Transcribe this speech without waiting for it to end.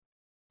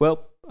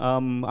Well,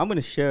 I'm going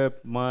to share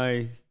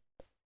my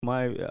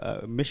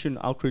mission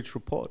outreach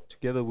report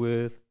together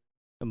with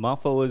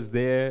Martha was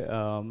there.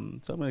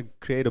 So I'm going to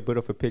create a bit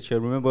of a picture.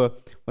 Remember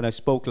when I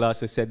spoke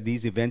last, I said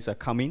these events are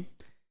coming.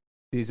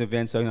 These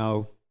events are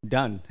now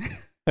done.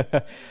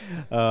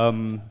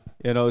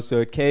 So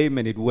it came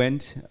and it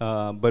went.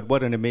 But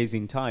what an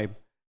amazing time.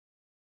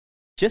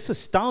 Just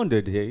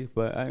astounded, hey?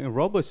 But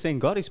Rob was saying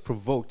God is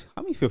provoked.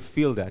 How many of you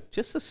feel that?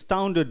 Just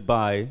astounded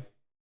by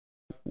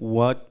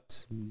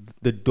what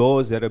the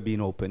doors that are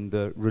being opened,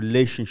 the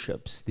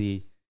relationships,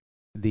 the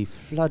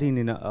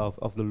flooding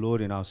of the Lord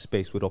in our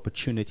space with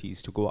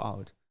opportunities to go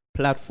out,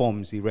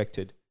 platforms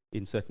erected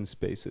in certain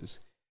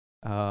spaces,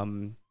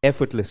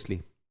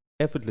 effortlessly.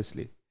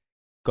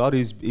 God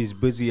is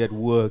busy at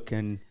work,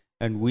 and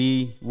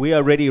we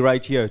are ready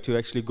right here to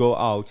actually go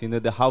out.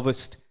 The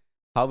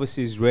harvest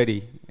is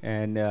ready,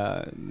 and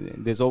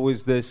there's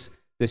always this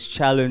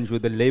challenge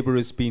with the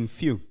laborers being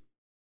few.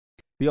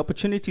 The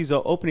opportunities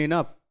are opening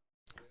up.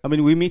 I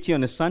mean, we meet here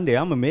on a Sunday.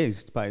 I'm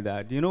amazed by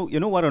that. You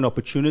know what an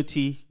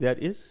opportunity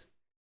that is?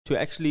 To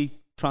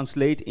actually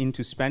translate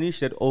into Spanish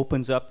that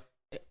opens up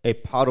a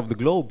part of the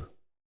globe.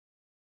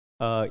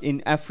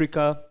 In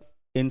Africa,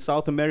 in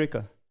South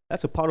America,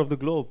 that's a part of the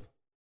globe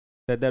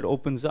that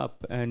opens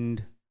up.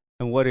 And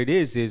what it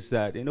is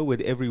that,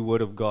 with every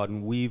word of God,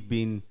 and we've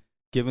been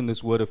given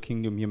this word of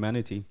kingdom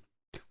humanity,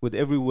 with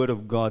every word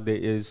of God, there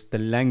is the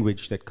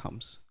language that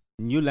comes,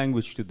 new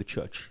language to the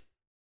church.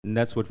 And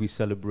that's what we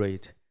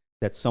celebrate,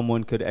 that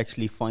someone could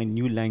actually find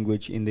new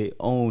language in their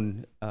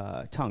own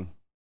tongue.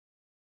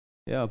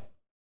 Yeah.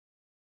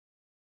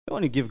 I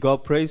want to give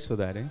God praise for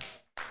that, eh?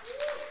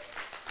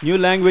 New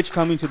language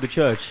coming to the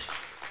church.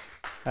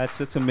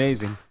 That's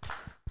amazing.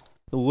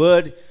 The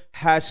word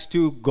has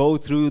to go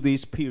through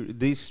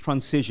these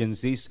transitions,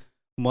 these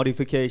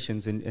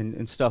modifications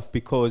and stuff,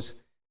 because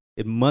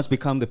it must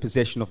become the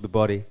possession of the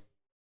body.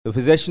 The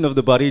possession of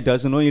the body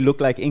doesn't only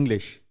look like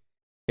English.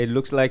 It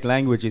looks like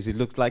languages. It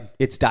looks like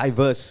it's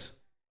diverse.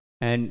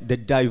 And the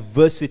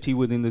diversity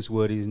within this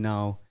word is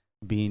now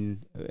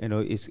being,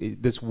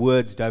 this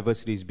word's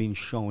diversity is being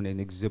shown and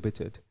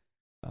exhibited.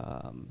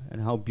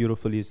 And how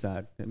beautiful is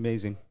that?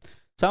 Amazing.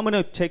 So I'm going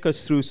to take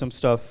us through some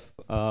stuff,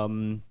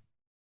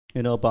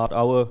 about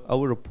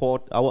our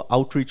report, our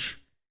outreach.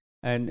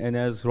 And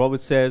as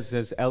Robert says,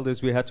 as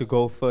elders, we had to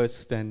go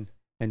first and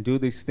do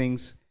these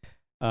things,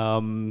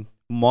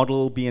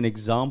 model, be an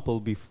example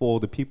before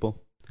the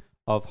people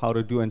of how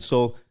to do. And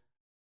so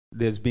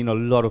there's been a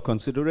lot of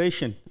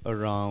consideration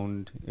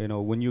around,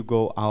 when you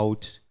go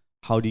out,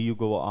 how do you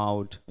go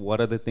out?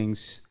 What are the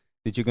things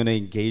that you're going to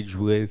engage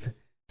with?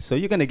 So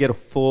you're going to get a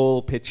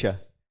full picture.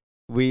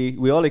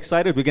 We're all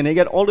excited. We're going to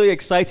get all the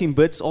exciting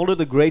bits, all of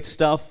the great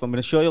stuff. I'm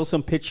going to show you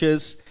some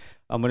pictures.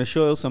 I'm going to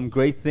show you some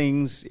great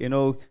things,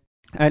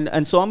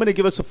 And so I'm going to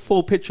give us a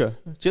full picture,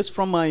 just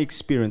from my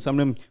experience. I'm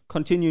going to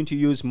continue to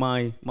use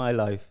my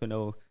life,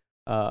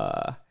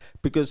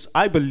 because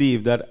I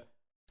believe that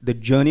the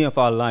journey of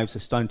our lives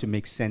is starting to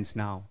make sense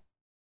now.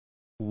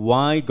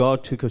 Why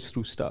God took us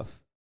through stuff.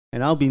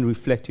 And I've been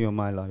reflecting on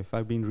my life.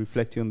 I've been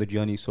reflecting on the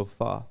journey so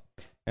far.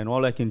 And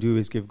all I can do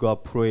is give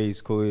God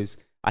praise, because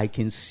I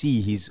can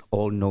see He's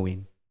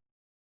all-knowing.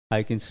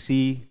 I can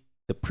see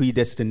the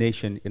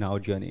predestination in our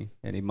journey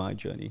and in my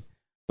journey.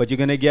 But you're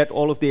going to get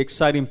all of the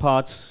exciting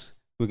parts.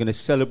 We're going to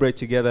celebrate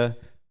together.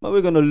 But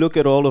we're going to look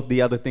at all of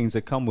the other things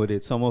that come with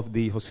it, some of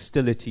the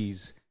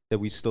hostilities that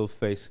we still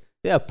face.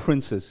 There are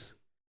princes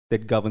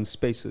that govern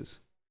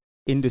spaces,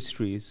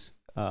 industries.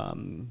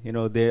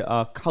 There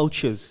are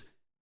cultures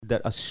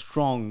that are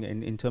strong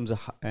in terms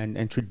of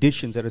and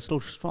traditions that are still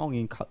strong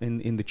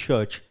in the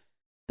church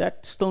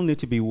that still need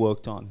to be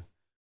worked on.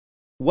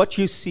 What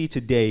you see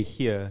today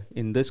here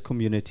in this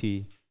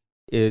community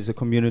is a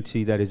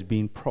community that is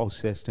being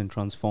processed and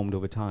transformed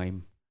over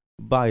time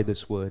by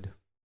this word,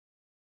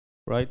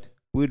 right?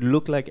 We'd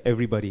look like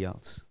everybody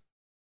else,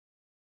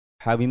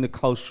 having the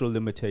cultural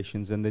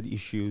limitations and the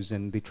issues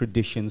and the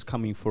traditions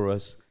coming for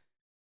us,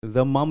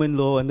 the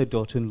mom-in-law and the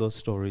daughter-in-law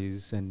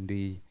stories, and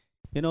the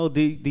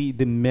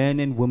men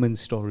and women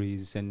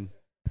stories, and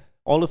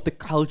all of the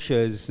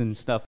cultures and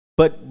stuff.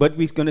 But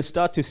we're going to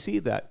start to see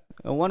that.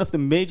 And one of the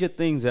major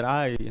things that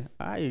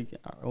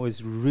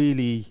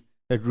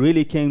that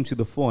really came to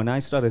the fore, and I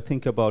started to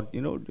think about,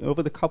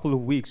 over the couple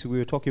of weeks, we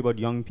were talking about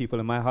young people,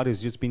 and my heart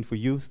has just been for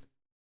youth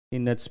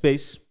in that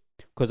space,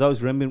 because I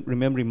was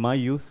remembering my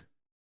youth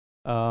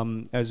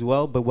as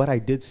well. But what I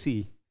did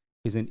see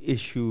is an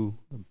issue,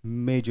 a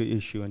major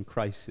issue and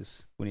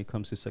crisis when it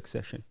comes to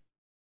succession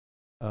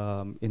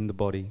in the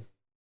body.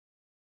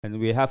 And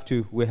we have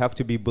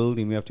to be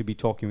building, we have to be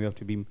talking, we have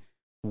to be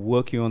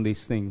working on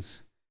these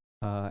things,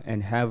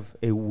 and have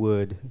a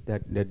word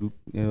that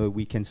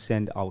we can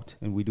send out.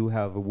 And we do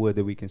have a word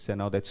that we can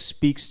send out that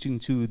speaks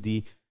into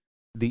the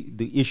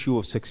issue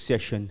of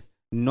succession,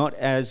 not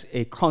as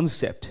a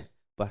concept,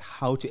 but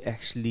how to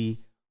actually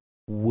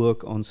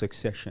work on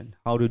succession,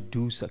 how to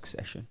do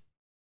succession.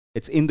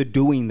 It's in the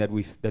doing that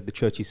the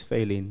church is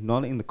failing,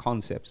 not in the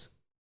concepts.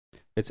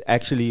 It's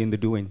actually in the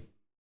doing.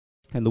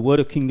 And the word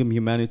of kingdom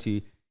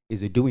humanity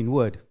is a doing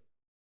word.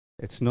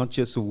 It's not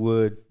just a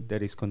word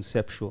that is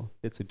conceptual.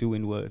 It's a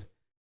doing word.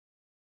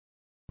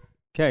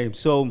 Okay,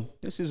 so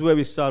this is where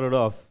we started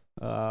off.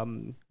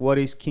 What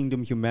is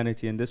kingdom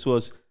humanity? And this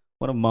was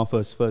one of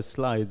Martha's first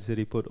slides that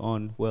he put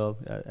on. Well,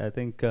 I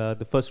think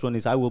the first one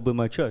is I will build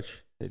my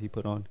church that he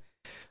put on.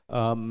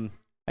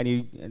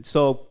 And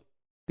so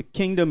the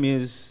kingdom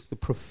is the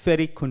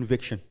prophetic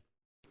conviction.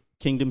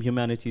 Kingdom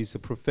humanity is the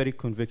prophetic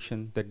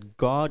conviction that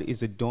God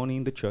is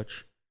adorning the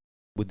church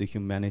with the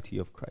humanity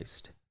of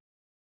Christ.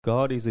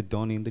 God is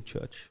adorning the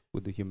church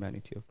with the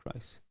humanity of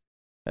Christ.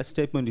 That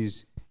statement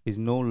is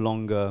no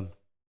longer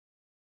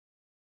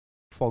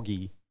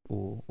foggy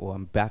or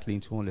I'm battling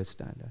to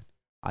understand that.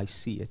 I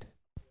see it.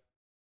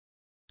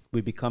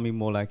 We're becoming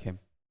more like him.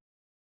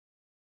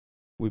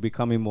 We're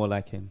becoming more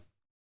like him.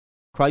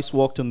 Christ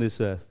walked on this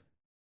earth,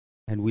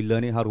 and we're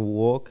learning how to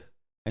walk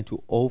and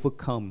to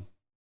overcome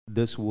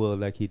this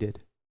world like he did.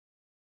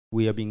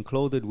 We are being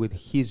clothed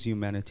with his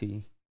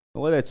humanity.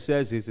 And what that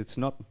says is it's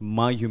not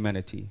my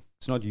humanity,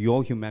 it's not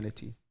your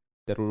humanity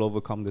that will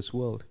overcome this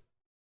world.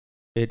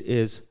 It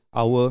is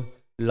our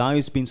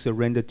lives being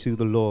surrendered to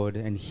the Lord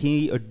and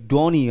he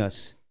adorning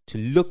us to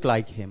look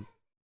like him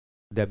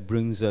that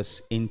brings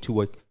us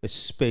into a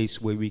space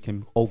where we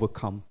can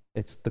overcome.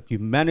 It's the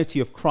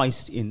humanity of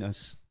Christ in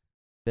us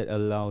that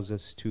allows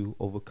us to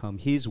overcome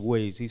his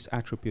ways, his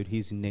attribute,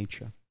 his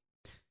nature.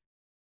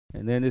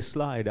 And then this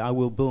slide, I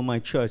will build my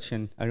church.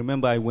 And I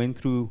remember I went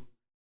through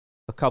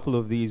a couple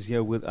of these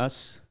here with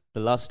us the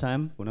last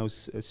time when I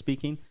was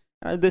speaking.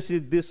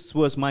 This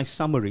was my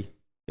summary.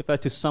 If I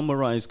had to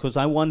summarize, because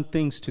I want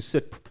things to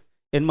sit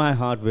in my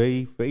heart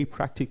very, very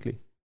practically.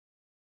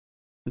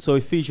 And so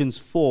Ephesians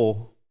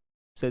 4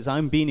 says,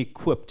 I'm being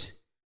equipped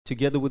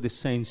together with the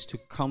saints to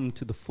come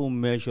to the full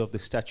measure of the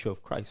stature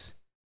of Christ.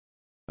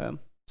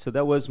 So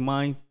that was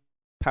my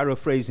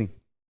paraphrasing.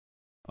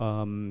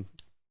 In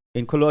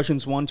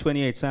Colossians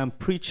 1:28, so I'm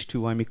preached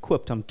to, I'm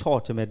equipped, I'm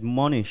taught, I'm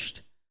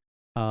admonished.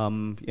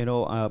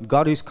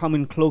 God is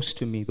coming close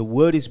to me. The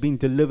word is being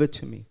delivered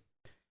to me.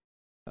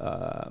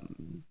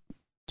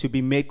 To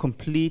be made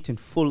complete and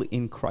full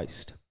in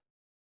Christ.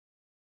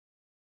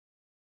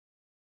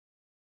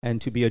 And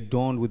to be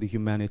adorned with the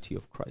humanity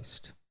of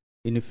Christ.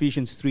 In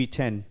Ephesians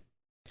 3:10,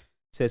 it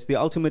says the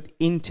ultimate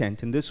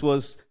intent, and this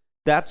was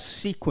that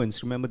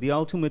sequence. Remember, the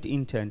ultimate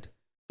intent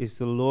is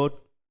the Lord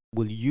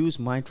will use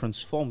my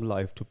transformed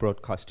life to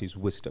broadcast his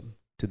wisdom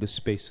to the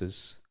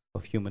spaces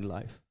of human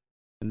life.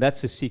 And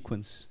that's the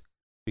sequence.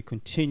 We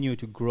continue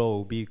to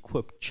grow, be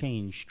equipped,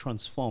 change,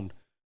 transformed.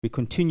 We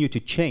continue to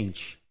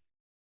change,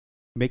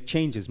 make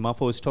changes.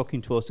 Martha was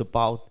talking to us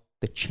about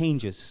the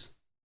changes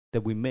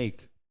that we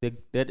make.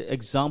 That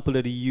example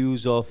that he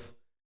used of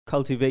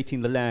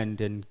cultivating the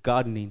land and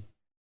gardening,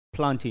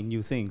 planting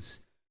new things,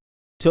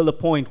 till the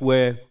point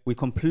where we're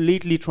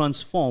completely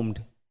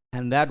transformed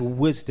and that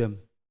wisdom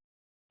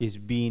is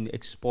being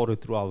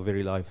exported through our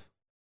very life,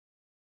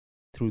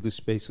 through the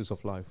spaces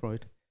of life,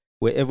 right?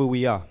 Wherever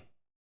we are.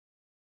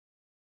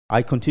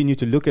 I continue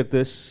to look at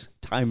this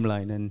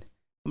timeline, and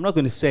I'm not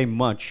going to say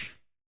much,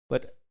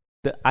 but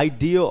the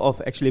idea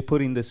of actually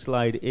putting this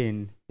slide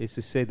in is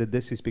to say that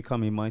this is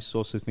becoming my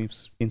source of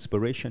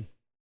inspiration.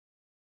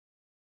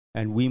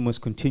 And we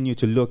must continue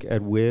to look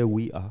at where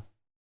we are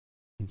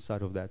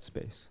inside of that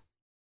space.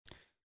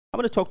 I'm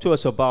going to talk to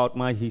us about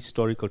my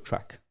historical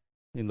track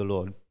in the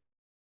Lord.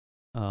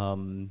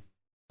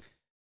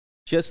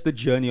 Just the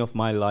journey of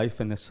my life,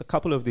 and there's a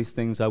couple of these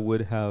things I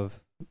would have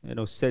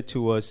said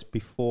to us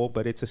before,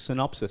 but it's a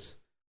synopsis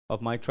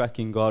of my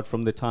tracking God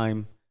from the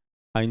time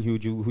I knew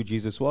who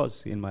Jesus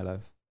was in my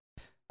life.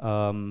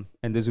 And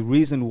there's a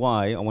reason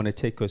why I want to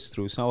take us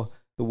through. So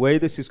the way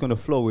this is going to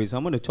flow is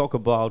I'm going to talk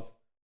about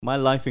my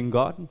life in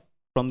God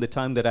from the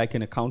time that I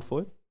can account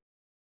for it,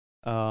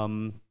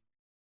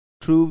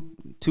 through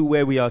to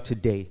where we are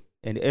today,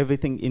 and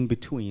everything in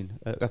between,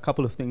 a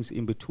couple of things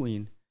in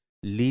between,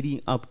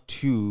 leading up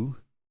to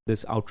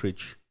this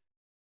outreach.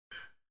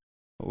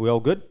 Are we all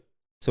good?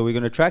 So we're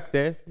going to track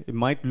there. It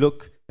might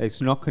look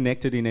it's not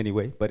connected in any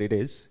way, but it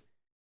is,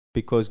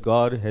 because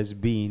God has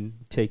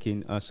been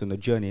taking us on a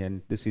journey,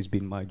 and this has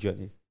been my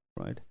journey,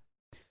 right?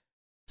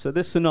 So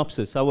this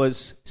synopsis,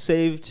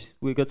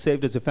 we got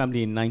saved as a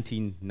family in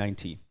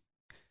 1990.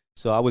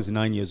 So I was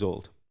 9 years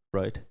old,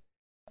 right?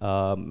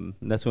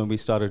 That's when we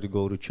started to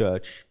go to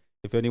church.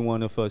 If any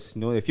one of us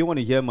know, if you want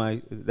to hear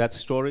that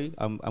story,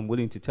 I'm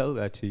willing to tell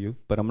that to you,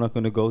 but I'm not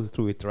going to go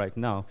through it right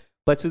now.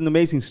 But it's an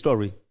amazing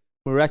story.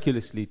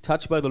 Miraculously,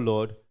 touched by the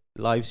Lord,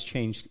 lives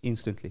changed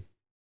instantly.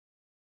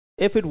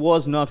 If it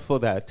was not for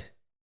that,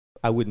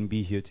 I wouldn't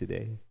be here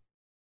today.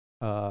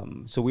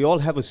 So we all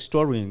have a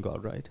story in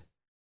God, right?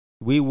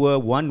 We were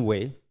one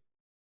way,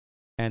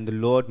 and the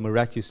Lord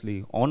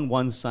miraculously, on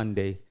one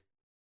Sunday,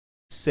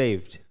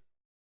 saved.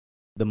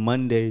 The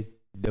Monday,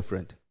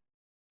 different,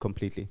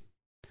 completely.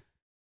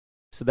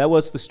 So that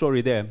was the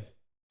story there.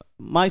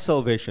 My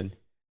salvation.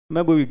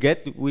 Remember,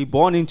 we're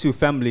born into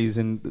families,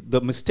 and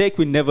the mistake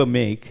we never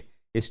make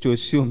is to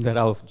assume that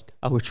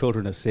our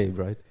children are saved,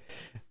 right?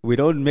 we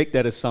don't make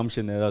that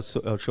assumption that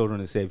our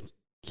children are saved.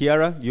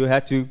 Kiara, you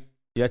had to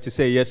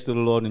say yes to the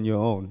Lord on your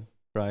own,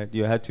 right?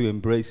 You had to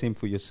embrace Him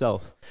for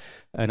yourself.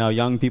 And our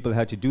young people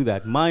had to do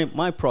that.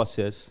 My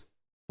process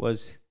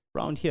was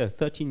around here,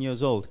 13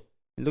 years old.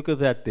 Look at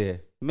that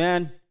there.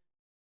 Man,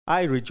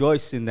 I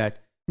rejoice in that.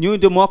 New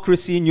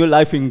democracy, new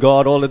life in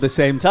God all at the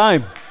same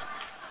time.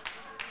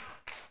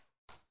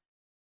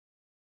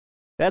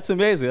 That's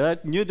amazing,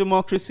 right? New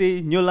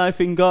democracy, new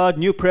life in God,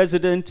 new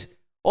president,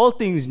 all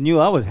things new.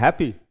 I was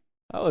happy.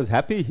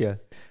 Here.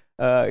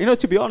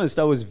 To be honest,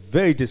 I was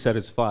very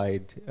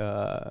dissatisfied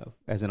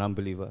as an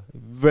unbeliever.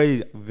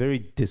 Very,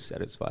 very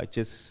dissatisfied.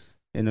 Just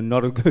in a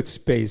not a good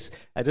space.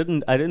 I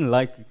didn't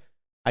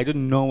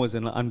know as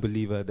an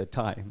unbeliever at the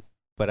time,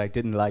 but I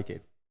didn't like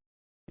it.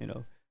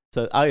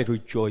 So I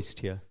rejoiced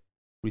here,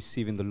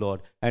 receiving the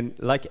Lord. And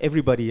like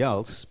everybody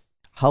else,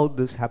 how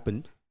this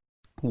happened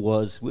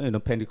was we're in a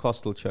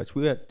Pentecostal church.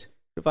 We were at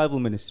Revival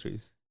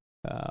Ministries.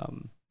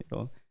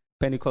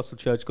 Pentecostal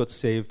church, got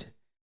saved.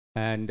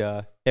 And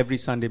every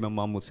Sunday my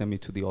mom would send me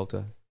to the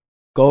altar.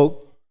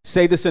 Go,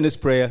 say this in his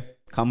prayer,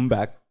 come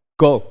back.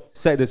 Go,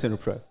 say this in a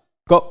prayer.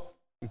 Go,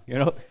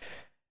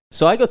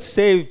 So I got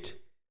saved,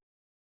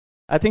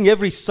 I think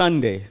every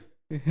Sunday.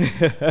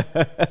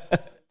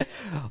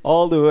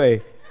 All the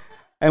way.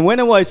 And when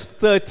I was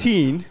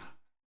 13,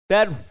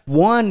 that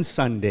one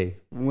Sunday,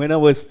 when I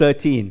was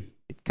 13,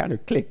 it kind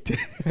of clicked.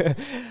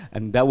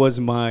 And that was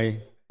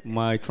my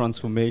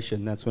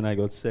transformation. That's when I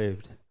got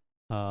saved.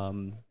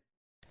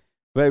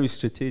 Very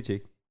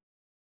strategic.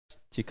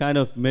 She kind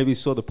of maybe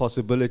saw the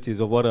possibilities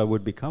of what I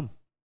would become.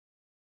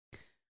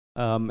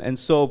 And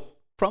so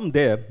from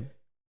there,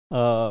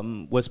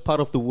 was part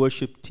of the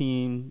worship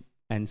team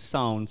and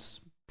sounds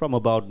from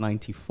about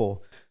 94.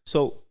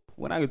 So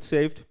when I got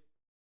saved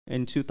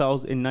in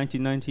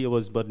 1990, I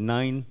was about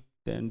 9.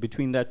 Then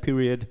between that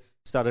period,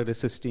 started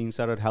assisting,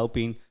 started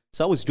helping.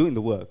 So I was doing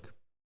the work,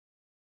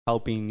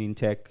 helping in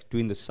tech,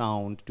 doing the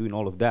sound, doing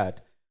all of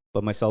that.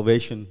 But my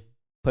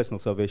personal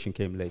salvation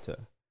came later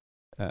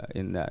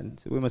in that.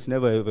 So we must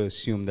never ever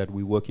assume that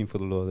we're working for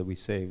the Lord, that we're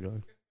saved.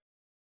 Right?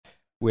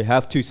 We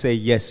have to say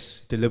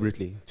yes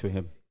deliberately to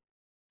Him.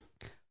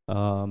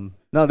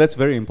 Now that's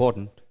very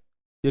important.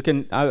 You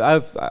can.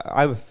 I've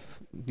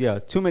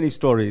too many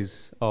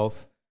stories of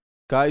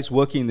guys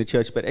working in the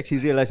church, but actually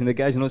realizing the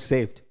guy's not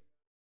saved.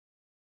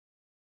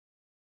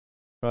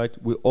 Right?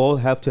 We all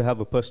have to have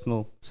a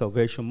personal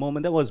salvation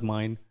moment. That was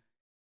mine.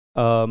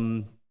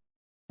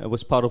 I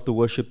was part of the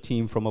worship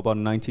team from about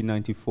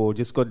 1994.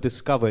 Just got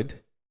discovered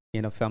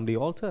in a family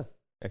altar,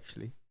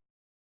 actually.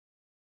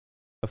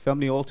 A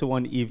family altar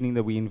one evening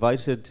that we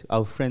invited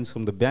our friends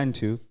from the band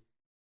to,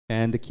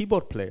 and the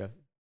keyboard player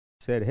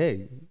said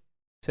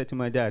to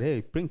my dad,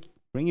 hey, bring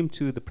him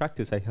to the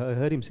practice. I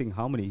heard him sing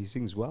harmony. He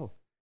sings well.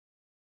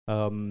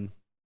 And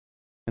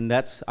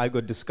I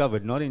got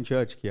discovered, not in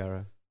church,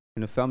 Kiara,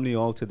 in a family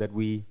altar that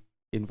we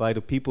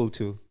invited people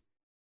to.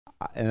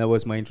 And that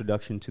was my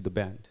introduction to the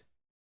band.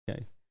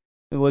 Okay.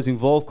 I was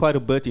involved quite a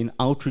bit in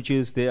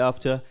outreaches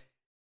thereafter.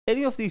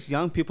 Any of these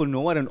young people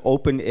know what an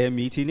open air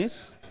meeting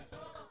is?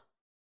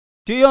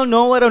 Do you all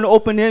know what an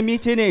open air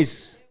meeting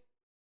is?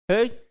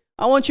 Hey?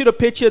 I want you to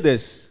picture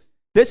this.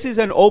 This is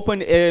an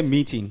open air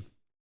meeting.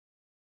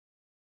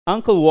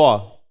 Uncle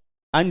War,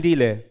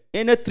 Andile,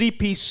 in a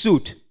 3-piece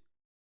suit,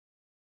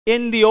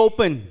 in the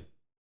open,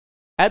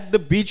 at the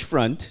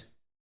beachfront,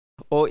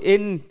 or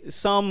in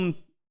some,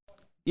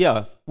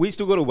 we used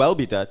to go to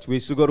Welbidat.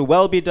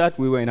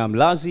 We were in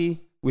Amlazi.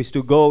 We used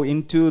to go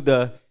into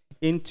the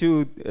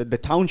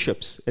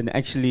townships and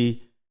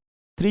actually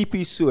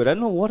 3-piece suit. I don't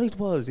know what it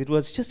was. It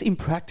was just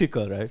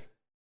impractical, right?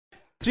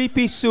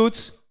 3-piece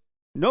suits,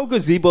 no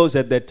gazebos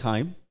at that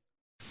time,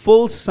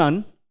 full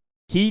sun,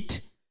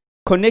 heat,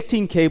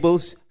 connecting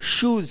cables,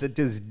 shoes that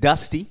is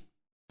dusty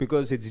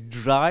because it's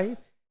dry,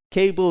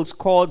 cables,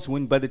 cords,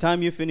 when by the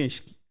time you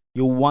finish,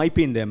 you're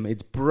wiping them,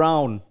 it's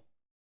brown,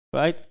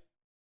 right?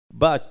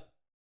 But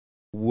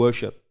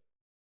worship.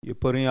 You're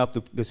putting up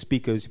the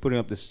speakers, you're putting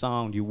up the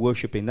sound, you're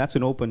worshiping. That's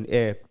an open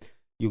air.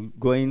 You're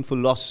going for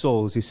lost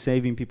souls, you're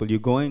saving people.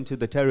 You're going to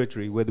the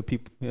territory where the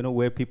people,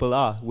 where people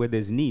are, where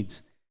there's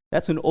needs.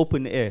 That's an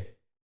open air.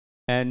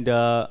 And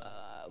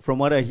from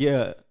what I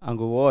hear,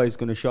 Uncle War is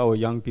going to show our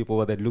young people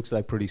what that looks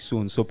like pretty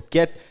soon. So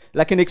get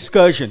like an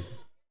excursion,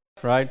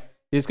 right?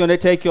 He's going to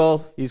take you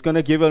all, he's going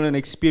to give you an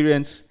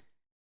experience.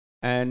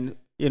 And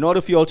in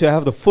order for you all to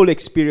have the full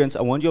experience,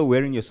 I want you all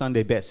wearing your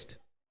Sunday best.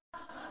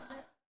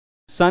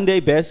 Sunday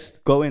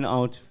best, going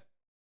out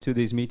to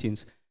these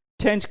meetings.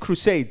 Tent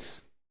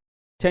crusades.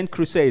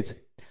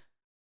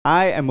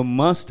 I am a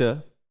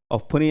master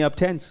of putting up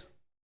tents.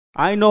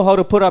 I know how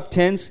to put up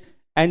tents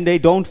and they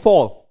don't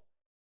fall.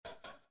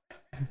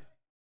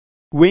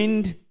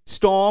 Wind,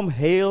 storm,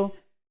 hail,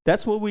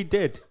 that's what we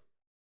did.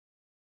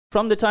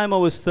 From the time I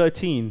was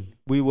 13,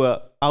 we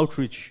were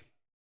outreach.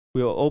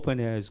 We were open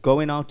airs,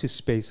 going out to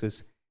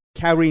spaces,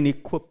 carrying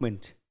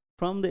equipment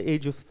from the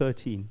age of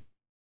 13.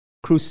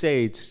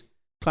 Crusades,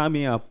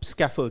 climbing up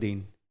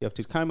scaffolding. You have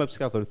to climb up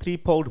scaffolding,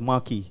 3-pole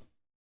marquee.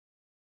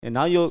 And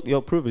now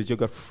you're privileged. You've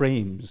got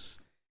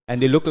frames,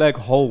 and they look like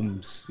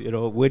homes,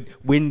 with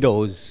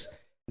windows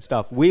and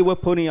stuff. We were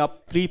putting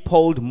up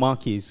 3-poled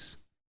marquees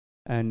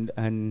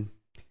and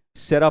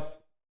set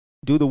up,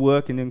 do the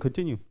work, and then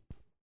continue.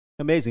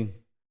 Amazing.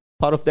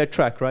 Part of that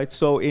track, right?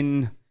 So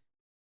in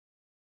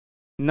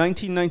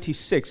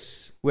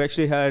 1996, we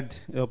actually had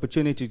the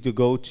opportunity to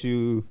go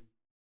to,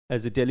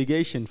 as a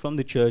delegation from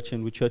the church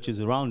and with churches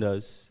around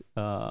us,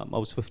 I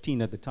was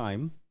 15 at the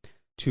time,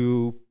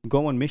 to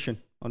go on a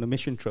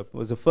mission trip. It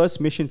was the first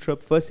mission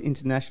trip, first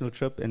international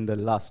trip, and the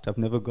last. I've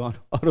never gone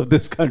out of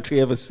this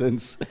country ever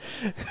since.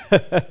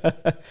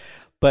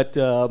 But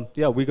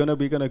we're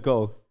gonna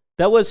go.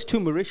 That was to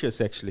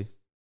Mauritius, actually,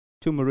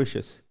 to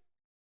Mauritius,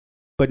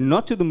 but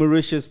not to the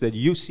Mauritius that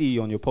you see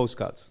on your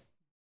postcards.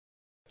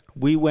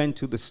 We went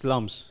to the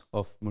slums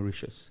of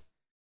Mauritius,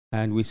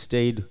 and we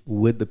stayed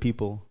with the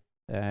people,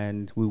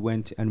 and we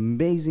went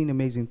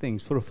amazing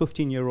things. For a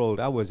 15-year-old,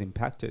 I was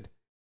impacted.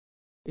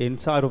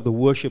 Inside of the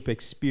worship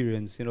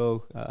experience,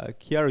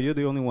 Kiara, you're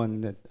the only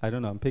one that, I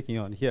don't know, I'm picking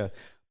on here.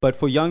 But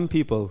for young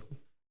people,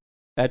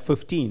 at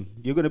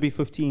 15, you're going to be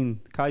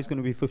 15, Kai's going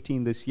to be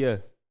 15 this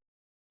year.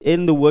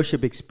 In the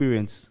worship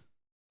experience,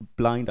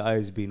 blind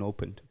eyes being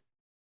opened,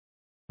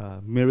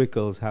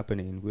 miracles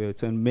happening.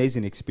 It's an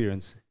amazing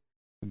experience.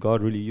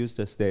 God really used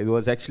us there. It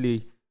was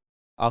actually,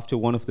 after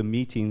one of the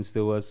meetings,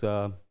 there was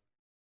a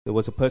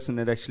person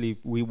that actually,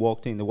 we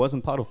walked in. It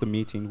wasn't part of the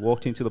meeting,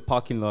 walked into the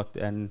parking lot,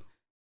 and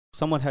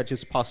someone had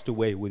just passed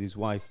away with his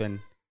wife, and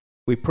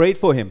we prayed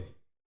for him.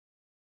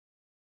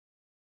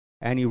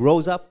 And he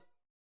rose up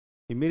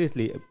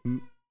immediately.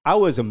 I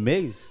was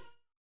amazed.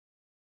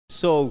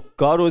 So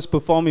God was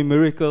performing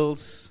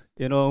miracles,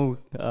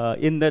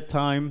 in that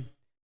time.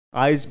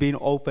 Eyes being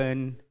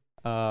open,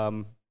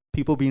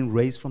 people being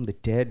raised from the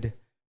dead.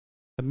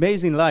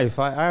 Amazing life.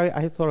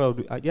 I thought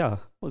I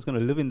was going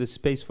to live in this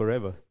space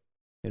forever,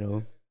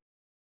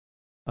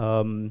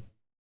 And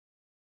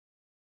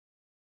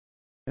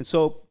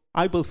so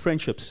I built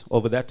friendships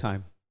over that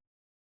time.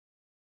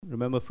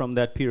 Remember, from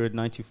that period,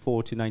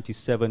 94 to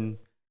 97,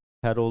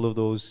 had all of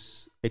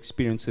those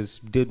experiences,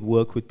 did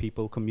work with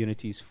people,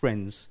 communities,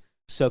 friends,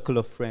 circle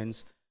of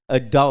friends,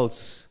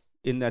 adults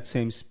in that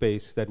same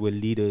space that were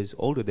leaders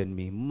older than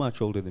me,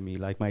 much older than me,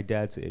 like my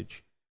dad's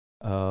age,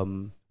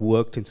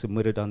 worked and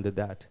submitted under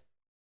that.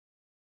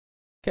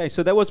 Okay,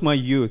 so that was my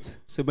youth,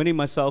 submitting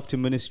myself to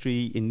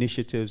ministry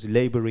initiatives,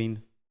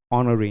 laboring,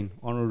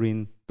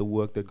 honoring the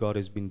work that God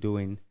has been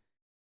doing.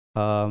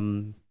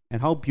 And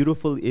how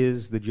beautiful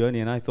is the journey.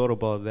 And I thought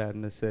about that,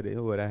 and I said,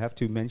 I have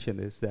to mention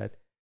this, that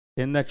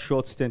in that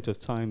short stint of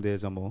time there,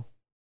 Zamo,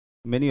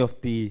 many of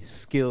the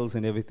skills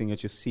and everything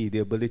that you see, the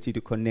ability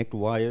to connect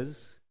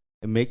wires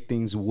and make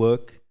things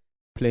work,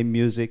 play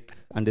music,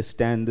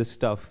 understand this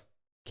stuff,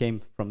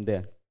 came from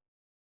there.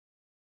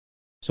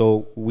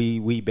 So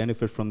we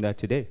benefit from that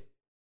today.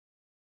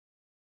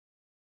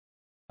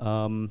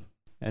 And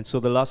so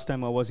the last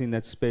time I was in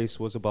that space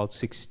was about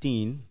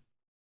 16,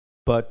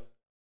 but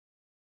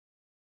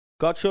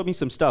God showed me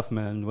some stuff,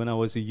 man, when I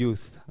was a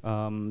youth.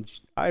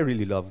 I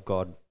really love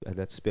God at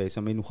that space.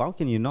 I mean, how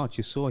can you not?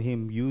 You saw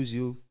him use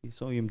you. You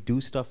saw him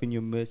do stuff in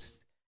your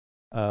midst.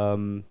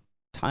 Time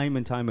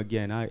and time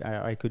again,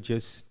 I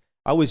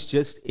was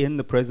just in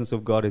the presence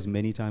of God as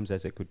many times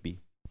as I could be.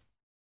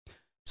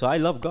 So I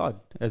love God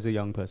as a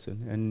young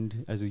person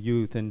and as a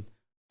youth,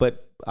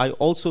 but I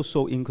also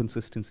saw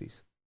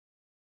inconsistencies.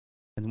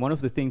 And one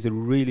of the things that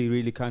really,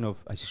 really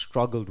I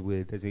struggled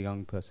with as a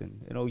young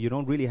person, you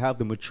don't really have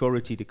the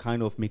maturity to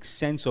kind of make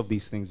sense of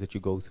these things that you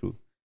go through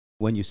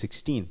when you're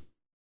 16.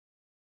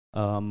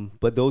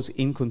 But those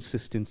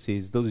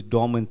inconsistencies, those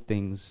dormant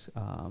things,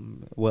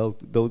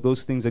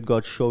 those things that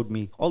God showed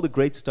me, all the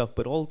great stuff,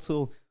 but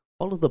also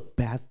all of the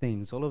bad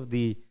things, all of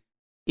the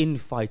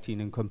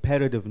infighting and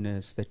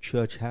competitiveness that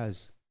church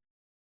has,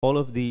 all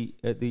of the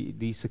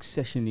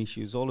succession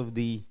issues, all of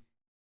the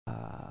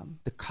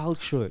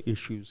culture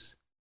issues,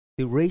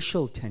 the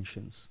racial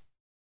tensions,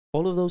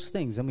 all of those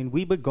things. I mean,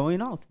 we're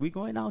going out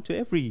to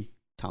every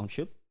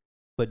township,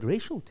 but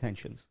racial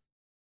tensions.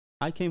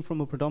 I came from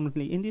a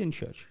predominantly Indian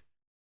church,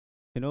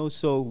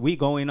 so we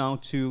going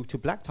out to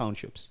black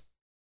townships,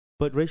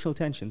 but racial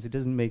tensions, it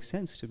doesn't make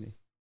sense to me.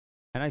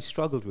 And I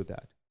struggled with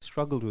that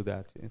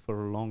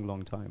for a long,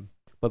 long time.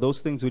 But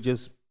those things were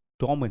just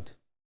dormant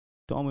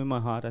in my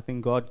heart. I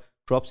think God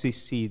drops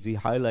his seeds, he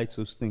highlights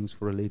those things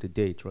for a later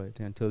date, right?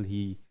 Until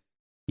he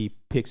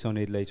picks on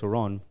it later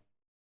on.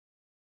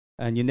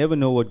 And you never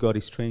know what God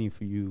is training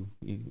for you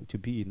to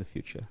be in the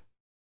future.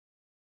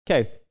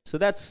 Okay, so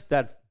that's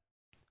that.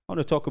 I want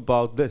to talk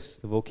about the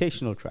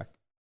vocational track.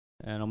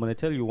 And I'm going to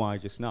tell you why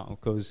just now,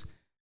 because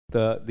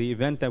the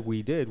event that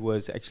we did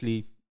was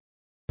actually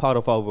part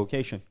of our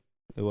vocation.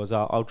 It was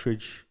our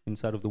outreach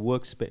inside of the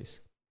workspace.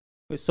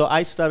 So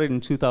I started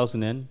in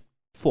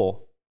 2004.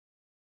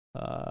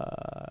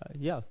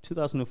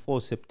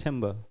 2004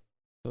 September.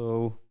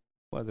 So,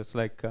 that's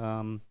like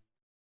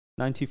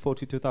 94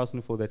 to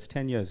 2004. That's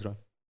 10 years, right?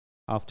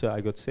 After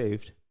I got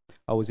saved,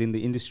 I was in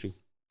the industry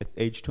at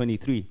age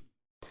 23.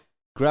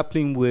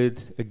 grappling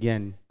with,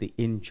 again, the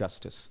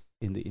injustice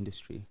in the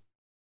industry.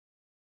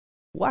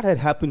 What had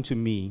happened to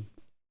me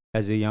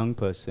as a young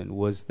person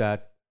was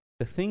that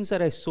the things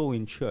that I saw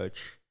in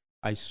church,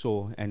 I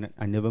saw, and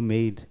I never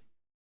made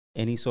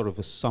any sort of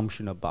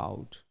assumption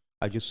about.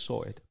 I just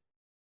saw it.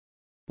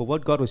 But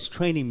what God was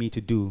training me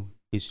to do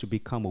is to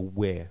become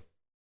aware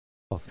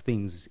of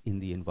things in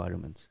the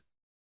environment.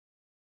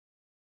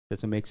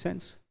 Does it make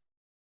sense?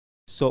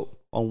 So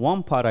on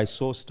one part, I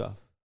saw stuff.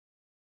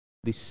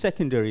 The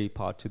secondary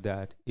part to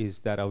that is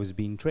that I was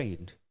being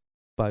trained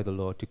by the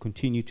Lord to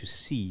continue to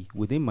see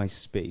within my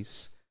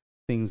space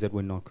things that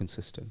were not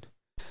consistent.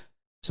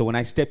 So when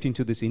I stepped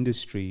into this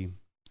industry,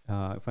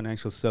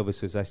 financial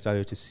services, I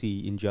started to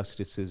see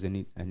injustices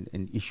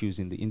and issues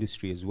in the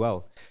industry as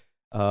well.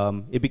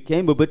 It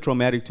became a bit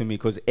traumatic to me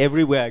because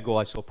everywhere I go,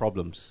 I saw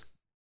problems.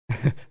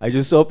 I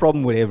just saw a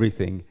problem with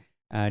everything,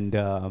 and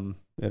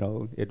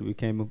it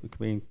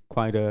became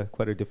quite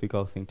a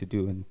difficult thing to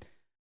do. And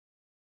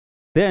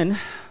then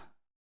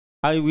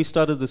we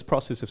started this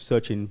process of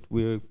searching.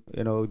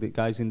 The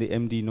guys in the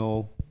MD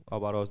know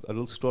about a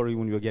little story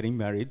when we were getting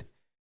married.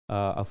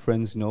 Our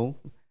friends know.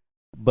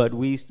 But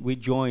we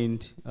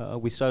joined,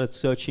 we started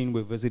searching.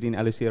 We were visiting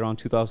LSE around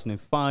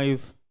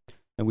 2005,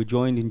 and we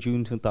joined in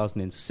June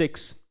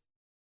 2006.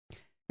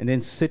 And then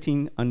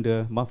sitting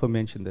under, Martha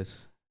mentioned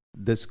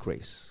this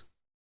grace.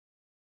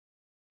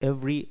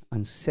 Every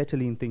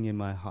unsettling thing in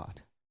my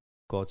heart,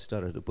 God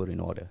started to put in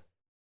order.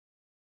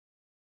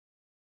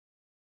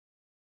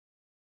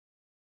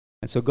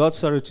 And so God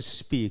started to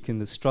speak,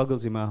 and the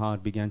struggles in my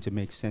heart began to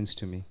make sense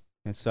to me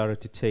and started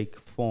to take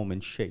form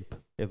and shape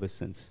ever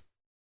since.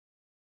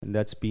 And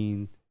that's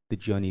been the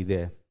journey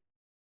there.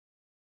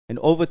 And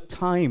over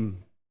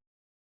time,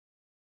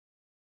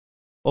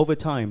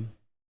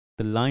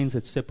 the lines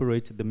that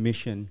separated the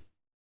mission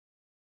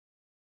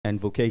and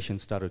vocation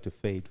started to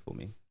fade for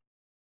me.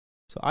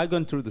 So I've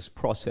gone through this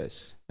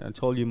process, and I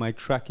told you my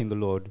track in the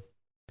Lord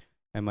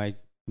and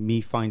me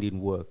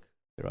finding work,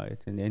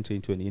 right, and entering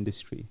into an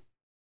industry.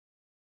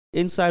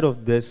 Inside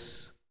of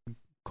this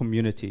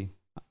community,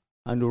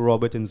 under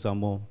Robert and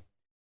Zamo,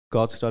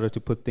 God started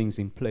to put things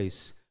in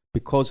place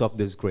because of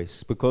this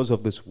grace, because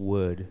of this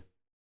word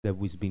that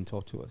was being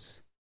taught to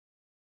us.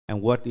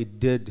 And what it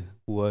did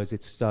was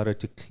it started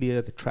to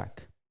clear the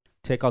track,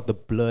 take out the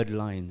blurred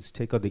lines,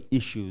 take out the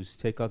issues,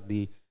 take out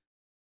the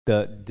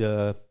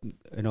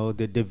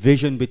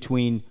division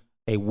between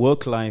a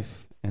work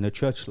life and a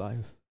church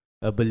life,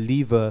 a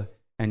believer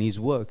and his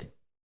work,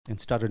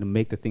 and started to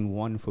make the thing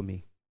one for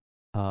me.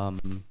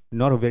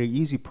 Not a very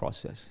easy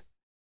process,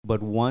 but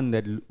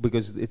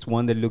because it's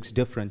one that looks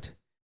different.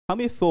 How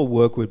many of you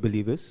work with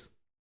believers?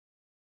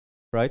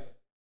 Right?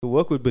 To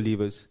work with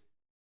believers,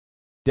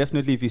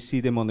 definitely if you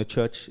see them in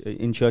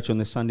church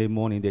on a Sunday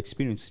morning, the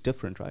experience is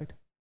different, right?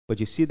 But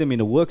you see them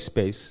in a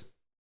workspace,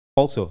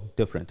 also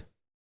different.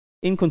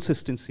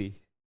 Inconsistency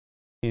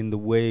in the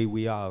way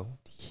we are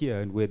here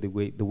and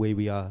the way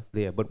we are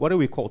there. But what are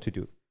we called to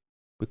do?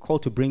 We're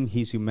called to bring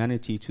his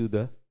humanity to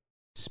the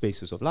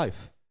spaces of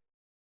life.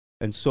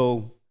 And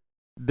so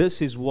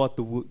this is what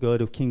the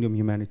God of Kingdom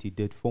Humanity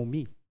did for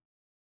me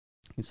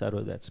inside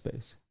of that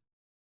space.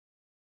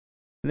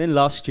 And then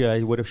last year,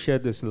 I would have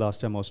shared this the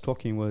last time I was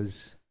talking,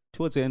 was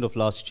towards the end of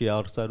last year,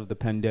 outside of the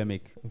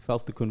pandemic, I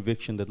felt the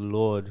conviction that the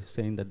Lord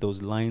saying that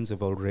those lines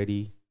have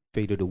already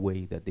faded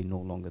away, that they're no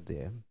longer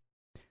there.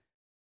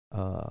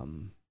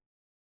 And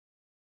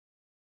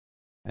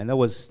that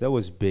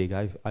was big.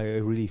 I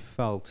really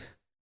felt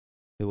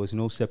there was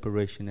no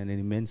separation and an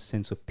immense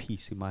sense of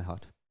peace in my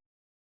heart.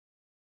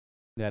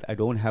 That I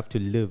don't have to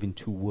live in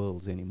two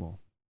worlds anymore.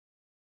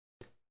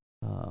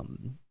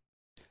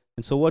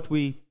 And so what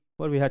we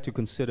had to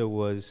consider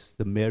was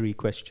the Mary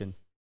question.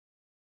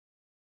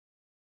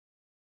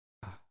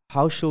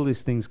 How shall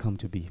these things come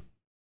to be?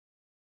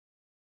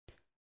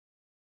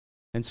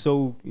 And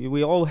so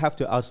we all have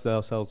to ask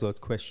ourselves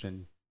that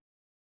question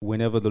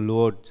whenever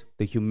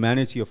the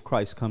humanity of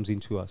Christ comes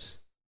into us.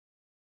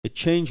 It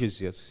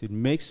changes us. It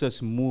makes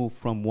us move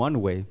from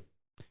one way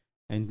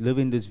and live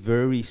in this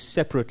very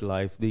separate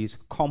life, this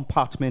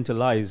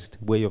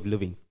compartmentalized way of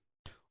living.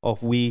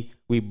 We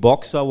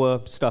box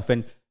our stuff.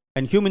 And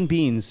human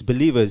beings,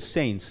 believers,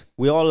 saints,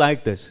 we all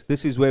like this.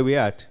 This is where we're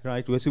at,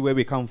 right? This is where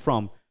we come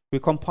from. We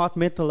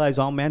compartmentalize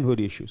our manhood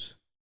issues,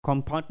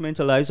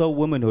 compartmentalize our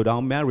womanhood,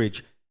 our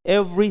marriage.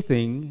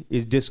 Everything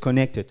is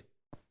disconnected.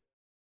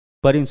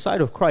 But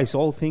inside of Christ,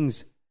 all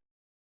things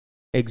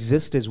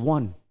exist as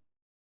one.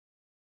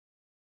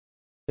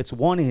 It's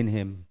one in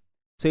him.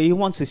 So he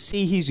wants to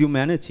see his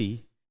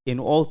humanity in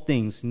all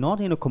things, not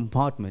in a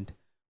compartment,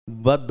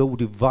 but the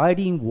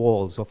dividing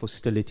walls of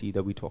hostility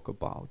that we talk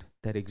about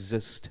that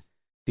exist.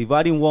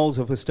 Dividing walls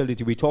of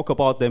hostility, we talk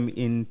about them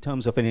in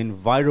terms of an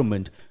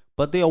environment,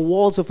 but they are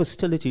walls of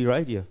hostility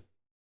right here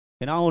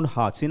in our own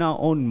hearts, in our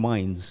own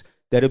minds,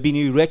 that have been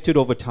erected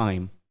over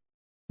time,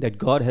 that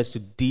God has to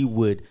deal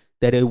with,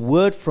 that a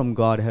word from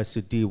God has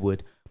to deal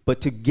with,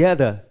 but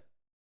together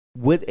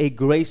with a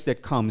grace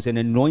that comes, an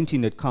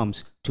anointing that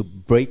comes to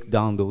break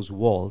down those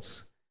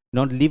walls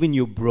Not leaving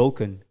you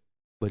broken,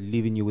 but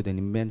leaving you with an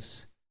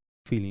immense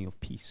feeling of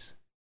peace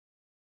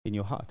in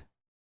your heart.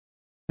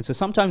 And so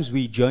sometimes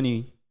we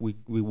journey,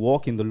 we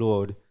walk in the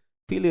Lord,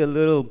 feeling a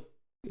little,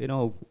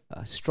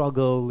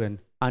 struggle and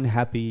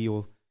unhappy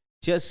or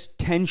just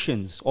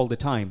tensions all the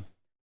time.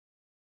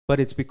 But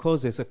it's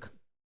because there's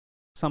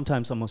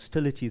sometimes some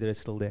hostility that is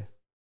still there.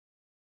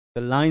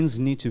 The lines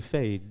need to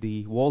fade.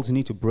 The walls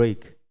need to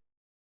break.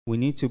 We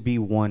need to be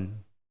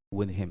one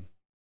with Him.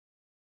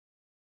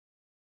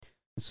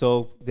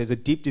 So there was a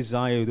deep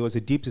desire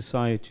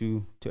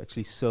to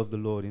actually serve the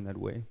Lord in that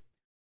way.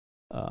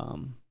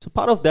 So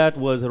part of that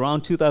was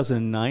around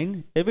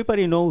 2009.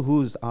 Everybody know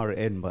who's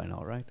RN by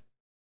now, right?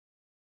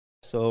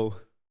 So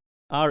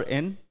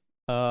RN,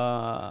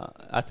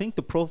 I think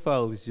the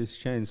profile is just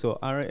changed. So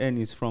RN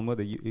is from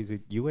is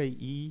it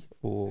UAE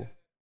or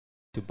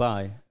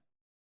Dubai?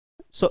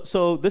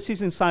 So this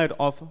is inside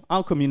of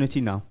our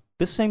community now.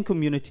 This same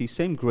community,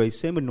 same grace,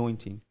 same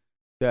anointing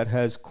that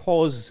has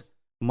caused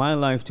my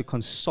life to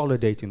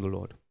consolidate in the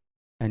Lord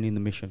and in the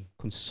mission.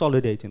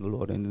 Consolidate in the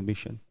Lord and in the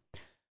mission.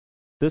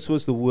 This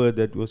was the word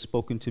that was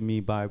spoken to me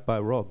by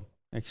Rob,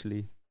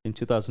 actually, in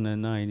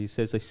 2009. He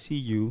says, I see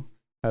you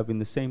having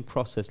the same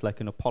process like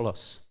an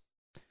Apollos.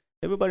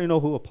 Everybody know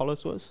who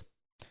Apollos was?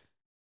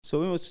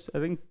 So I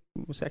think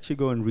we must actually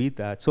go and read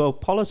that. So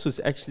Apollos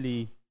was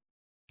actually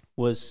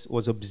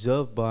was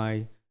observed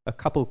by a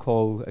couple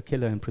called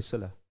Aquila and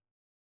Priscilla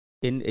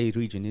in a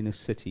region, in a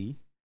city,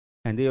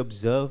 and they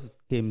observed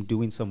him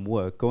doing some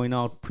work, going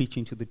out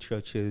preaching to the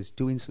churches,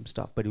 doing some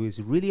stuff, but he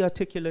was really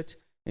articulate.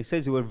 He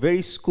says he was a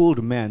very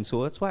schooled man,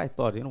 so that's why I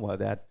thought,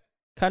 that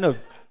kind of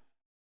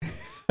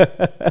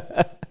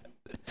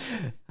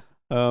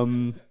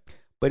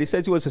but he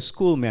says he was a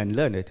school man,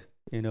 learned,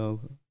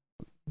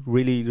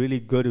 really, really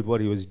good at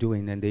what he was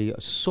doing, and they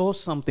saw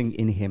something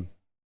in him.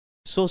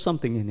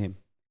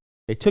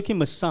 They took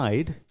him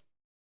aside,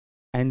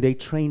 and they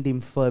trained him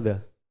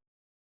further.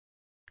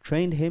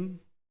 Trained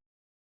him,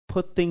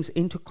 put things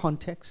into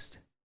context,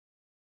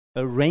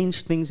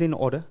 arranged things in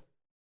order,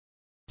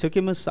 took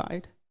him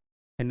aside,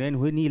 and then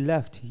when he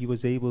left, he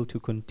was able to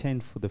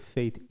contend for the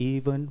faith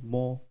even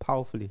more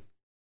powerfully.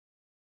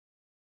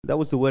 That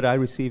was the word I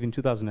received in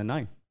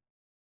 2009.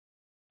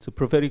 It's a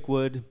prophetic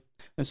word.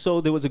 And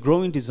so there was a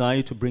growing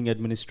desire to bring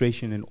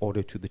administration in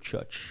order to the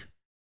church,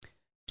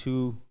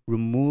 to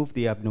remove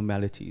the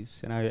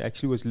abnormalities. And I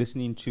actually was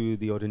listening to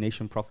the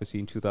ordination prophecy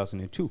in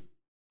 2002.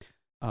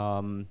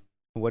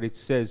 What it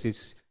says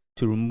is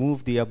to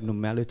remove the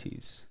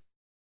abnormalities.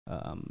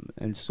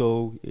 And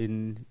so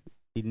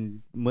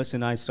Merce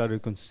and I started to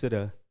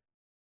consider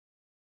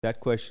that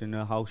question,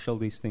 how shall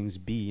these things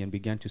be, and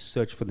began to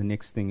search for the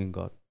next thing in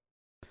God.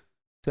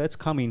 So that's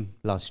coming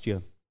last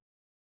year,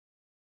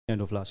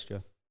 end of last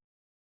year.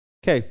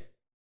 Okay,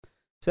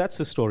 so that's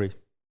the story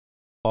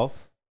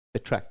of the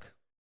track,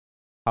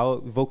 our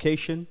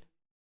vocation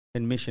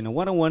and mission. And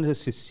what I want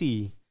us to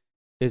see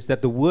is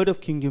that the word of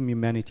kingdom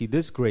humanity,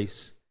 this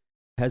grace,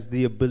 has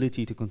the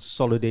ability to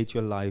consolidate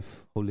your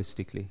life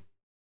holistically.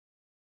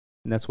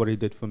 And that's what it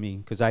did for me,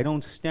 because I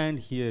don't stand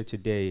here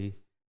today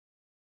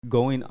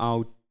going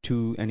out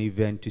to an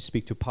event to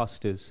speak to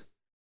pastors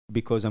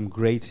because I'm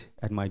great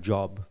at my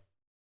job.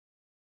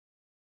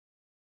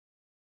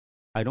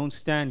 I don't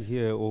stand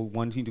here or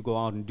wanting to go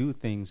out and do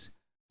things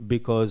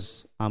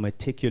because I'm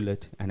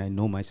articulate and I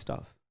know my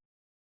stuff.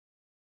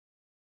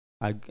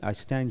 I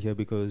stand here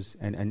because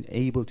and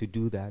able to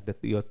do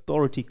that the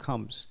authority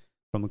comes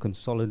from a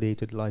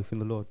consolidated life in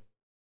the Lord.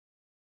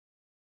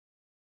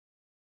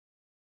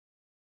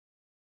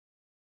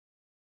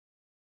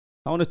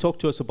 I want to talk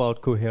to us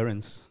about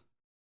coherence.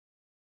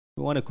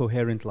 We want a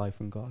coherent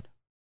life in God.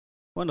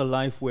 We want a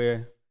life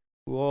where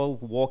we're all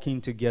walking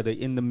together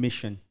in the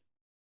mission.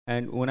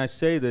 And when I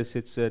say this,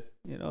 it's that,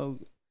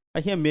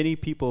 I hear many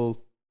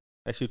people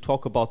actually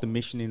talk about the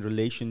mission in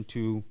relation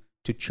to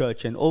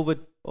church. And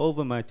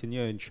over my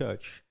tenure in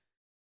church,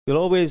 you'll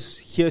always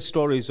hear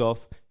stories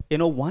of,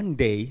 one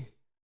day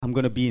I'm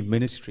going to be in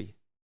ministry.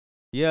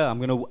 Yeah,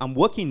 I'm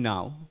working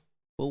now,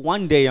 but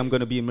one day I'm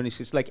going to be in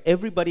ministry. It's like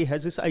everybody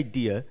has this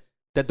idea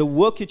that the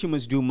work that you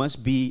must do must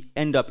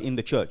end up in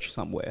the church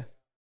somewhere.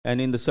 And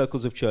in the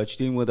circles of church,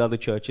 dealing with other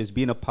churches,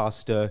 being a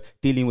pastor,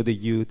 dealing with the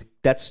youth,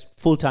 that's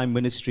full-time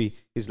ministry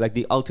is like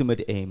the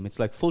ultimate aim. It's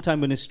like full-time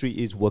ministry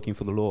is working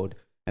for the Lord,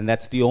 and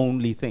that's the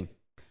only thing.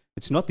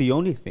 It's not the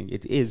only thing.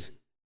 It is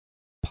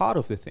part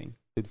of the thing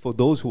for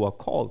those who are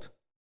called,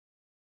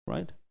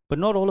 right? But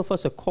not all of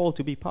us are called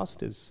to be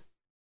pastors.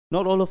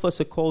 Not all of us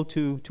are called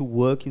to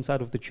work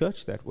inside of the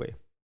church that way.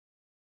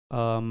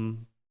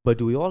 But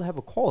do we all have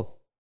a call?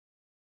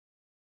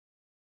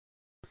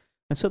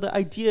 And so the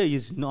idea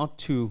is not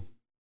to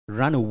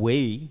run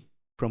away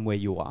from where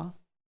you are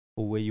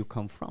or where you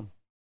come from.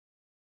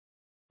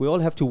 We all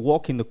have to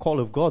walk in the call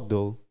of God,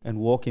 though, and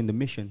walk in the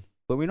mission.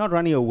 But we're not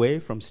running away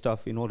from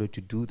stuff in order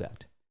to do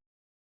that.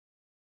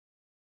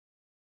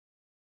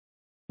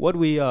 What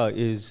we are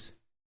is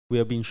we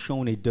are being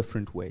shown a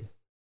different way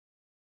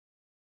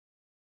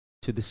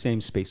to the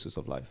same spaces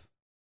of life.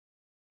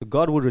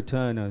 God will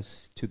return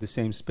us to the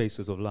same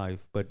spaces of life,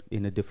 but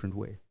in a different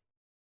way.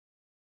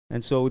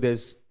 And so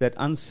there's that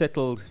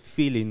unsettled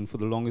feeling for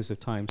the longest of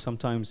time.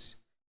 Sometimes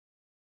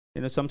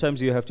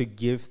you have to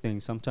give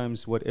things.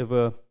 Sometimes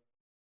whatever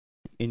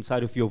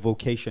inside of your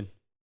vocation,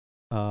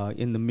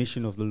 in the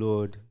mission of the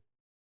Lord,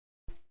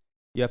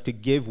 you have to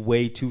give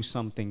way to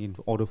something in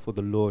order for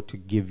the Lord to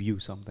give you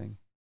something.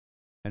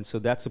 And so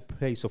that's a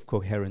place of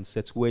coherence.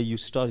 That's where you're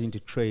starting to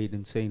trade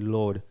and saying,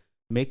 Lord,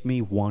 make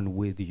me one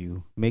with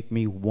you. Make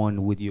me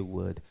one with your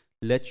word.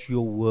 Let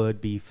your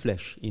word be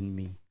flesh in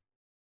me.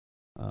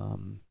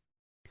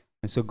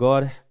 And so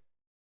God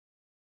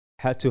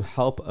had to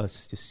help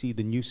us to see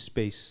the new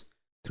space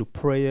through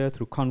prayer,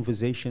 through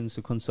conversations,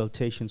 through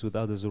consultations with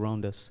others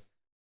around us.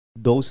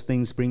 Those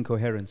things bring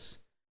coherence.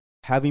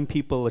 Having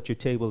people at your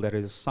table that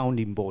is a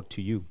sounding board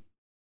to you,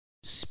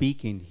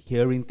 speaking,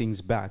 hearing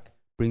things back,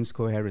 brings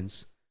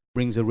coherence,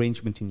 brings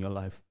arrangement in your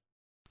life.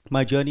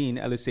 My journey in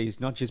LSA has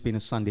not just been a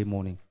Sunday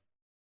morning.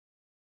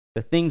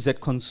 The things that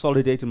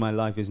consolidated my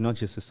life is not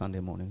just a Sunday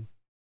morning.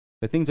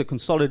 The things that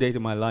consolidated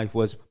my life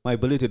was my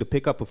ability to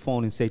pick up a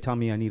phone and say,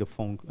 Tommy, I need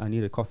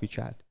a coffee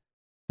chat.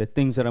 The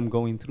things that I'm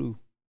going through.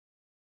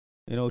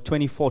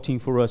 2014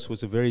 for us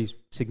was a very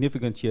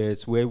significant year.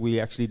 It's where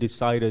we actually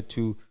decided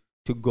to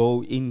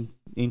go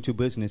into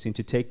business,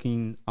 into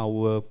taking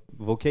our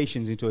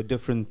vocations into a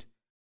different,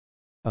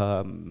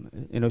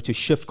 to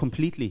shift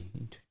completely.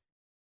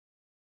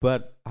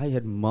 But I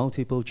had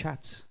multiple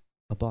chats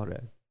about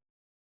it.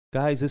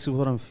 Guys, this is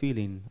what I'm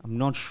feeling. I'm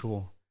not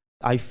sure.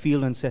 I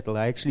feel unsettled.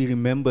 I actually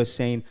remember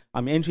saying,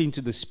 I'm entering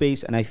into the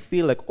space and I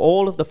feel like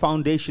all of the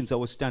foundations I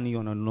was standing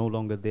on are no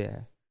longer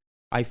there.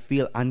 I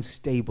feel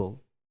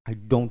unstable. I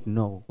don't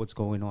know what's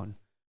going on.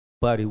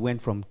 But it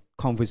went from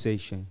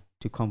conversation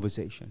to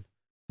conversation.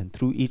 And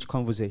through each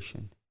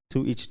conversation,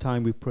 through each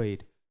time we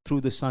prayed,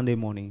 through the Sunday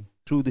morning,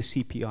 through the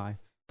CPI,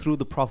 through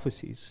the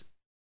prophecies,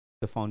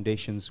 the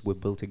foundations were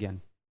built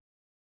again.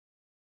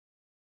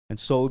 And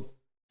so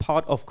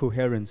part of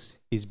coherence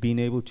is being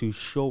able to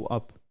show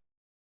up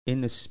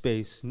in a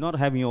space, not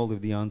having all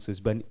of the answers,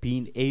 but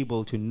being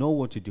able to know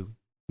what to do,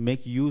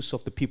 make use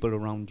of the people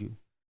around you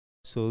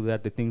so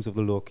that the things of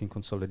the Lord can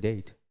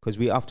consolidate. Because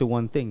we're after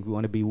one thing, we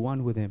want to be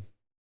one with Him.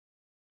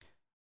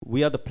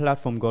 We are the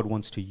platform God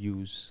wants to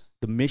use.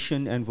 The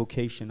mission and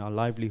vocation, our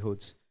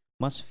livelihoods,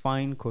 must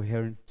find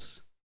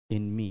coherence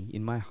in me,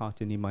 in my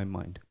heart and in my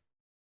mind.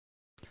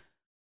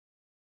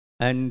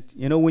 And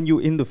when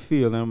you're in the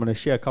field, and I'm going to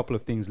share a couple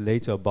of things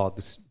later about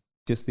this,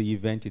 just the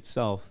event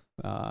itself,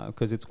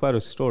 because it's quite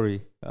a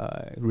story,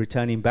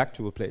 returning back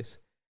to a place,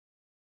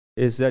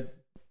 is that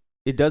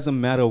it doesn't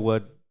matter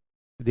what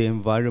the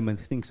environment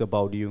thinks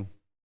about you.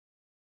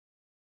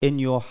 In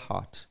your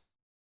heart,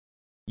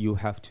 you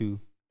have to,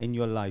 in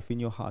your life, in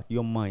your heart,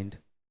 your mind,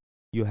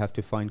 you have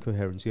to find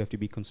coherence. You have to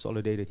be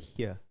consolidated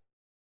here.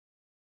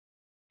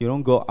 You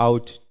don't go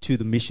out to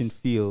the mission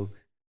field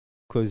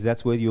because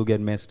that's where you'll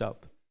get messed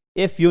up.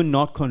 If you're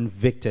not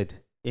convicted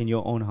in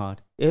your own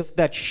heart, if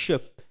that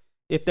shift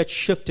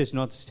has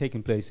not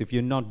taken place, if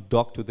you're not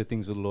docked with the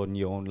things of the Lord in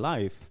your own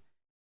life,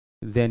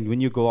 then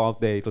when you go out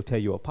there, it'll tear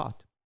you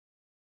apart.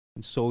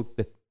 And so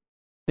the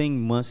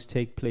thing must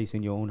take place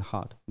in your own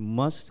heart. You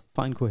must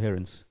find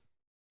coherence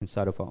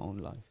inside of our own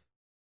life.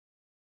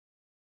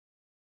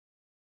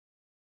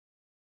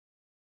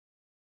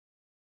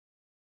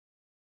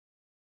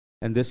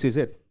 And this is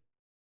it.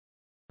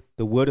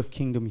 The word of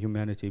kingdom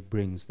humanity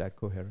brings that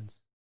coherence.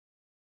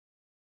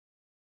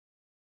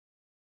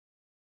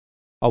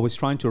 I was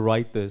trying to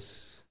write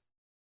this,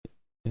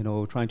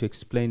 trying to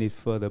explain it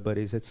further, but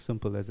it's as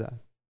simple as that.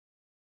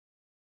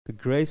 The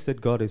grace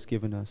that God has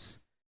given us,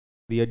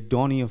 the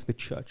adorning of the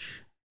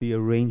church, the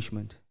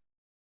arrangement,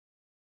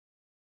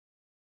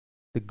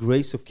 the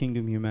grace of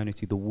kingdom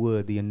humanity, the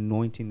word, the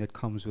anointing that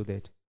comes with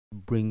it,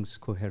 brings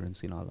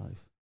coherence in our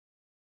life.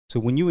 So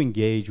when you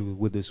engage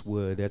with this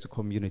word as a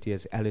community,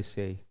 as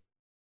LSA,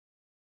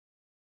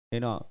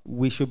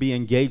 we should be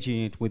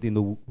engaging it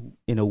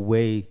in a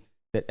way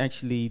that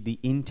actually the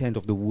intent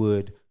of the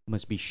word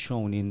must be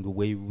shown in the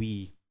way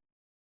we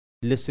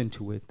listen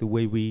to it, the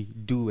way we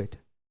do it.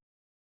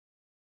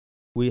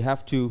 We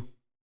have to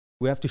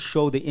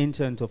show the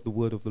intent of the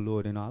word of the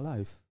Lord in our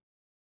life.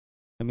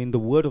 The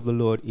word of the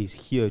Lord is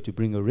here to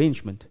bring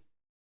arrangement.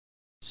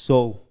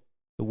 So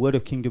the word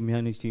of kingdom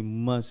humanity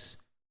must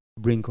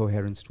bring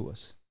coherence to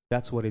us.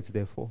 That's what it's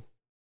there for.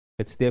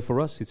 It's there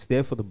for us. It's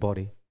there for the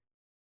body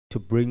to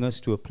bring us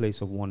to a place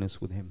of oneness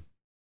with Him.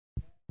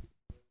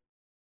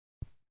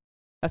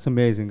 That's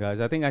amazing, guys.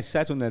 I think I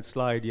sat on that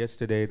slide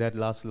yesterday, that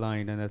last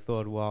line, and I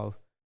thought, wow,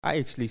 I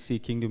actually see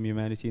kingdom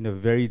humanity in a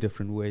very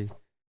different way.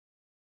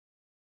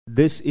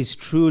 This is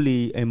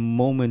truly a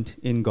moment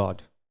in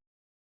God,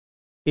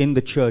 in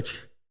the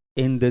church,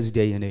 in this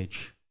day and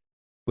age,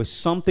 where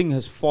something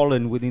has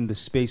fallen within the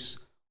space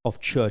of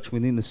church,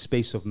 within the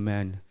space of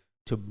man,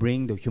 to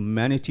bring the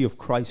humanity of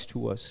Christ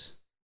to us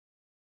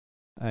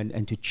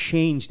and to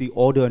change the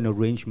order and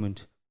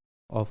arrangement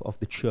of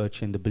the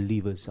church and the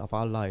believers of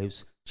our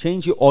lives.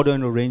 Change the order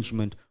and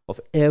arrangement of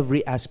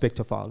every aspect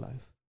of our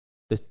life.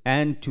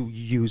 and to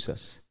use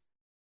us,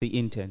 the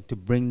intent, to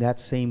bring that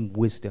same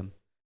wisdom.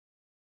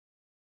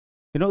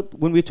 You know,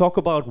 when we talk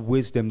about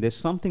wisdom, there's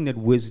something that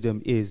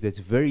wisdom is that's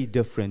very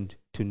different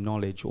to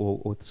knowledge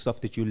or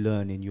stuff that you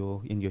learn in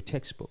your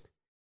textbook.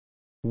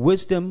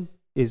 Wisdom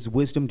is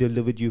wisdom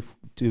delivered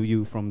to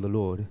you from the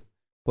Lord.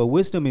 But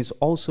wisdom is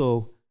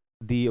also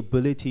the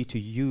ability to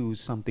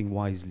use something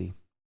wisely,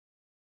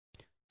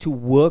 to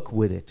work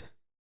with it,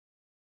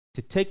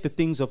 to take the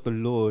things of the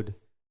Lord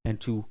and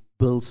to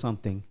build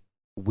something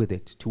with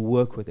it, to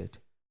work with it,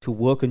 to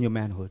work on your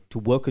manhood, to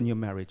work on your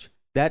marriage.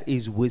 That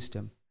is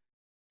wisdom.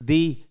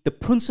 The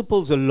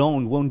principles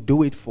alone won't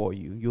do it for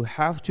you. You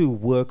have to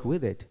work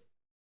with it.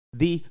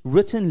 The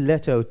written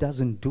letter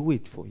doesn't do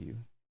it for you.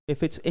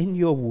 If it's in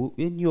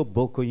your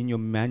book or in your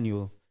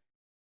manual,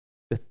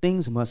 the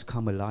things must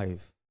come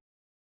alive.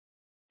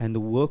 And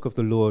the work of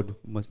the Lord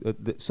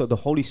so the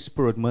Holy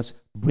Spirit must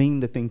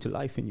bring the thing to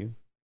life in you.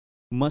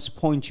 Must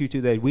point you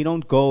to that. We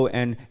don't go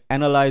and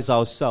analyze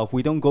ourselves.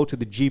 We don't go to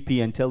the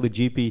GP and tell the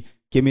GP,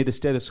 give me the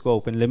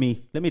stethoscope and let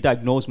me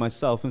diagnose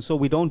myself. And so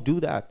we don't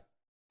do that.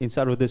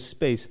 Inside of this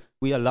space,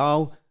 we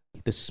allow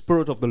the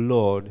Spirit of the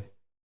Lord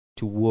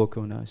to work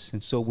on us.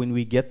 And so when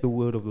we get the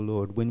word of the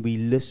Lord, when we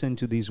listen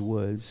to these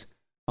words,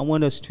 I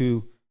want us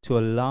to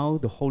allow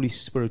the Holy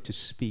Spirit to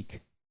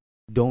speak.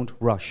 Don't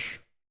rush.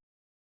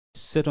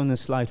 Sit on a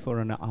slide for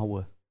an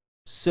hour.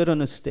 Sit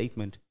on a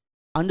statement.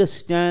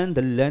 Understand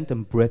the length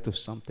and breadth of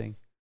something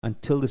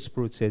until the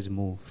Spirit says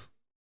move.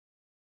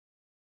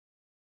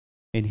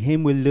 In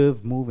Him we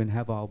live, move, and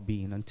have our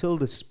being until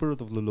the Spirit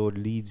of the Lord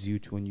leads you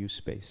to a new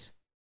space.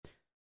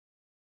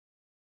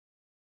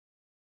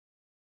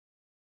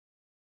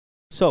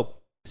 So,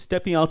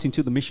 stepping out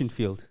into the mission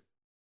field.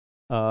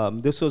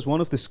 This was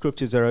one of the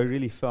scriptures that I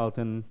really felt,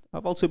 and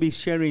I've also been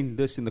sharing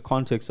this in the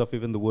context of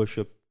even the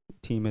worship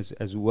team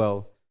as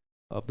well,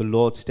 of the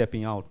Lord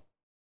stepping out,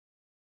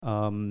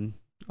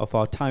 of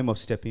our time of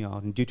stepping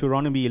out. In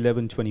Deuteronomy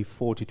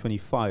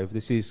 11:24-25,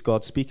 this is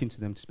God speaking to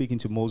them, speaking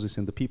to Moses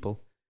and the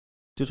people.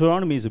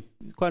 Deuteronomy is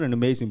quite an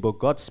amazing book.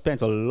 God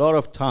spent a lot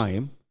of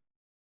time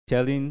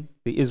telling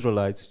the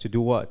Israelites to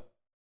do what?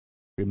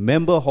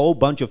 Remember a whole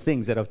bunch of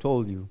things that I've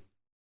told you.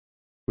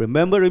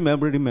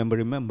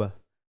 Remember.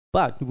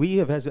 But we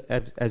have,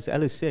 as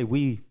Alice said,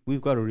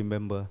 we've got to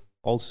remember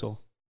also.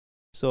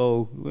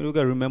 So we've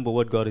got to remember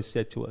what God has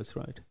said to us,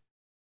 right?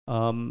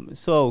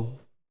 So,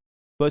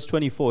 verse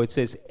 24, it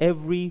says,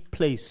 every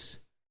place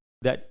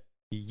that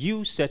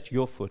you set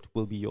your foot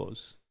will be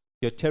yours.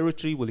 Your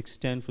territory will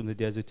extend from the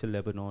desert to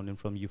Lebanon and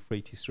from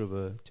Euphrates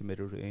River to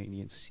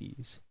Mediterranean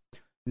seas.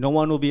 No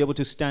one will be able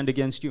to stand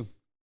against you.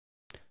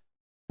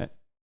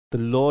 The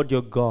Lord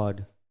your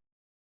God,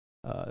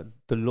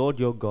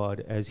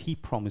 as He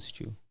promised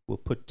you, will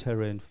put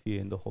terror and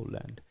fear in the whole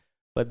land.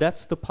 But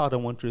that's the part I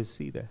want you to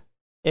see there.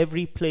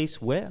 Every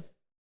place where?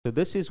 So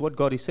this is what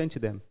God is saying to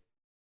them.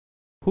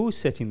 Who's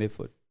setting their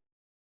foot?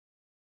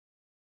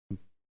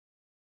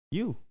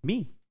 You,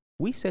 me.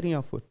 We setting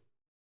our foot.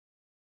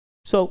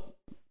 So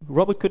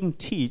Robert couldn't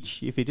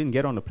teach if he didn't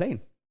get on a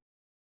plane.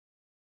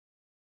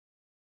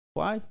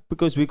 Why?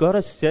 Because we got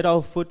to set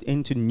our foot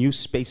into new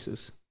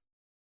spaces.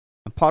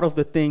 And part of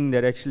the thing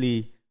that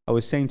actually I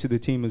was saying to the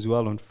team as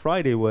well on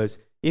Friday was,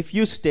 if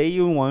you stay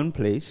in one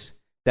place,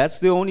 that's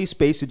the only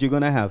space that you're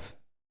going to have.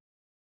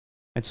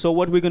 And so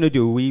what we're going to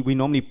do, we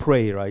normally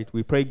pray, right?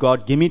 We pray,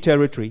 God, give me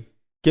territory,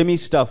 give me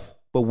stuff.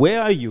 But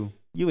where are you?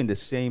 You're in the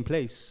same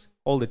place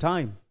all the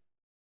time.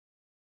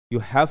 You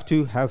have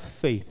to have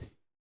faith.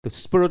 The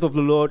Spirit of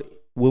the Lord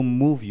will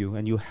move you,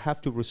 and you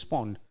have to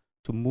respond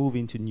to move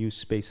into new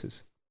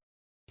spaces.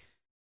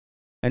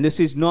 And this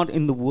is not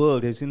in the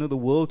world. As you know, the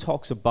world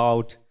talks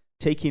about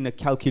taking a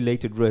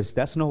calculated risk.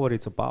 That's not what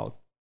it's about.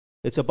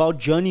 It's about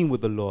journeying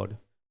with the Lord,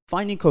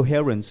 finding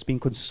coherence, being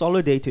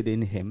consolidated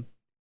in Him,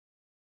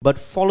 but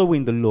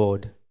following the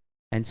Lord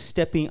and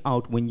stepping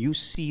out when you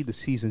see the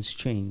seasons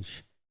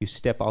change. You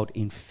step out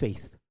in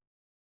faith.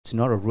 It's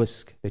not a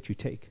risk that you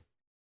take.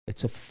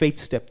 It's a faith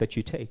step that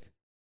you take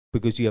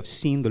because you have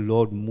seen the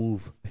Lord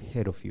move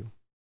ahead of you.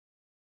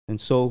 And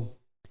so,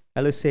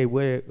 let's say,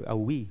 where are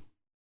we?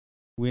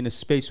 We're in a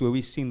space where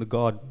we've seen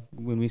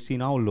when we've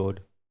seen our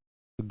Lord,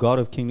 the God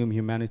of kingdom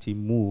humanity,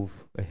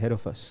 move ahead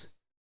of us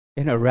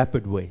in a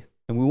rapid way.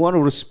 And we want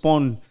to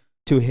respond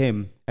to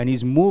Him. And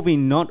He's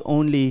moving not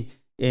only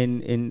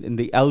in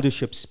the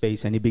eldership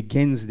space, and He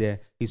begins there,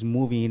 He's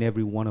moving in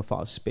every one of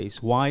our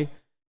space. Why?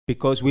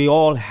 Because we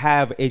all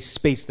have a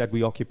space that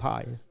we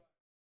occupy.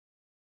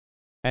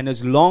 And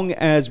as long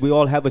as we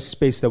all have a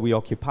space that we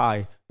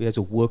occupy, there's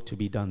a work to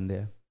be done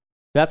there.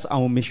 That's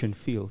our mission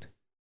field.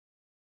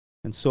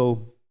 And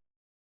so,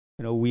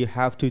 we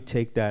have to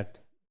take that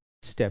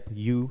step.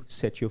 You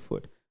set your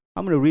foot.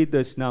 I'm going to read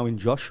this now in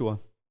Joshua,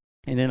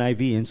 in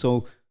NIV. And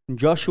so, in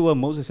Joshua,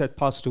 Moses had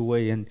passed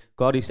away, and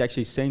God is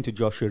actually saying to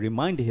Joshua,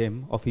 remind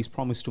him of His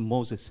promise to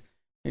Moses.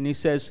 And He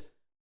says,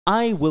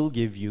 I will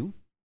give you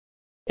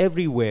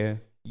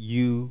everywhere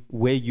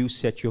where you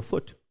set your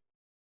foot.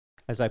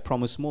 As I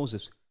promised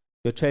Moses,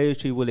 your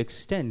territory will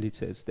extend, it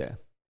says there.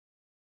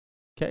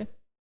 Okay?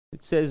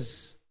 It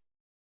says,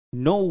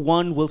 no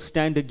one will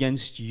stand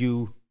against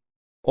you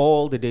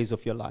all the days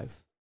of your life.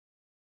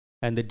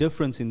 And the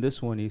difference in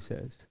this one, he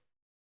says,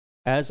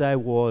 as I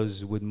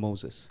was with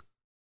Moses,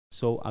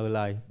 so will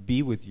I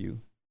be with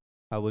you.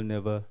 I will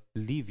never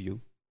leave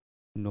you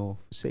nor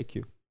forsake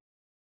you.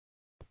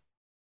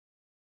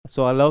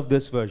 So I love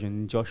this version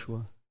in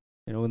Joshua.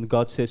 When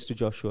God says to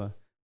Joshua,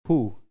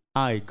 who?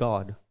 I,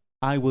 God,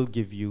 I will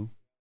give you,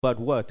 but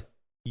what?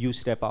 You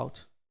step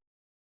out.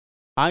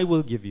 I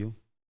will give you,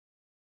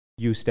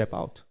 you step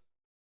out.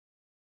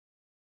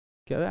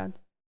 Get that?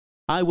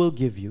 I will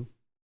give you,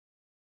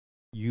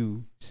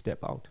 you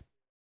step out.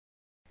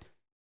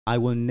 I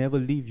will never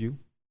leave you,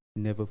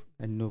 never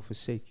and nor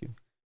forsake you.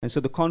 And so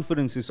the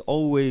confidence is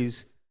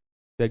always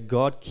that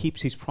God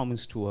keeps his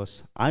promise to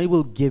us. I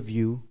will give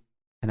you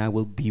and I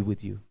will be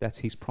with you. That's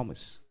his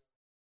promise.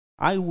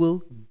 I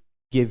will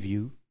give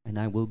you and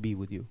I will be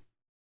with you.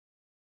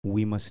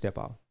 We must step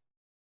out.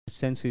 The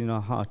sense in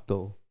our heart,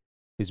 though,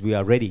 is we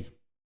are ready.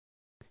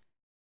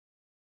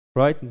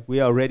 Right? We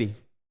are ready.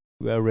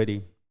 We are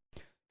ready.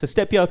 To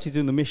step out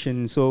into the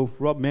mission, so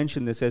Rob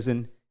mentioned this as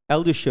an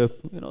eldership,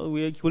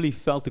 we equally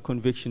felt the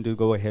conviction to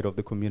go ahead of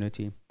the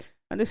community.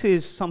 And this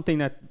is something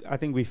that I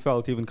think we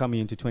felt even coming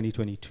into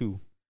 2022.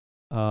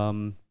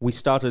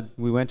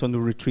 We went on the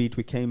retreat,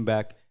 we came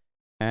back,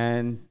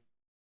 and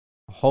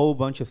a whole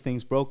bunch of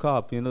things broke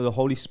up. The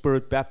Holy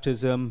Spirit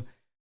baptism.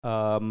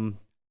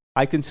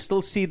 I can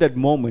still see that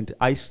moment.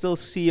 I still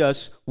see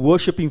us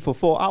worshiping for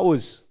 4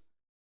 hours,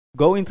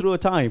 going through a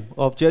time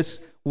of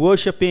just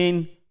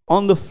worshiping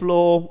on the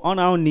floor, on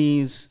our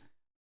knees,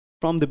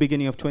 from the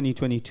beginning of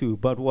 2022.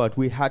 But what?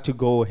 We had to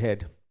go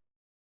ahead.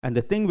 And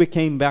the thing we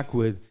came back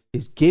with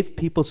is give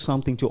people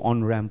something to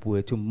on-ramp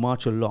with, to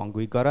march along.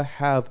 We got to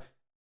have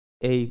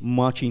a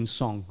marching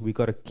song. We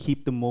got to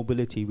keep the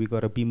mobility. We got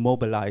to be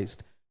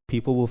mobilized.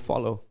 People will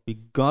follow. We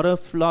got to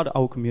flood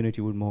our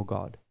community with more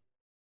God.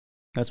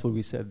 That's what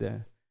we said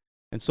there.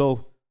 And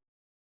so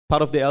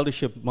part of the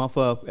eldership,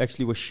 Martha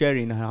actually was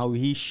sharing how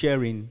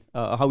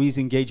he's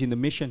engaged in the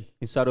mission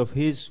inside of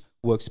his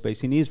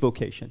workspace, in his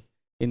vocation,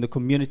 in the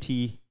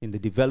community, in the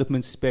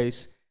development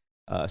space,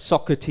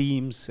 soccer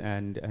teams,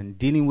 and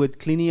dealing with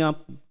cleaning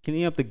up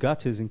the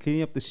gutters and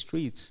cleaning up the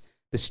streets.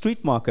 The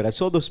street market, I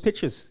saw those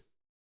pictures.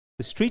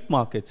 The street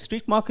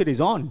market is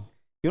on.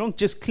 You don't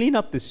just clean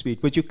up the street,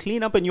 but you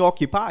clean up and you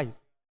occupy.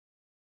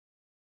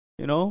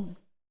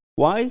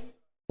 Why?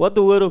 What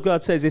the Word of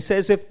God says, it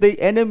says if the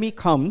enemy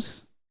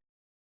comes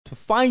to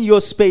find your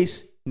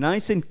space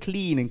nice and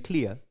clean and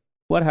clear,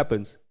 what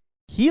happens?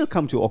 He'll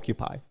come to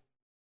occupy.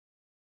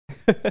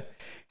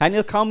 And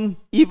he'll come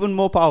even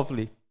more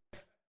powerfully.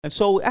 And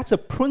so that's a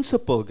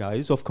principle,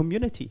 guys, of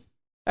community.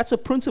 That's a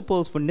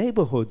principle for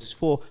neighborhoods,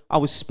 for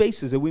our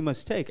spaces that we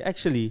must take.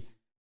 Actually,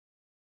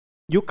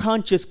 you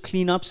can't just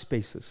clean up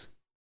spaces.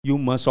 You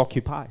must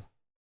occupy.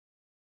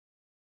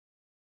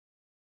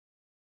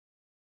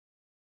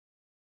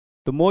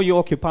 The more you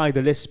occupy,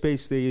 the less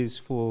space there is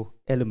for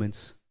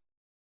elements,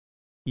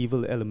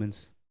 evil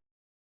elements.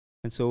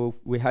 And so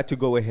we had to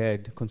go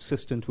ahead,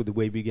 consistent with the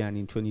way we began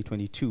in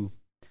 2022,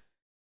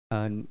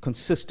 and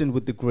consistent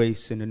with the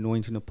grace and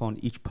anointing upon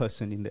each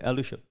person in the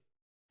eldership.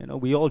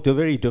 We all do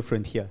very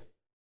different here.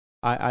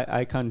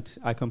 I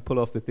can't pull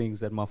off the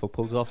things that Martha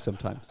pulls off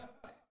sometimes.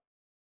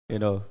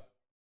 And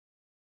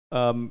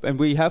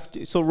we have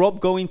to. So Rob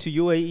going to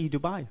UAE,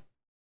 Dubai,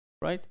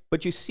 right?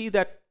 But you see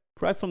that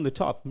right from the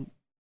top.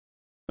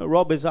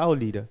 Rob is our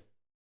leader.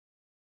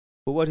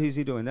 But what is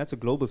he doing? That's a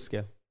global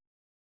scale.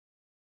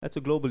 That's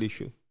a global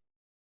issue.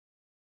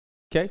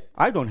 Okay?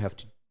 I don't have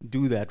to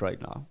do that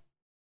right now.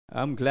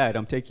 I'm glad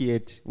I'm taking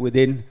it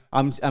within,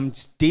 I'm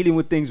dealing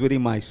with things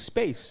within my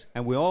space.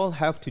 And we all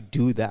have to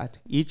do that.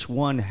 Each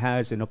one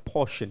has an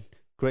apportioned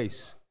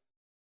grace.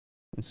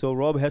 And so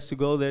Rob has to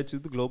go there to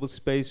the global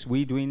space.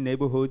 We're doing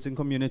neighborhoods and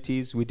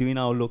communities. We're doing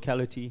our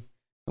locality.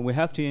 And we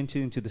have to enter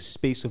into the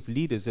space of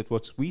leaders. That's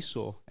what we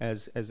saw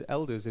as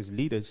elders, as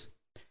leaders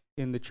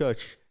in the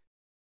church.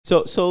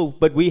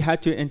 But we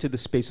had to enter the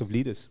space of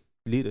leaders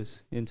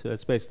into that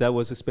space. That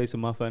was the space that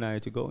Martha and I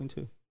had to go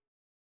into.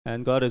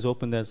 And God has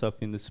opened that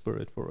up in the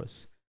Spirit for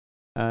us.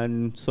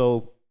 And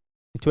so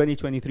in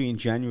 2023, in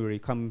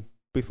January,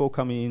 before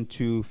coming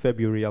into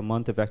February, our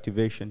month of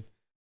activation,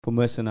 for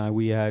Mercy and I,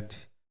 we had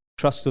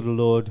trusted the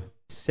Lord,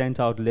 sent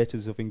out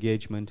letters of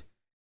engagement,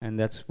 and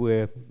that's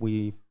where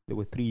there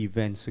were 3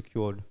 events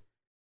secured.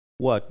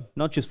 What?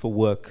 Not just for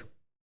work,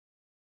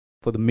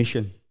 for the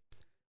mission.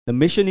 The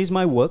mission is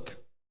my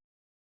work,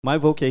 my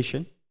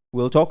vocation.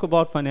 We'll talk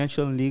about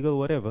financial and legal,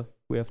 whatever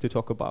we have to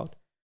talk about.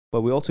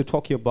 But we're also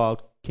talking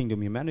about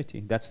kingdom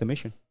humanity. That's the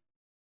mission.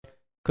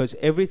 Because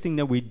everything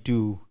that we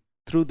do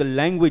through the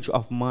language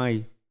of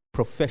my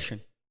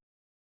profession,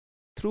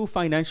 through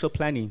financial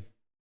planning,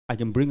 I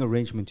can bring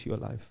arrangement to your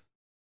life.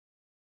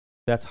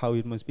 That's how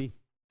it must be.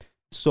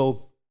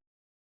 So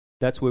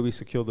that's where we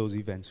secure those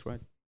events, right?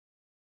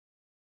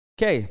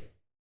 Okay.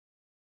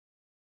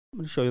 I'm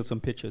going to show you some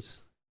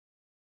pictures.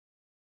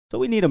 So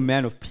we need a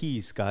man of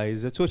peace,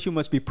 guys. That's what you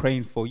must be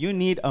praying for. You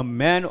need a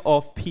man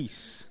of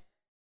peace.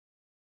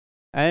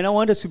 And I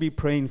want us to be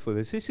praying for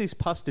this. This is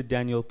Pastor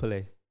Daniel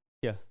Pillay.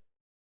 Yeah.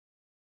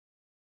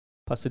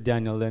 Pastor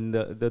Daniel, and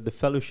the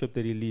fellowship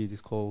that he leads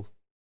is called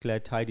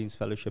Glad Tidings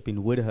Fellowship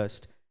in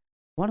Woodhurst.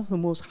 One of the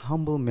most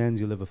humble men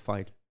you'll ever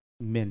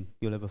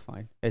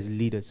find as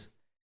leaders.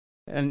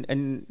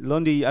 And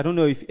Londi, I don't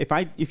know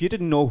if you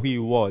didn't know who he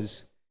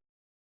was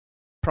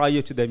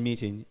prior to that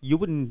meeting, you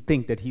wouldn't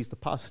think that he's the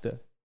pastor,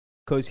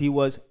 because he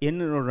was in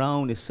and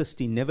around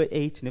assisting, never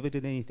ate, never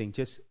did anything,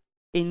 just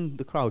in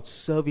the crowd,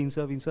 serving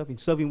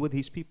with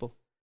his people.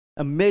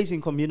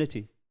 Amazing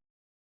community.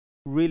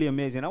 Really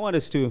amazing. I want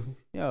us to,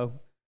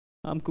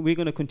 we're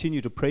going to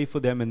continue to pray for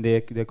them and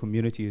their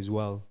community as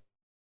well.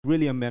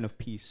 Really a man of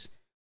peace.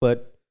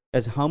 But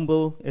as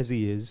humble as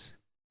he is,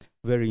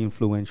 very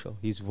influential.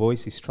 His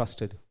voice is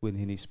trusted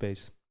within his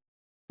space.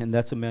 And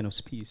that's a man of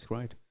peace,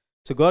 right?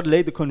 So God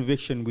laid the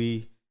conviction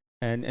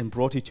and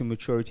brought it to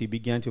maturity,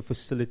 began to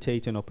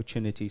facilitate an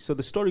opportunity. So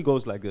the story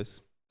goes like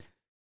this.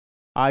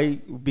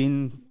 I've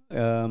been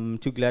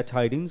to Glad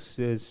Tidings.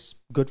 There's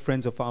good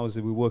friends of ours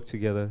that we work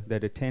together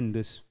that attend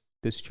this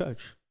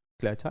church,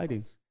 Glad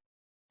Tidings.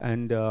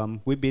 And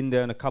we've been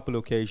there on a couple of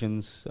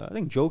occasions. I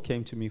think Joe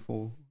came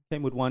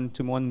with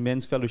one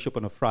men's fellowship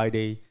on a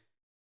Friday.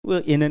 We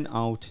were in and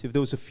out. If there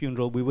was a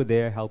funeral, we were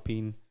there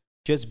helping,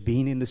 just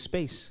being in the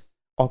space,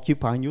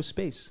 occupying your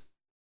space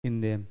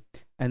in there.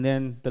 And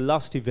then the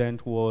last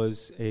event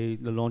was the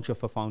launch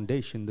of a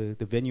foundation.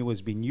 The venue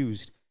was being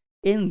used.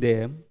 In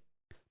there,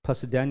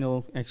 Pastor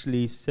Daniel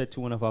actually said to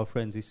one of our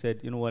friends, he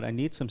said, you know what, I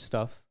need some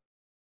stuff.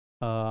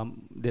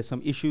 There's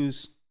some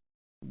issues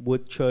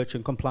with church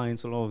and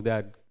compliance and all of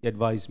that.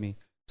 Advise me.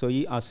 So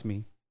he asked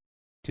me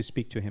to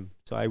speak to him.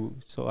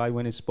 So I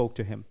went and spoke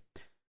to him.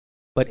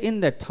 But in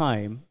that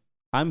time,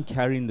 I'm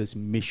carrying this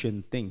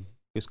mission thing.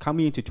 Because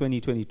coming into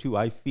 2022,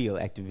 I feel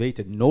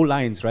activated. No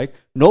lines, right?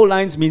 No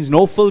lines means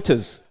no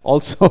filters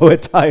also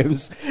at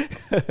times.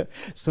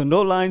 So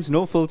no lines,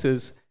 no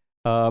filters.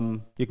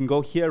 You can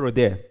go here or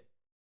there.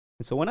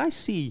 And so when I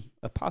see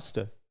a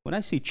pastor, when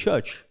I see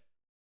church,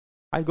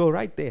 I go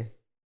right there.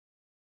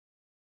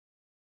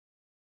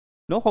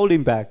 No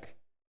holding back.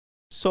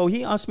 So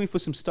he asked me for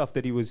some stuff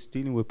that he was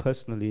dealing with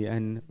personally.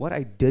 And what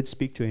I did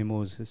speak to him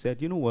was, I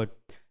said, you know what?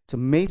 It's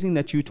amazing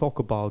that you talk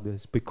about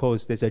this,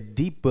 because there's a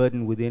deep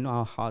burden within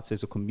our hearts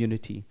as a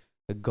community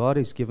that God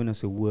has given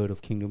us a word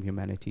of kingdom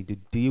humanity to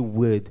deal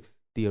with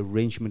the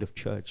arrangement of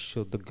church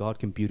so that God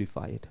can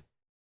beautify it.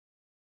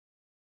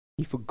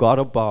 He forgot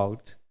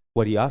about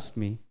what he asked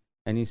me,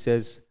 and he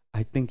says,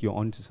 I think you're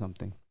onto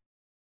something.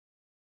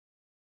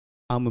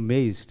 I'm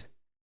amazed.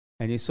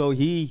 And so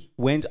he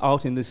went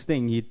out in this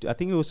thing. I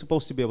think it was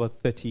supposed to be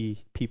about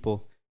 30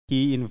 people.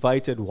 He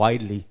invited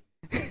widely.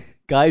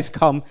 Guys,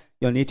 come.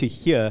 You'll need to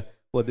hear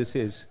what this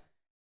is.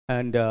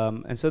 And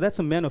so that's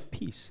a man of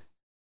peace.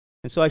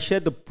 And so I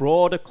shared the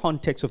broader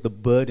context of the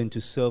burden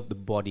to serve the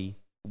body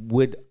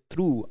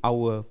through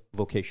our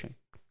vocation.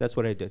 That's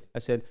what I did. I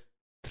said,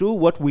 through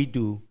what we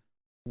do,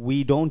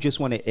 we don't just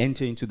want to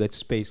enter into that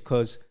space,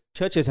 because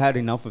church has had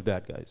enough of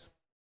that, guys.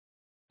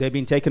 They've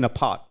been taken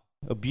apart,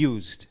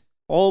 abused.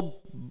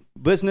 All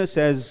business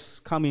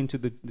has come into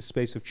the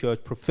space of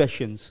church.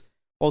 Professions,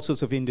 all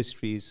sorts of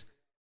industries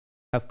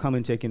have come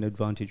and taken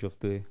advantage of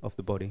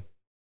the body.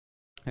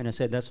 And I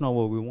said, that's not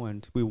what we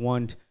want. We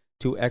want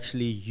to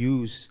actually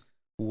use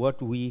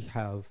what we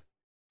have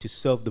to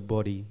serve the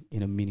body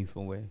in a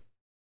meaningful way.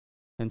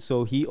 And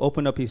so he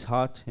opened up his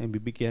heart and we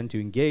began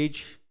to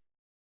engage.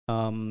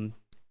 And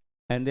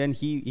then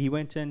he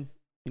went and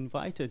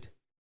invited.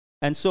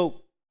 And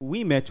so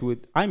I met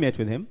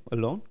with him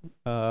alone.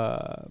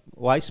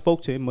 I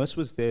spoke to him. Merce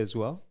was there as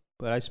well.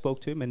 But I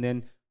spoke to him, and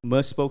then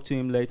Merce spoke to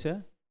him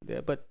later.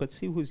 There, but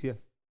see who's here.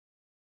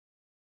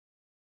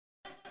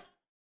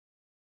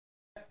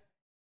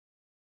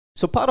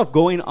 So part of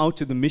going out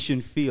to the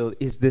mission field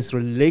is this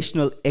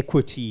relational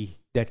equity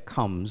that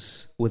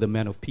comes with a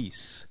man of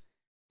peace.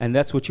 And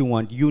that's what you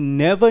want. You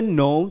never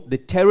know the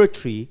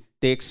territory,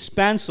 the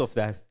expanse of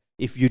that,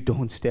 if you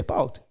don't step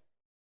out.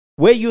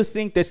 Where you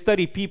think there's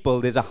 30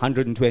 people, there's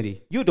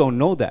 120. You don't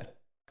know that.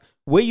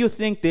 Where you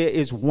think there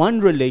is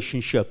one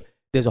relationship,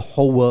 there's a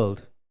whole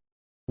world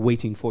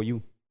waiting for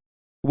you.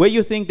 Where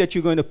you think that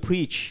you're going to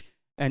preach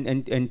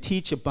and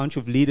teach a bunch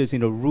of leaders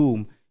in a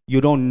room, you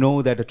don't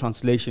know that a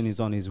translation is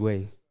on its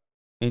way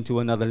into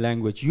another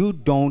language. You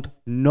don't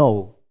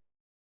know.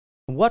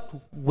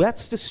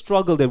 What's the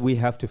struggle that we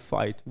have to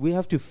fight? We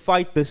have to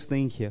fight this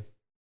thing here.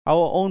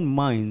 Our own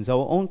minds,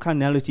 our own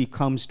carnality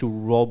comes to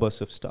rob us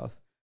of stuff.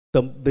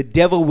 The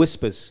devil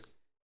whispers.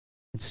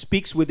 It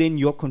speaks within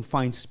your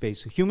confined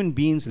space. Human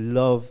beings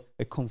love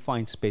a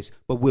confined space,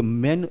 but we're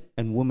men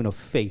and women of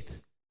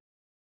faith.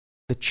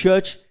 The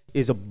church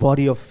is a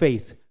body of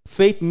faith.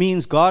 Faith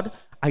means, God,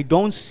 I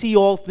don't see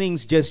all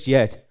things just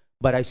yet,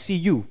 but I see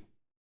you.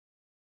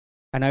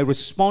 And I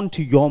respond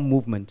to your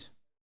movement.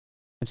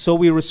 And so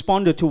we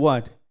responded to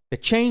what? The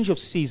change of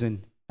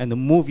season and the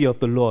movie of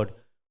the Lord.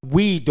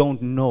 We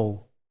don't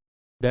know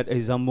that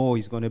Ezamo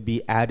is going to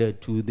be added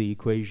to the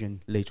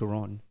equation later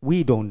on.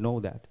 We don't know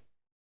that.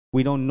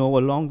 We don't know a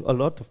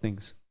lot of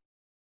things.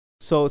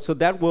 So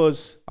that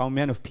was our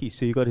man of peace.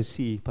 So you got to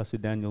see Pastor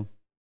Daniel.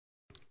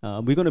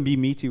 We're going to be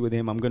meeting with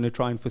him. I'm going to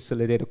try and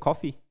facilitate a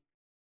coffee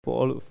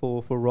for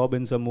Rob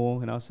and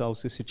Zamor and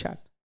ourselves just to chat.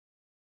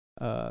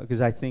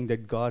 Because I think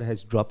that God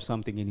has dropped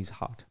something in his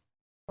heart.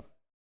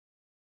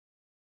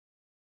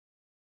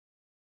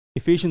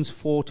 Ephesians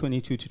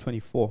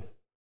 4:22-24.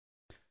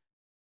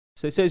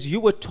 So it says, you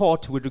were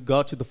taught with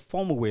regard to the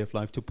former way of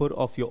life to put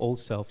off your old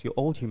self, your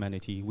old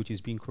humanity, which is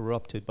being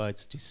corrupted by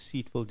its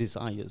deceitful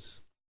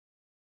desires,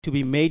 to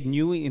be made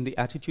new in the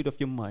attitude of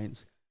your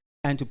minds,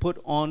 and to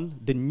put on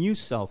the new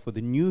self or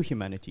the new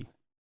humanity,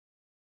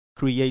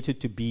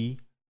 created to be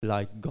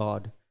like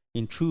God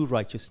in true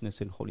righteousness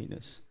and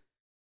holiness.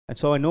 And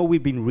so I know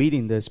we've been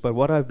reading this, but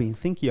what I've been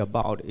thinking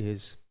about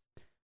is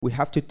we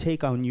have to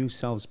take our new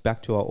selves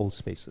back to our old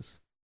spaces.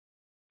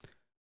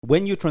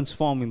 When you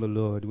transform in the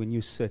Lord, when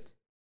you sit,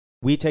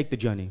 we take the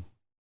journey,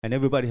 and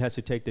everybody has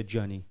to take the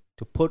journey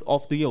to put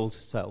off the old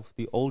self,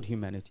 the old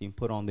humanity, and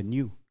put on the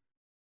new.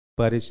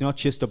 But it's not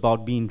just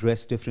about being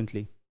dressed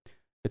differently.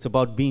 It's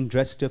about being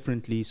dressed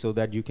differently so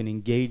that you can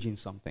engage in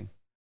something.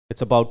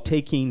 It's about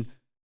taking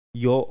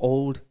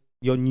your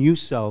new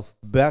self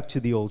back to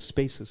the old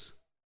spaces.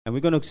 And we're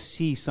going to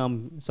see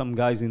some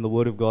guys in the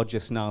Word of God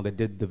just now that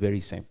did the very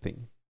same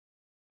thing,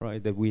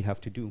 right, that we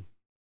have to do.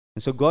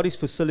 And so God is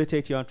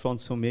facilitating our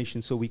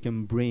transformation so we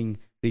can bring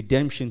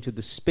redemption to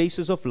the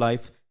spaces of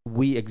life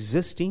we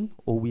exist in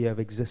or we have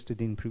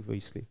existed in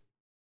previously.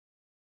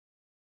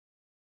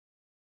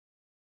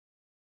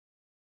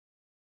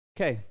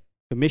 Okay,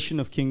 the mission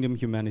of kingdom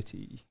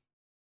humanity.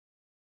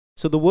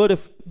 So the word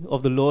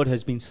of the Lord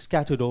has been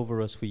scattered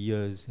over us for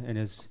years and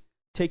has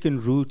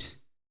taken root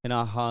in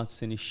our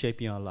hearts and is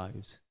shaping our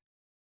lives.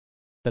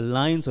 The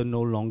lines are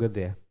no longer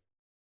there.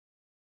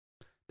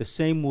 The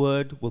same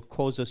word will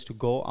cause us to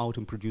go out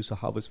and produce a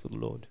harvest for the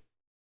Lord.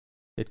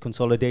 It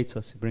consolidates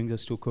us. It brings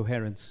us to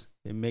coherence.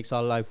 It makes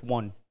our life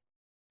one.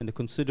 And the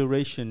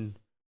consideration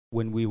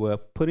when we were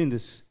putting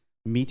this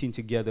meeting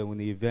together, when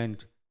the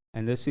event,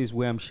 and this is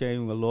where I'm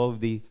sharing a lot of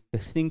the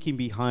thinking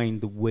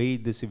behind the way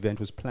this event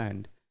was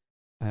planned.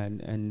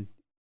 And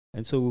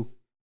so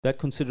that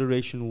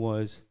consideration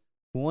was,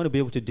 we want to be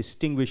able to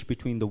distinguish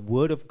between the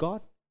Word of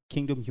God,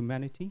 kingdom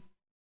humanity,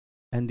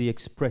 and the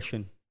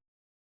expression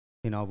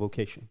in our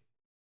vocation.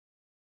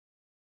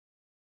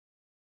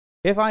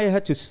 If I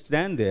had to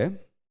stand there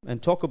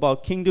and talk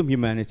about kingdom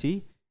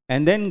humanity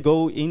and then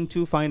go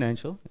into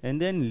financial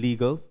and then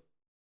legal,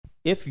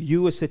 if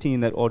you were sitting in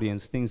that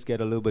audience, things get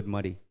a little bit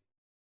muddy.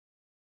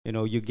 You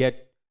know, you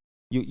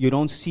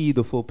don't see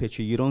the full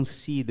picture. You don't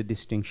see the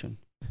distinction.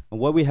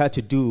 And what we had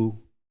to do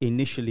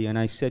initially, and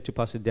I said to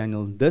Pastor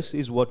Daniel, this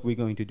is what we're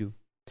going to do.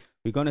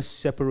 We're going to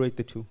separate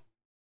the two.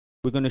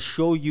 We're going to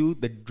show you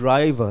the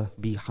driver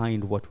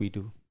behind what we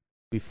do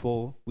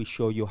before we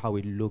show you how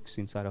it looks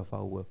inside of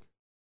our work.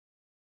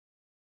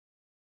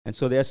 And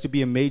so there has to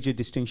be a major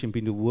distinction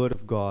between the Word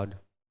of God,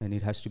 and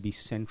it has to be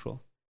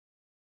central.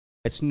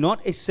 It's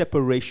not a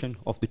separation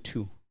of the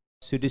two.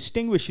 So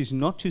distinguish is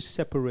not to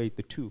separate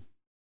the two,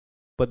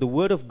 but the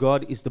Word of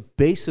God is the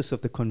basis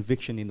of the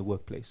conviction in the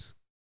workplace.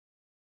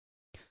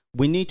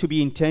 We need to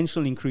be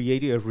intentional in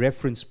creating a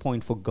reference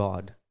point for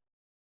God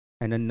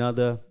and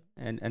another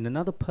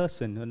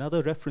person,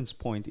 another reference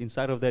point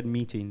inside of that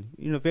meeting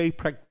in a very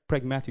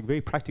pragmatic, very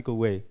practical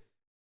way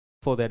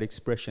for that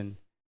expression.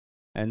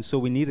 And so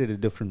we needed a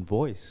different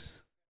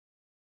voice.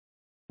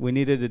 We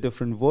needed a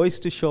different voice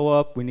to show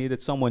up. We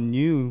needed someone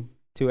new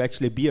to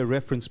actually be a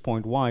reference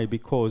point. Why?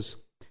 Because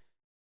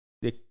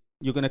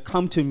you're going to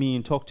come to me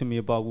and talk to me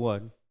about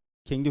what?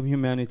 Kingdom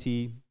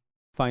humanity,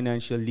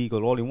 financial,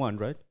 legal, all in one,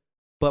 right?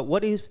 But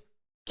what if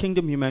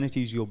kingdom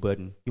humanity is your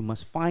burden? You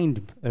must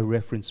find a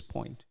reference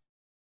point.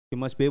 You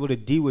must be able to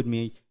deal with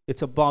me.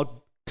 It's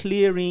about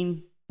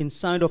clearing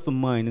inside of the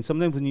mind. And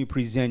sometimes when you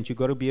present, you've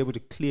got to be able to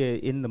clear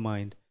in the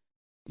mind.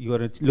 You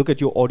got to look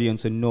at your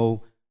audience and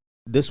know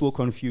this will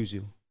confuse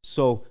you.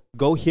 So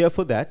go here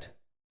for that,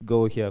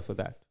 go here for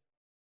that,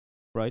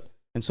 right?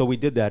 And so we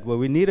did that. Well,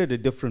 we needed a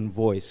different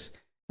voice.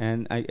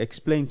 And I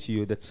explained to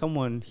you that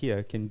someone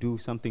here can do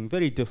something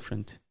very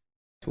different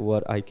to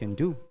what I can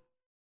do.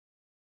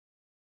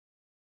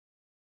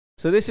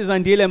 So this is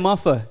Andile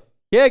Mafa.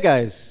 Here,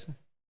 guys.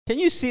 Can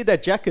you see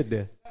that jacket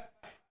there?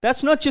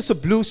 That's not just a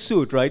blue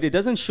suit, right? It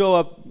doesn't show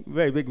up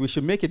very big. We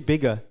should make it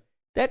bigger.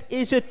 That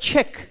is a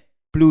check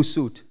blue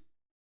suit.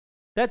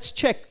 That's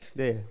check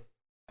there.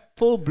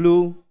 Full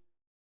blue,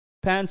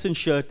 pants and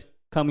shirt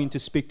coming to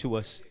speak to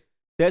us.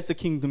 There's the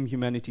Kingdom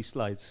Humanity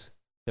slides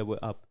that were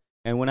up.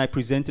 And when I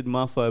presented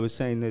Mafa, I was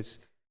saying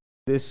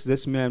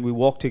this man, we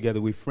walk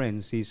together, we're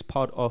friends. He's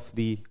part of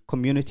the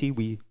community.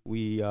 We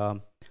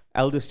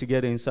elders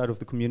together inside of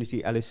the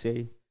community,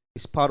 LSA.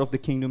 He's part of the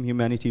Kingdom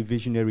Humanity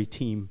visionary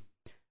team.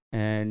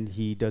 And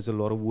he does a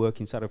lot of work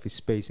inside of his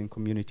space in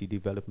community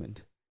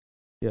development.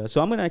 Yeah,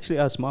 so I'm going to actually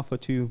ask Mafa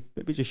to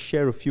maybe just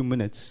share a few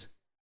minutes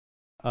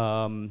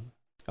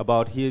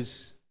about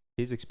his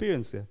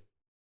experience there.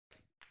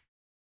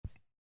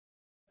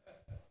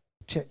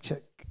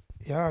 Check.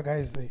 Yeah,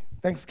 guys.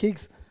 Thanks,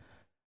 Keeks.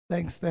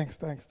 Thanks.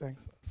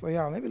 So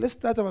yeah, maybe let's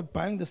start about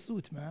buying the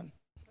suit, man.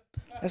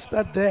 Let's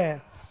start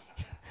there.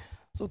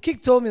 So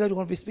Kik told me that we're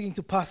going to be speaking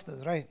to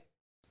pastors, right?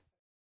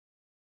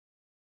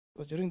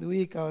 So during the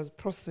week, I was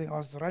processing, I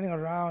was running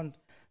around.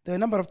 There were a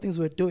number of things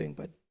we were doing,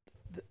 but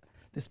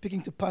the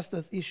speaking to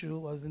pastors issue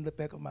was in the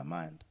back of my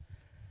mind.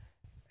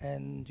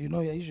 And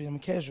usually I'm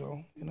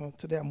casual.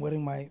 Today I'm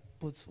wearing my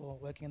boots for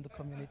working in the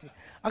community.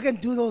 I can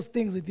do those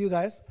things with you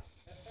guys.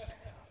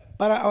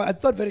 But I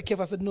thought very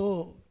careful. I said,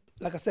 no,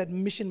 like I said,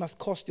 mission must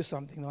cost you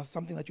something.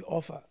 Something that you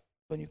offer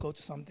when you go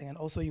to something. And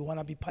also you want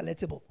to be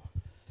palatable.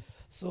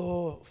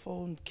 So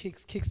phone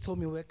Kicks told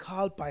me we're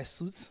called by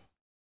suits.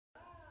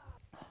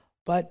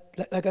 But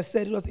like I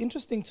said, it was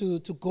interesting to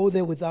go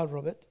there without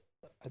Robert.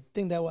 I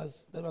think that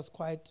was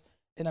quite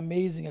an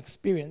amazing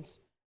experience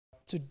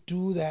to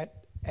do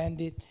that.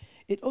 And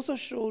it also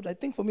showed, I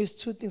think for me, it's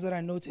two things that I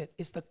noted.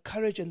 It's the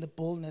courage and the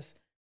boldness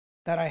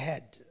that I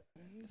had.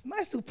 It's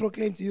nice to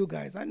proclaim to you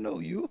guys. I know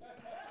you.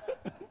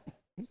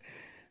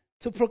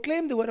 To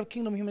proclaim the word of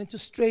kingdom humanity to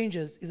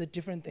strangers is a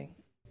different thing.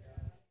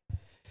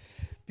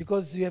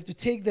 Because you have to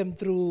take them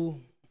through.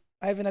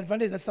 I have an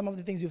advantage that some of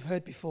the things you've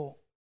heard before,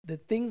 the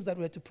things that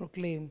we had to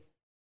proclaim,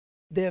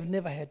 they have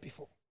never heard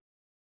before.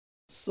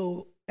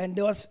 So, and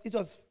it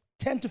was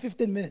 10 to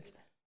 15 minutes.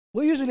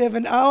 We usually have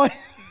an hour.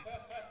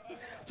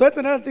 So that's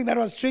another thing that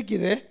was tricky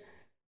there.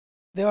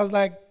 There was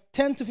like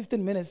 10 to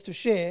 15 minutes to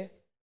share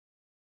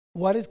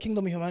what is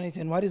kingdom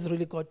humanity and what is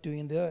really God doing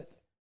in the earth.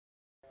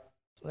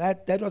 So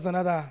that was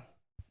another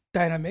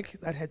dynamic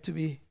that had to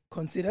be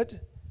considered,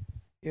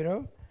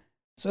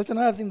 So that's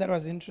another thing that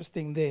was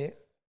interesting there.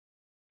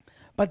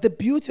 But the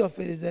beauty of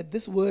it is that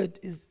this word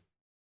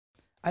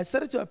I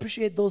started to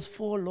appreciate those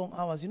 4 long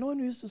hours. When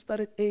we used to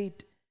start at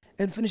 8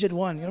 and finish at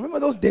 1? You remember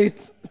those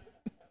days?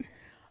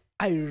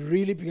 I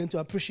really began to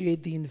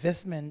appreciate the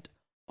investment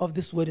of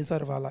this word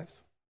inside of our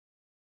lives.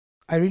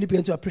 I really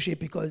began to appreciate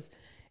because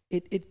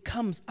it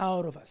comes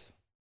out of us.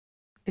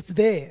 It's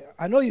there.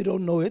 I know you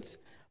don't know it,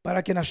 but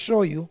I can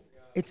assure you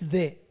it's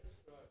there.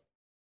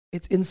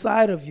 It's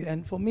inside of you.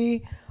 And for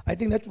me, I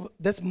think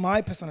that's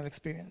my personal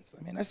experience.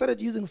 I started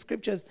using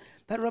scriptures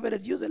that Robert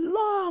had used a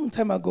long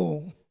time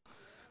ago.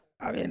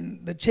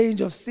 The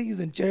change of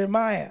season,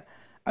 Jeremiah.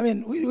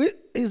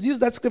 He's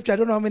used that scripture I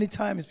don't know how many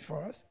times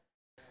before us.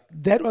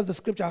 That was the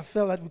scripture I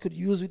felt that we could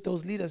use with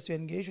those leaders to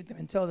engage with them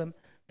and tell them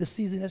the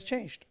season has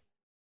changed.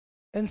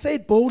 And say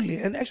it boldly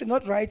and actually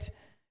not write,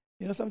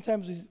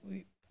 sometimes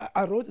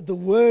I wrote the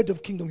word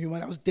of kingdom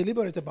humanity. I was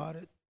deliberate about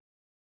it.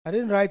 I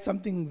didn't write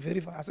something very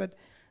fast. I said,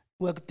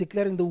 we're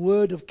declaring the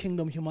word of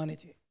kingdom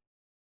humanity.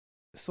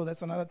 So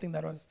that's another thing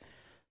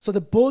so the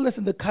boldness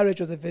and the courage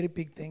was a very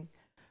big thing.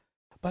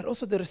 But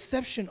also the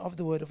reception of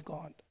the word of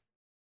God.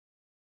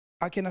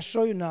 I can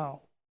assure you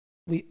now,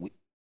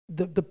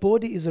 the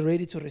body is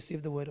ready to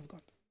receive the word of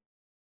God.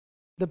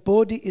 The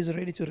body is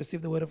ready to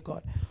receive the word of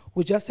God.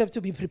 We just have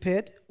to be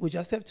prepared. We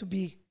just have to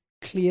be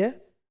clear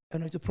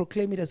and we have to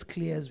proclaim it as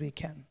clear as we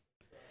can.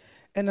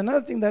 And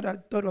another thing that I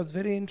thought was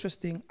very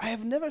interesting, I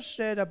have never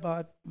shared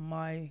about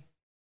my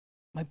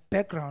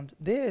background.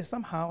 There,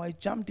 somehow, I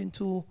jumped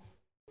into,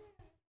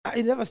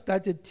 I never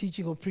started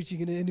teaching or preaching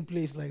in any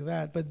place like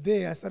that, but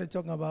there I started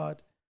talking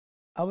about,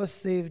 I was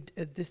saved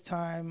at this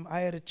time.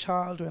 I had a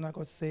child when I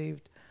got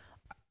saved.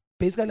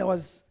 Basically,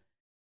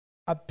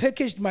 I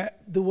packaged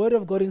the word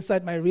of God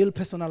inside my real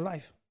personal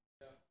life.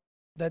 Yeah.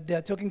 That they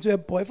are talking to a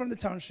boy from the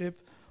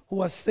township who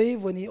was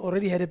saved when he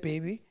already had a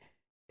baby,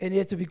 and he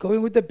had to be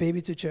going with the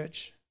baby to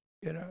church,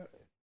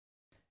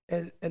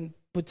 And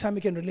by the time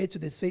we can relate to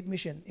this faith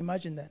mission,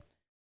 imagine that.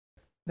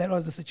 That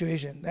was the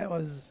situation.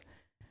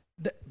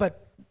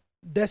 But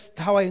that's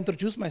how I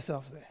introduced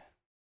myself there.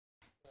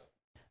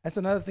 That's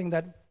another thing,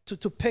 that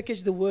to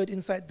package the word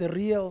inside the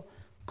real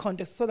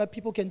context so that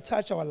people can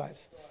touch our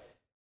lives.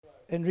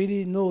 And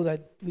really know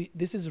that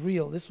this is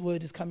real. This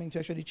word is coming to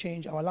actually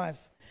change our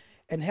lives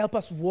and help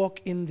us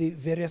walk in the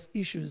various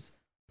issues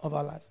of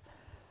our lives.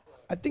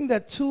 I think there are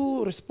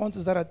 2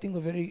 responses that I think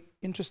were very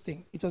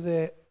interesting. It was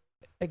a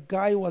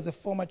guy who was a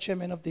former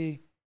chairman of the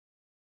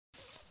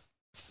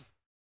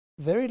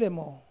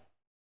Verilem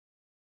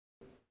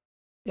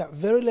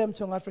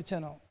Tonga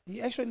Fraternal.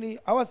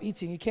 I was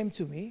eating, he came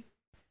to me,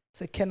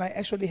 said, can I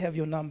actually have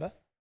your number?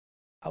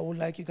 I would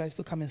like you guys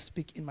to come and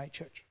speak in my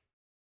church.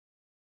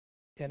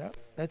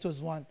 That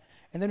was one.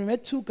 And then we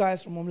met 2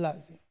 guys from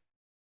Umlazi,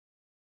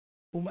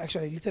 whom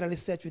actually literally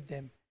sat with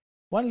them.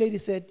 One lady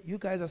said, you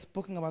guys are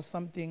speaking about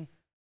something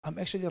I'm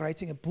actually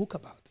writing a book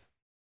about.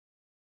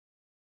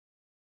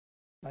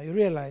 Now you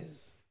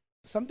realize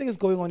something is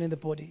going on in the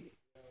body.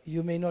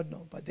 You may not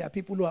know, but there are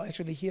people who are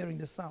actually hearing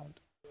the sound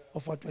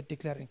of what we're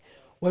declaring.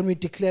 When we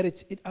declare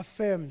it, it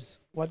affirms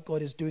what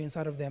God is doing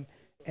inside of them,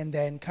 and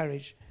they're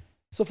encouraged.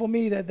 So for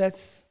me,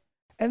 that's,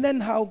 and then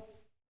how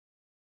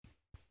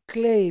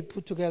Clay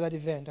put together that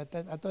event. I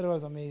thought it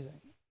was amazing.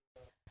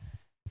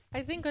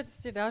 I think what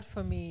stood out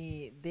for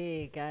me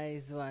there,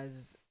 guys,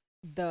 was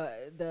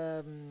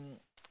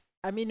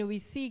we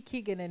see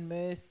Keegan and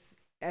Merce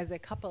as a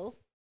couple,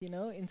 you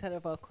know, inside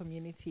of our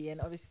community.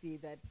 And obviously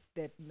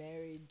that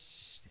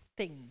marriage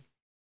thing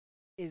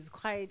is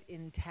quite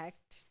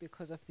intact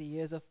because of the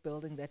years of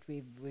building that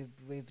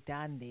we've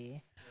done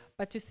there.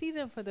 But to see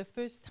them for the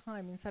first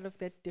time inside of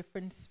that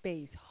different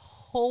space,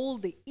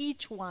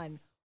 each one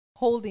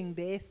holding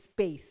their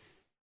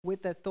space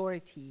with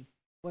authority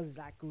was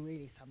like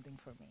really something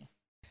for me.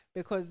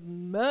 Because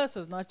Merce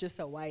was not just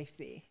a wife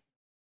there.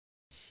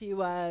 She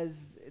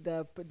was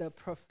the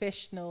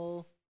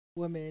professional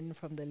woman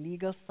from the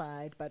legal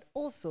side, but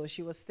also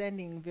she was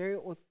standing very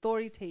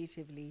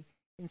authoritatively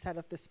inside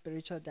of the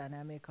spiritual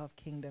dynamic of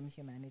kingdom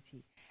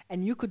humanity.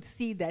 And you could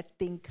see that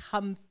thing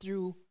come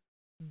through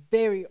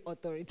very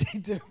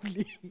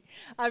authoritatively.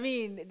 I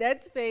mean,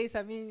 that space,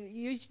 I mean,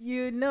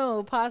 you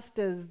know,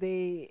 pastors,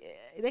 they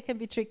can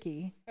be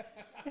tricky.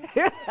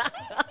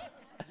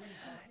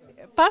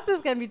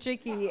 Pastors can be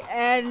tricky,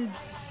 and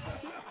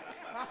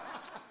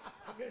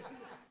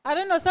I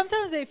don't know,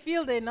 sometimes they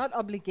feel they're not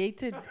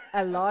obligated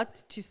a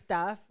lot to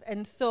staff,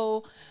 and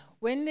so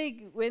when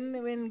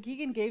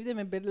Keegan gave them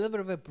little bit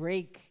of a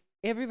break,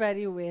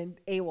 everybody went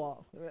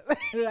AWOL,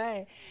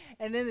 right?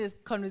 And then this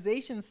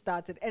conversation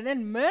started, and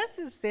then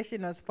Merce's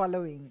session was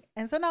following,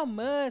 and so now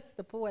Merce,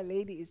 the poor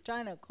lady, is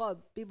trying to call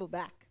people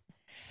back.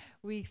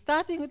 We're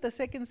starting with the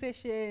second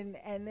session,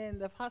 and then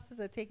the pastors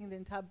are taking the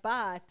entire,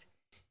 but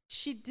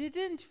she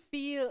didn't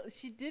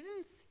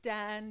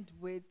stand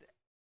with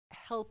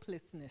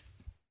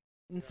helplessness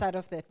inside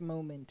of that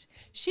moment.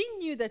 She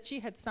knew that she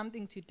had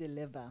something to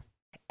deliver,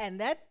 and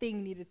that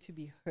thing needed to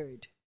be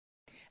heard.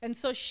 And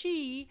so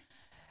she,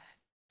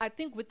 I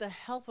think with the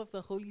help of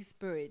the Holy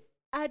Spirit,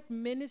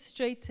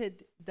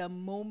 administrated the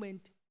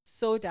moment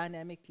so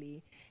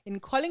dynamically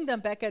in calling them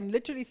back, and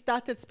literally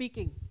started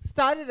speaking.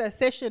 Started a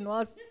session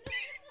whilst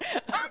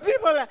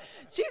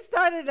she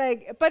started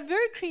like, but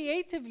very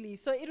creatively.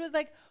 So it was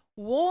like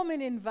warm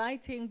and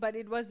inviting, but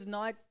it was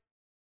not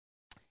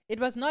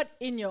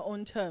in your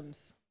own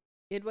terms.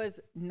 It was,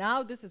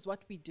 now this is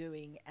what we're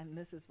doing, and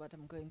this is what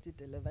I'm going to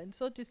deliver. And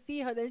so to see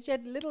her, then she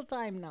had little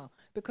time now,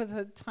 because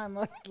her time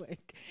was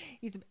like,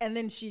 and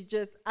then she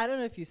just, I don't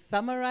know if you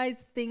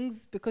summarize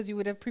things, because you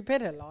would have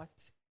prepared a lot.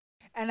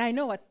 And I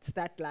know what's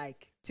that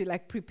like, to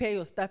like prepare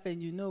your stuff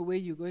and you know where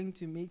you're going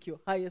to make your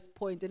highest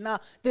point. And now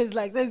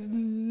there's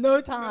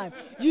no time.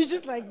 You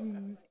just like,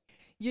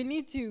 you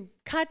need to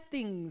cut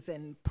things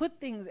and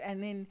put things,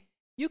 and then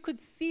you could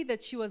see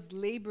that she was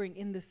laboring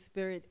in the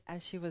spirit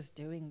as she was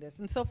doing this.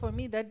 And so for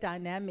me, that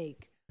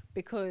dynamic,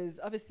 because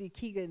obviously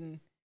Keegan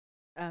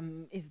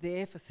is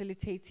there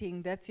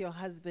facilitating, that's your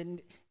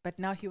husband, but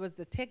now he was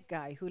the tech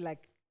guy who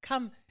like,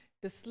 come,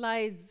 the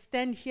slides,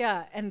 stand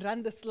here and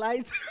run the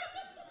slides.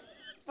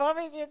 For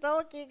me, she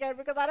told Keegan,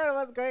 because I don't know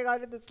what's going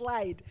on with the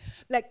slide.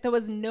 Like, there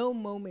was no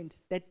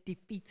moment that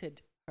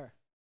defeated her.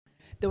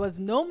 There was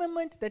no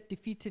moment that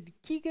defeated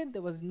Keegan.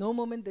 There was no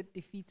moment that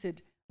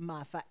defeated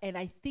Martha. And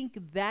I think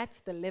that's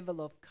the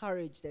level of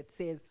courage that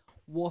says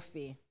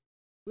warfare.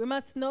 We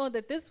must know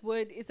that this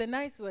word is a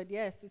nice word.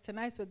 Yes, it's a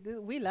nice word.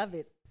 We love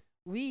it.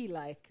 We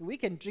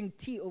can drink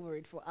tea over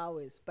it for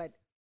hours. But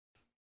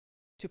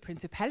to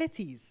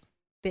principalities,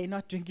 they're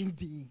not drinking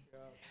tea. Yeah.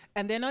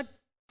 And they're not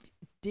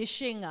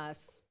dishing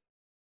us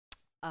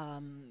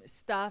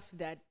stuff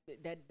that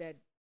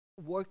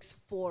works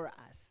for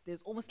us.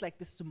 There's almost like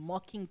this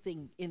mocking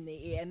thing in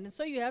the air. And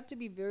so you have to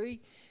be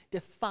very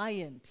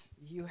defiant.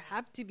 You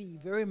have to be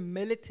very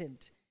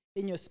militant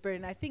in your spirit.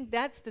 And I think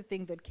that's the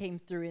thing that came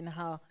through in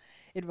how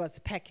it was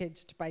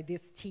packaged by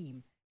this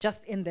team,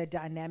 just in the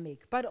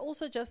dynamic, but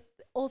also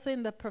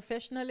in the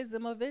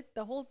professionalism of it.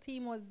 The whole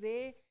team was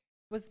there. It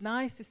was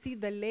nice to see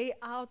the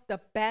layout,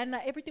 the banner.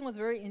 Everything was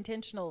very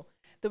intentional.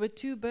 There were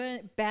two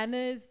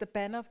banners, the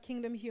banner of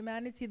Kingdom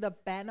Humanity, the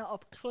banner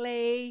of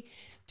clay,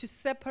 to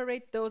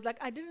separate those. Like,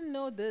 I didn't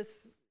know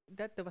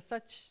that there was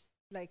such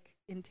like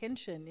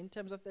intention in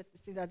terms of that.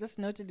 I just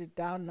noted it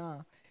down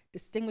now.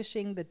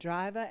 Distinguishing the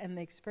driver and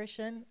the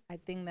expression. I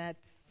think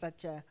that's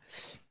such a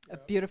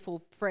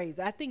beautiful phrase.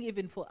 I think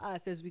even for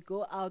us, as we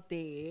go out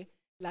there,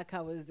 like I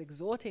was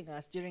exhorting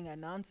us during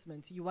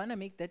announcements, you want to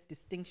make that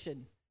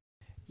distinction.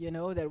 You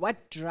know, that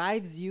what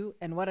drives you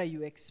and what are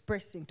you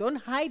expressing. Don't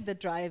hide the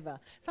driver.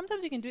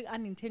 Sometimes you can do it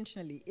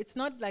unintentionally. It's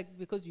not like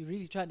because you're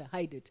really trying to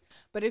hide it.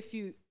 But if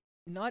you're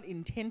not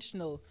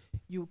intentional,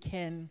 you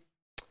can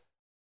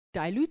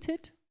dilute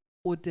it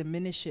or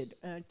diminish it.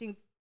 And I think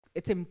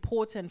it's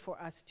important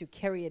for us to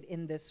carry it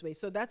in this way.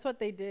 So that's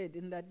what they did.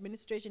 In the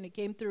administration, it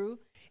came through.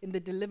 In the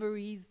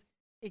deliveries,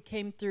 it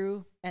came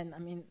through. And I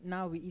mean,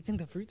 now we're eating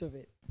the fruit of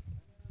it.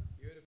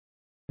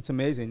 It's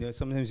amazing.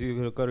 Sometimes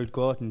you've got to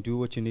go out and do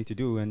what you need to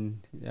do.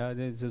 And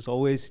there's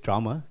always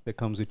drama that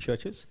comes with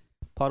churches.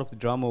 Part of the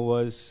drama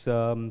was,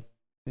 a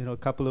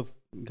couple of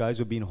guys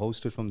were being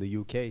hosted from the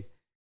UK.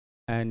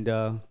 And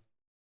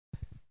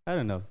I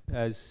don't know,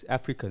 as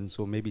Africans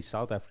or maybe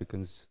South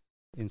Africans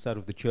inside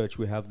of the church,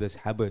 we have this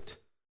habit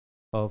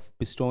of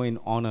bestowing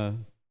honor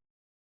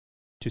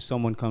to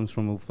someone comes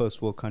from a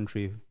first world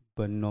country,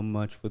 but not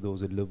much for those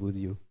that live with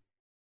you.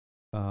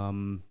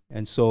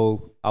 And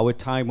so our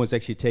time was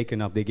actually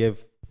taken up. They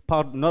gave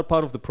not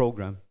part of the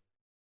program.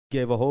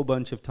 Gave a whole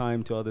bunch of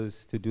time to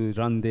others to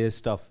run their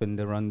stuff and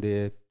to run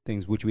their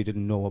things which we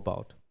didn't know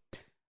about.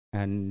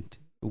 And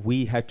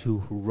we had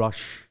to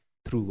rush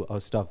through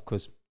our stuff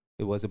because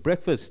it was a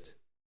breakfast.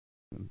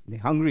 They're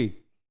hungry.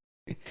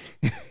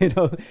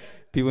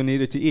 People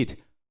needed to eat.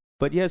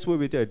 But yes, what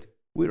we did,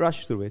 we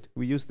rushed through it.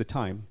 We used the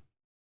time.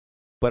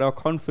 But our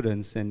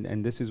confidence,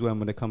 and this is where I'm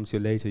going to come to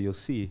later, you'll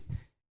see,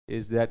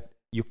 is that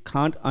you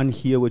can't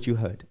unhear what you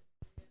heard.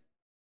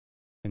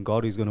 And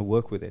God is going to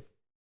work with it.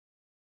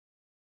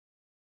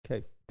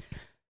 Okay.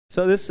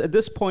 So at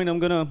this point, I'm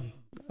going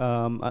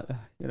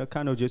to,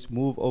 kind of just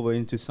move over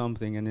into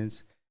something, and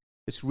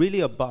it's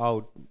really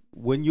about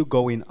when you're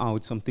going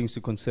out, some things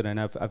to consider. And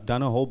I've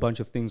done a whole bunch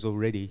of things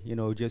already.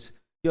 Just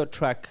your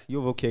track,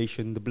 your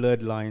vocation, the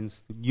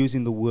bloodlines,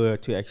 using the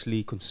word to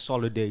actually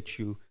consolidate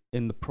you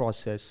in the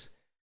process,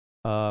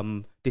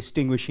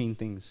 distinguishing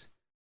things,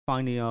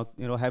 finding out,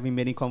 having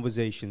many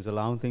conversations,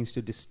 allowing things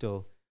to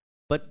distill.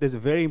 But there's a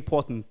very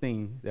important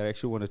thing that I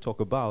actually want to talk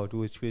about,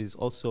 which is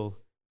also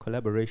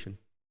collaboration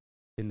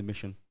in the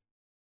mission.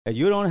 And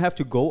you don't have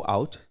to go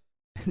out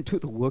and do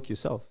the work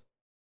yourself.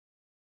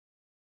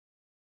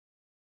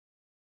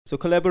 So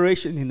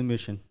collaboration in the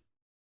mission.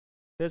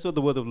 That's what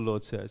the word of the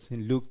Lord says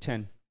in Luke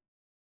 10.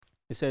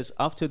 It says,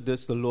 after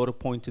this, the Lord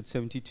appointed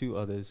 72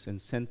 others and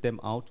sent them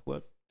out,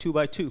 2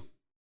 by 2,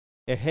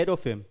 ahead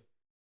of him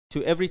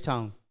to every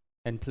town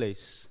and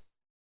place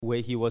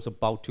where he was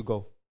about to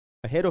go.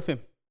 Ahead of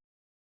him.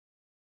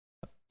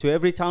 To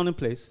every town and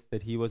place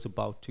that he was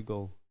about to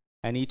go.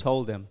 And he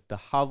told them, the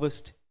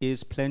harvest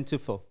is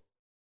plentiful.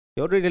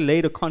 He already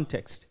laid a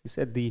context. He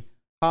said, the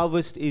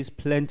harvest is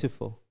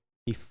plentiful.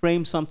 He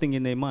framed something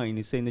in their mind.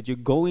 He's saying that you're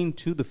going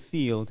to the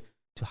field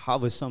to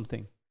harvest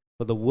something,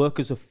 but the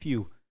workers are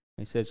few.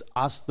 And he says,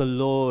 ask the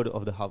Lord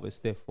of the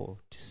harvest, therefore,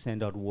 to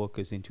send out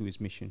workers into his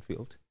mission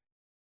field,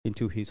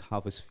 into his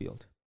harvest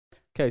field.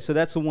 Okay, so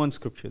that's the one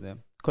scripture there.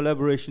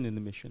 Collaboration in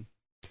the mission.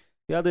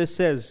 The other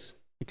says,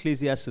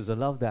 Ecclesiastes, I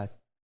love that.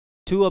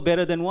 2 are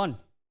better than 1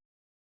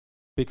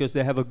 because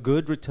they have a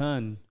good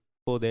return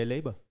for their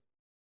labor.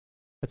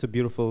 That's a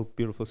beautiful,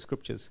 beautiful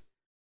scriptures.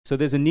 So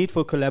there's a need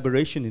for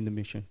collaboration in the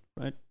mission,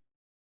 right?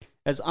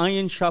 As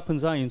iron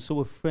sharpens iron, so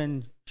a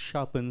friend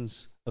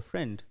sharpens a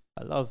friend.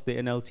 I love the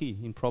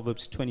NLT in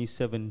Proverbs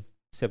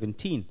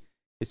 27:17.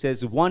 It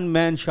says, one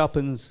man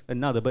sharpens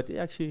another, but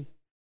actually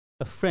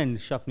a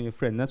friend sharpening a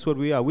friend. That's what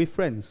we are. We're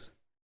friends.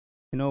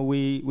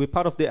 We're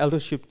part of the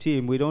eldership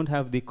team. We don't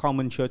have the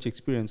common church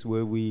experience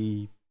where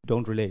we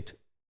don't relate.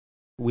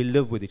 We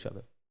live with each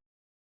other.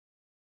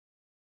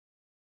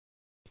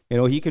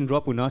 He can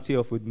drop Unati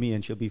off with me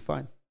and she'll be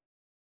fine.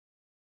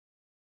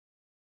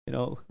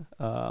 1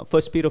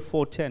 Peter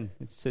 4:10,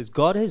 it says,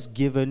 God has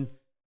given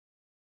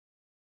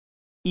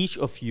each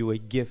of you a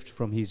gift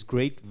from his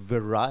great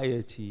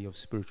variety of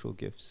spiritual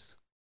gifts.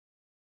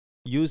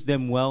 Use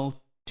them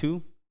well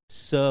to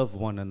serve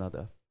one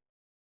another.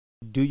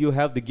 Do you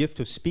have the gift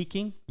of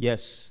speaking?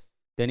 Yes.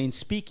 Then in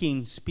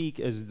speaking, speak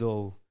as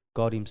though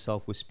God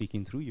himself was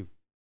speaking through you.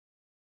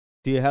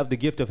 Do you have the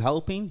gift of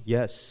helping?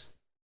 Yes.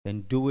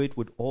 Then do it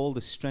with all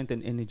the strength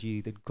and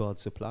energy that God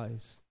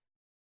supplies.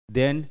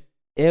 Then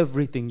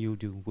everything you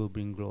do will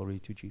bring glory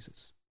to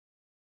Jesus.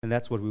 And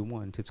that's what we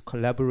want. It's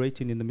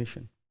collaborating in the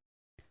mission.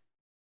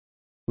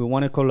 We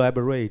want to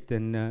collaborate.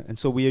 And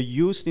so we are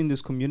used in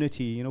this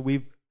community.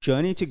 We've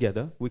journeyed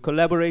together. We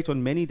collaborate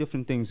on many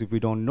different things if we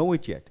don't know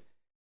it yet.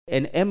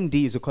 And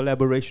MD is a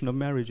collaboration of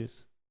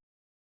marriages.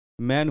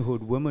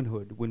 Manhood,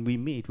 womanhood. When we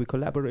meet, we're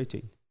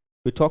collaborating.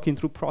 We're talking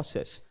through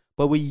process.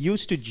 But we're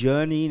used to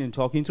journeying and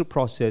talking through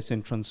process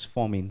and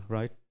transforming,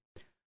 right?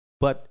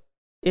 But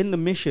in the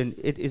mission,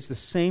 it is the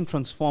same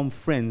transformed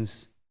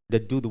friends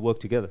that do the work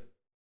together.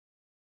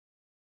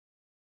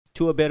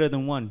 2 are better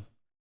than 1.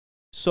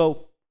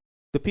 So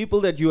the people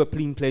that you are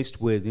being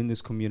placed with in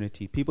this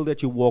community, people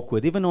that you walk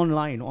with, even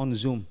online, on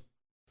Zoom,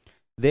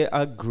 there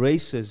are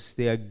graces,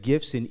 there are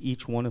gifts in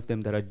each one of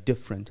them that are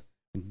different.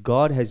 And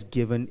God has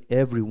given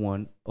every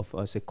one of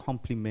us a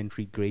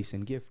complementary grace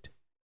and gift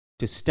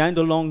to stand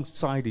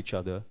alongside each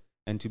other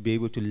and to be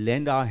able to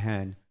lend our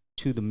hand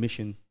to the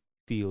mission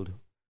field.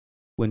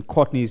 When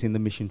Courtney is in the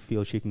mission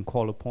field, she can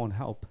call upon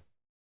help.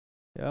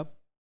 Yeah.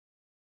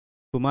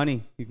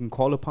 Bumani, you can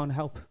call upon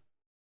help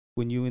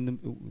when you're in the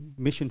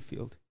mission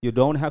field. You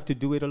don't have to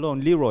do it alone.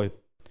 Leroy,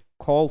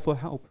 call for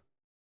help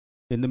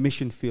in the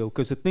mission field,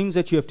 because the things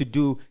that you have to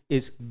do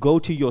is go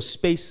to your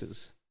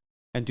spaces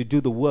and to do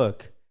the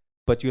work.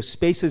 But your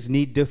spaces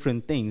need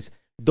different things.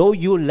 Though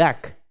you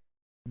lack,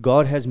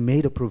 God has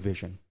made a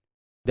provision.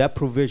 That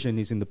provision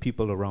is in the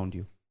people around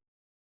you.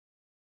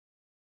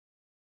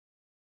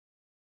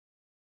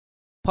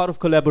 Part of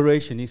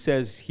collaboration, he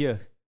says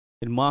here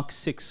in Mark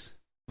 6,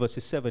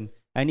 verses 7,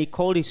 and he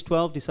called his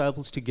 12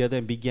 disciples together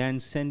and began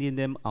sending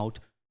them out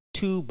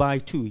 2 by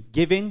 2,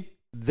 giving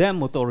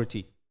them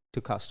authority to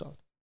cast out.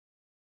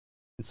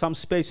 In some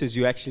spaces,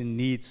 you actually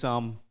need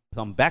some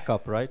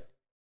backup, right?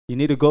 You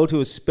need to go to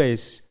a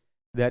space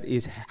that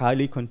is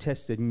highly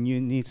contested and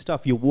you need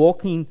stuff. You're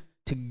walking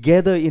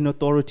together in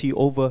authority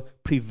over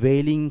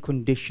prevailing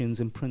conditions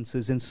and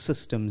principles and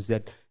systems,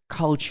 that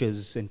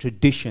cultures and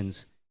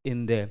traditions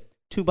in there.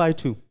 2 by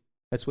 2.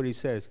 That's what he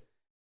says.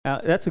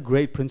 That's a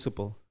great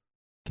principle.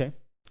 Okay?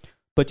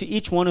 But to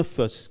each one of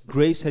us,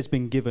 grace has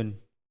been given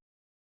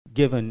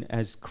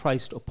as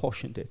Christ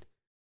apportioned it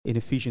in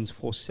Ephesians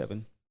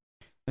 4:7.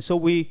 And so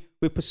we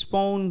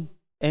postpone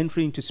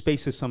entering into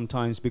spaces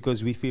sometimes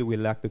because we feel we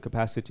lack the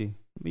capacity.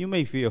 You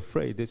may feel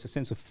afraid. There's a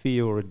sense of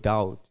fear or a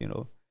doubt,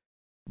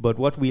 But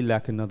what we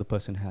lack, another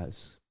person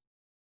has.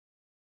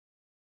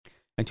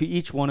 And to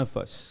each one of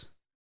us,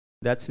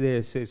 that's there,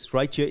 it says,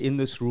 right here in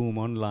this room,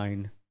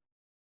 online,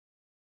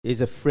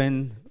 is a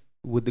friend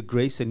with the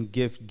grace and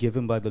gift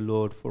given by the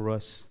Lord for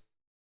us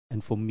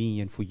and for me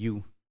and for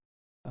you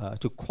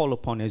to call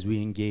upon as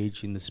we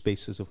engage in the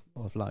spaces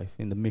of life,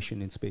 in the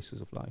mission in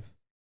spaces of life.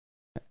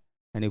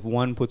 And if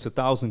one puts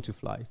 1,000 to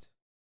flight,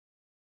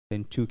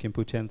 then two can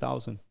put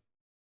 10,000.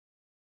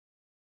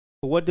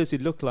 But what does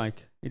it look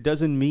like? It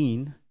doesn't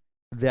mean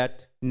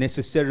that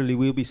necessarily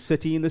we'll be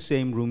sitting in the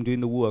same room doing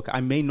the work.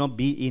 I may not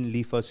be in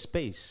Lifa's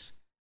space,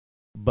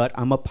 but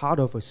I'm a part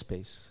of a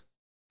space.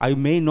 I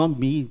may not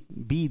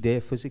be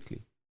there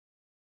physically.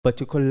 But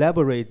to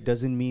collaborate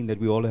doesn't mean that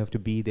we all have to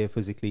be there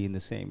physically in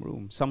the same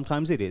room.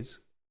 Sometimes it is,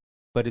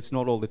 but it's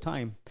not all the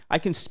time. I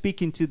can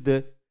speak into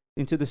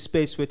the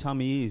space where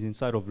Tommy is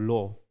inside of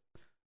law,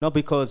 not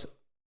because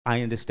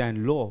I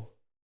understand law,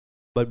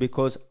 but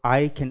because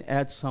I can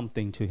add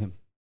something to him.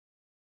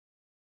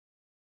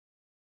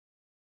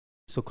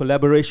 So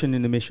collaboration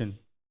in the mission,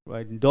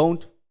 right?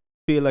 Don't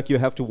feel like you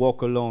have to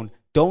walk alone.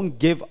 Don't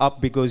give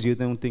up because you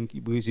think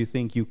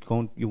you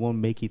won't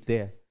make it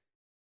there.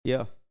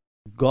 Yeah,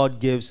 God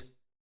gives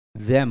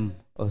them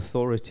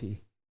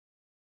authority,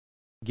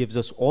 gives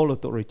us all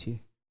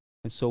authority,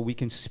 and so we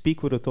can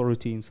speak with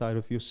authority inside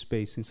of your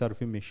space, inside of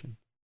your mission,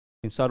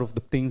 inside of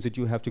the things that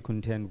you have to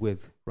contend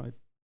with, right?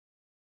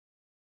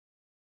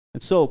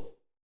 And so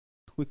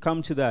we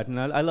come to that, and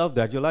I love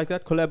that. You like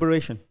that?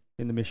 Collaboration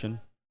in the mission,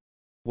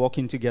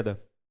 walking together.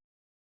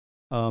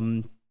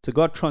 So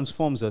God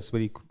transforms us,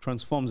 but He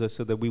transforms us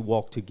so that we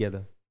walk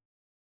together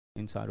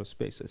inside of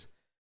spaces.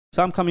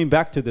 So I'm coming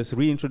back to this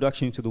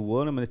reintroduction into the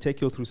world. I'm going to take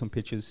you through some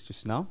pictures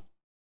just now.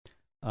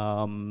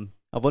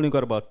 I've only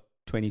got about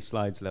 20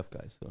 slides left,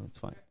 guys, so it's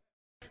fine.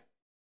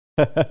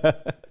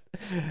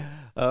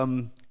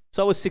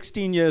 So I was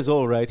 16 years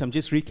old, right? I'm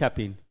just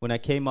recapping when I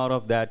came out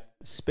of that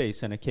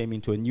space and I came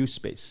into a new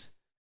space.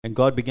 And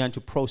God began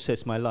to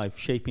process my life,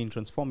 shaping,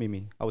 transforming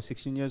me. I was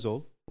 16 years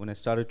old when I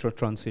started to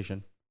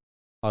transition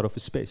out of a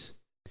space.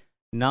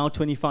 Now,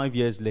 25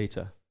 years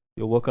later,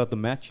 you'll work out the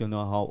math, you'll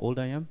know how old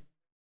I am.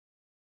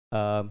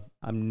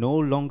 I'm no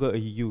longer a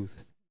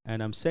youth,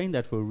 and I'm saying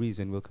that for a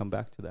reason. We'll come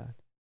back to that.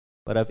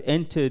 But I've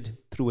entered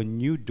through a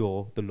new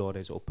door the Lord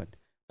has opened.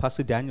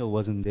 Pastor Daniel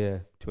wasn't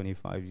there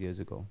 25 years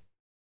ago.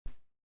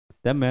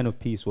 That man of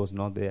peace was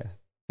not there.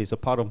 He's a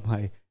part of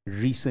my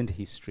recent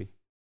history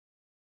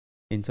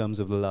in terms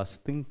of the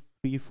last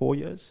 4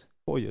 years.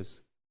 4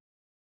 years,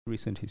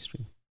 recent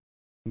history.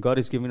 God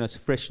is giving us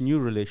fresh new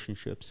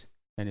relationships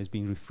and has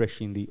been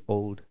refreshing the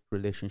old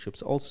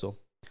relationships also.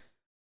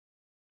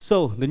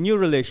 So, the new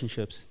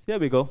relationships. There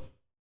we go.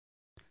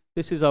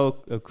 This is our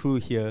crew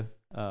here.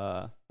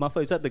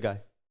 Mafa, is that the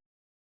guy?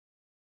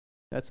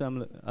 That's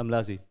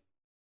Amlazi.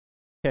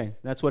 Okay,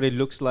 that's what it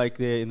looks like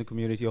there in the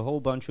community. A whole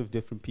bunch of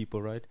different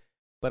people, right?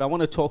 But I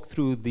want to talk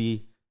through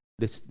the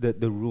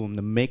room,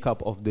 the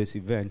makeup of this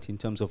event in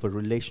terms of a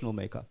relational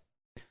makeup.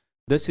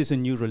 This is a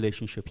new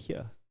relationship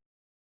here.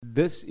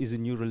 This is a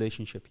new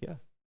relationship here.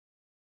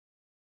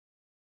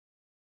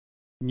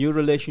 New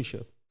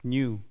relationship,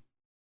 new.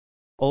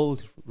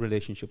 Old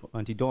relationship,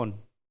 Auntie Dawn.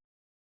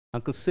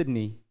 Uncle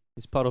Sydney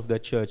is part of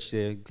that church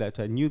there. Glad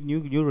to have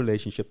new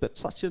relationship. But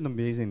such an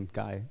amazing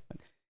guy.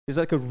 He's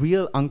like a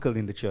real uncle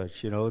in the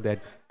church,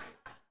 that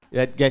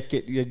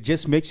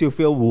just makes you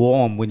feel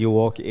warm when you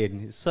walk in.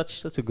 He's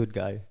such a good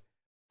guy.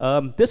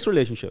 This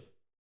relationship,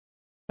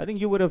 I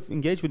think you would have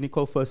engaged with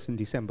Nicole first in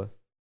December.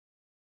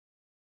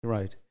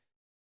 Right.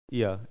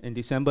 Yeah, in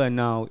December and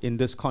now in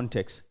this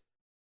context.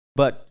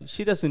 But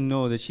she doesn't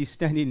know that she's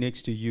standing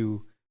next to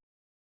you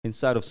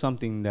inside of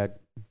something that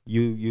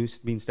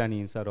you've been standing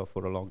inside of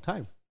for a long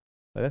time.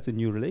 But that's a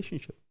new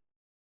relationship.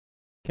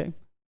 Okay?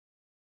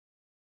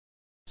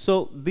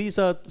 So these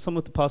are some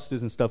of the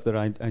pastors and stuff that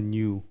I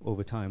knew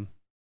over time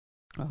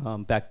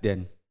back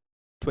then,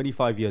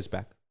 25 years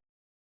back.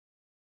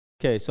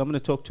 Okay, so I'm going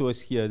to talk to us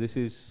here. This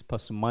is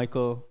Pastor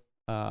Michael,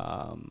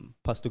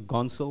 Pastor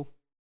Gonsel.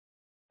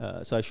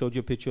 So I showed you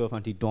a picture of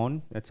Auntie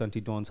Dawn. That's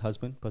Auntie Dawn's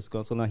husband, Pastor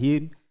Gonsel. Now,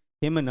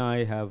 him and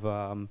I have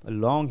a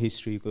long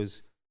history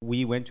because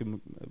we went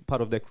to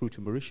part of that crew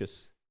to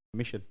Mauritius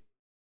mission.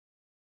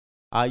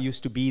 I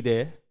used to be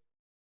there,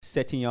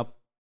 setting up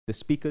the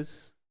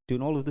speakers,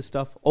 doing all of this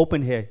stuff.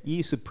 Open air. He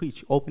used to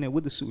preach open air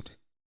with the suit,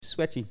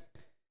 sweating.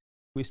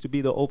 We used to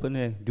be the open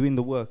air, doing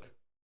the work.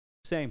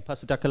 Same.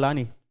 Pastor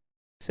Takalani,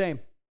 same.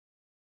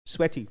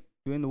 Sweaty,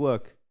 doing the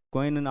work,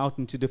 going and out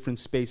into different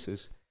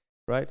spaces,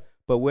 right?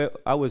 But where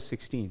I was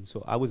 16,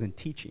 so I wasn't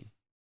teaching.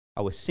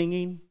 I was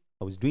singing,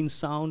 I was doing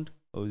sound,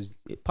 I was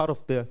part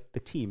of the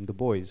team, the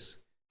boys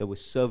that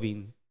was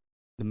serving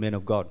the men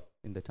of God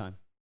in the time.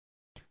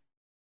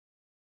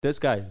 This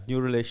guy, new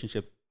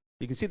relationship.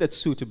 You can see that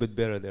suit a bit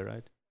better there,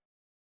 right?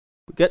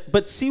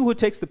 But see who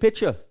takes the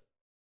picture.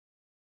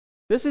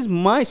 This is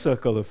my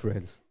circle of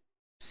friends.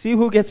 See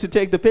who gets to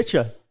take the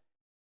picture.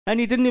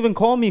 And he didn't even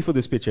call me for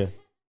this picture.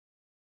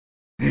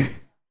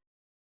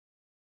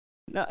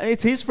 Now,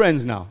 it's his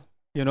friends now,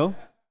 you know.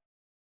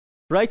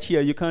 Right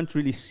here, you can't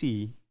really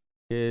see,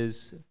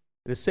 is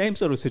the same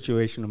sort of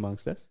situation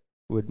amongst us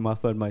with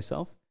Martha and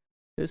myself.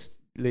 This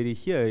lady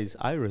here is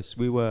Iris.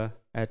 We were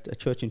at a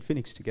church in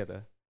Phoenix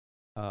together,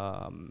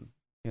 for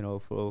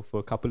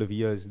a couple of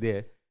years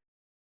there,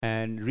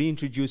 and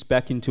reintroduced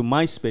back into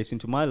my space,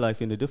 into my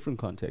life in a different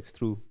context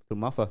through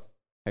Martha,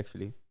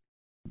 actually.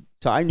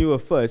 So I knew her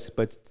first,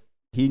 but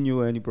he knew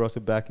her and he brought her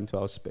back into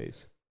our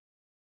space.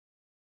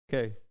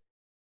 Okay.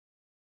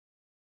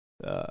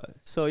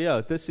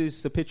 This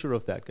is a picture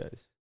of that,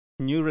 guys.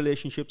 New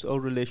relationships,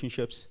 old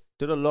relationships.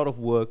 Did a lot of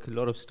work, a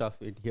lot of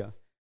stuff in here.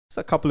 Just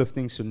a couple of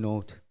things to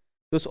note.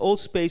 This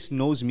old space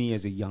knows me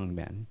as a young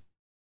man,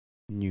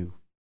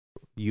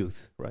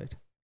 youth, right?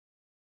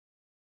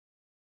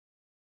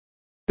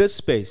 This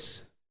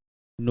space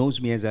knows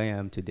me as I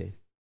am today.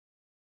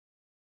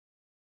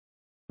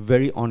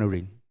 Very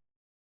honoring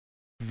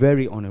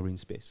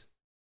space.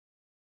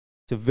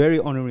 It's a very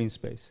honoring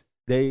space.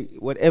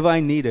 Whatever I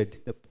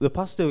needed, the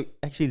pastor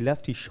actually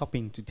left his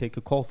shopping to take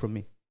a call from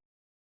me.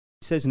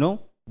 He says,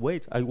 no,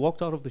 wait. I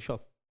walked out of the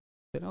shop.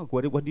 I said, oh,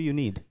 what do you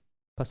need?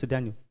 Pastor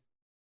Daniel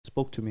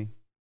spoke to me.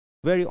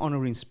 Very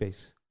honoring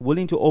space.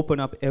 Willing to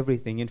open up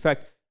everything. In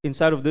fact,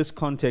 inside of this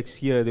context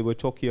here, they were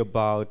talking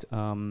about,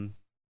 some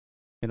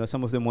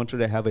of them wanted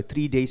to have a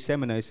 3-day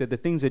seminar. I said, the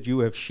things that you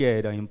have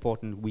shared are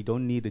important. We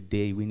don't need a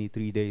day. We need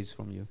 3 days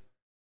from you.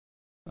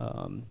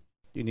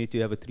 You need to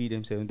have a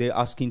 3-day seminar. They're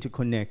asking to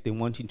connect. They're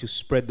wanting to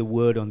spread the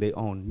word on their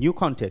own. New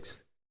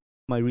context,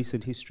 my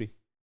recent history.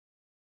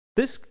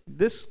 This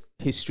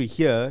history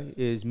here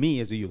is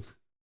me as a youth.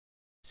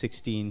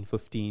 16,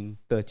 15,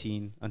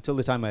 13, until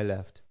the time I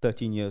left,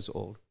 13 years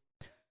old.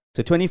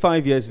 So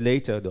 25 years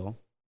later, though,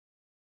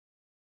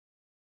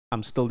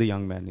 I'm still the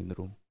young man in the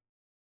room.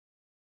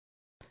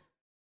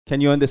 Can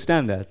you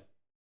understand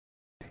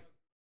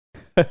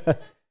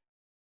that?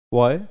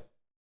 Why?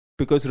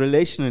 Because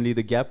relationally,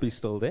 the gap is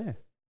still there.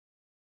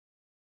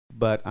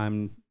 But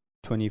I'm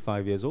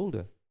 25 years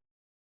older.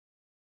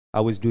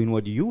 I was doing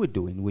what you were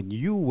doing when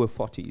you were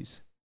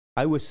 40s.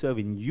 I was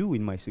serving you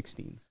in my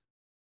 16s.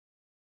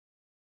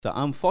 So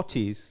I'm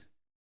 40s,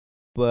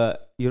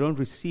 but you don't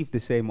receive the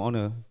same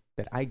honor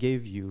that I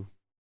gave you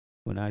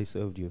when I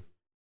served you.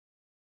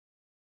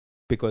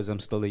 Because I'm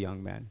still a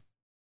young man.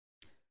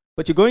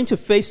 But you're going to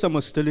face some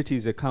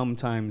hostilities that come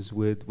times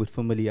with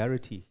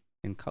familiarity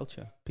in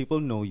culture. People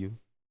know you.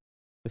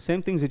 The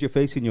same things that you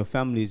face in your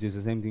families is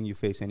the same thing you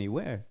face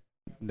anywhere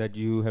that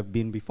you have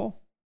been before.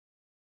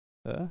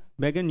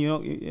 Megan, you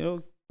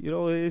know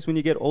what it is when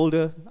you get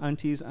older,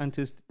 aunties,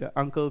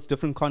 uncles,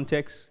 different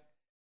contexts.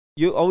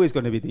 You're always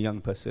going to be the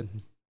young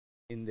person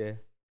in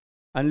there.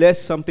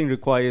 Unless something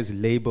requires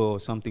labor or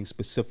something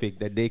specific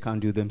that they can't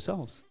do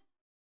themselves.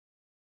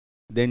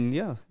 Then,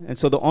 yeah. And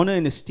so the honor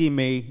and esteem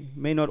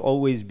may not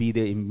always be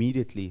there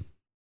immediately.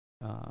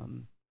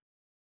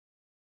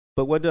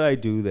 But what did I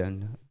do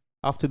then?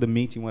 After the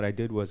meeting, what I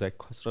did was I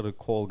started to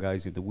call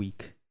guys in the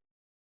week.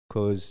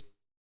 Because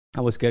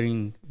I was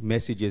getting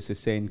messages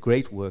saying,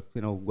 great work,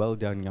 well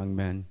done, young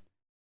man.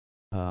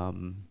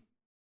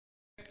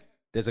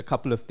 There's a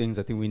couple of things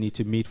I think we need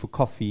to meet for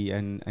coffee,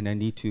 and I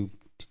need to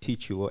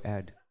teach you or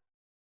add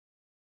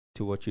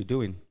to what you're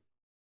doing.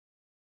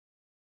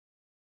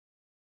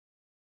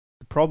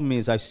 The problem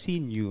is I've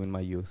seen you in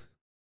my youth.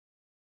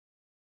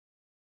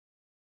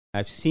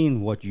 I've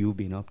seen what you've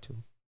been up to.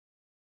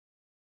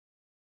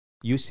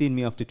 You've seen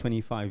me after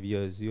 25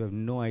 years. You have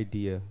no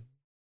idea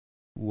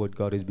what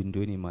God has been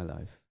doing in my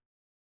life.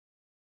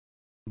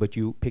 But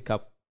you pick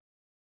up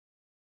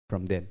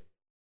from then.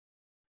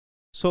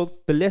 So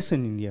the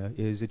lesson in here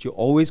is that you're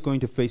always going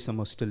to face some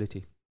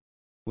hostility.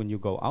 When you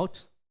go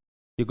out,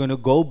 you're going to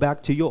go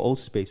back to your old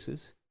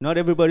spaces. Not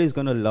everybody's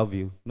going to love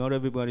you. Not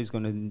everybody's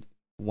going to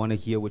want to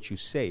hear what you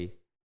say.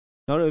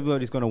 Not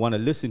everybody's going to want to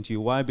listen to you.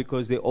 Why?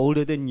 Because they're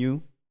older than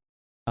you.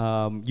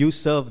 You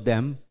serve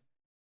them.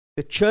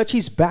 The church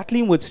is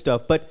battling with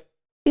stuff, but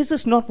is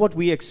this not what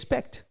we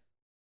expect?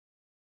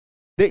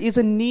 There is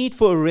a need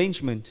for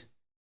arrangement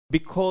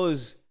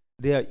because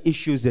there are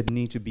issues that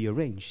need to be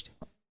arranged.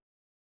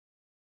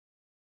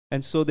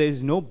 And so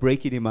there's no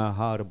breaking in my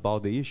heart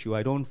about the issue.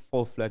 I don't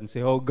fall flat and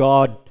say, oh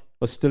God,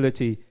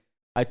 hostility.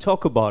 I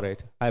talk about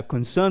it. I have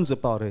concerns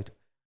about it.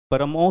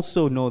 But I'm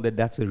also know that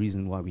that's the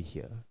reason why we're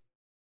here.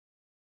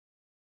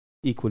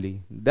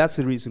 Equally, that's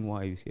the reason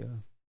why we're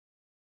here.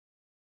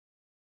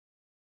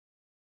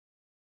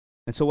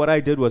 And so what I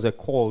did was I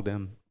called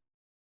them.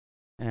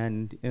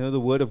 And the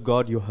word of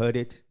God, you heard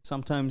it.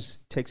 Sometimes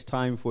it takes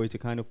time for it to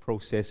kind of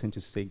process and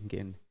to sink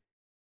in.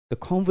 the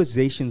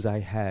conversations I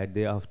had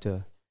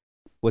thereafter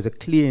was a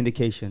clear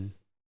indication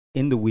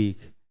in the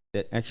week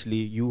that actually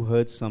you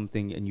heard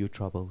something and you're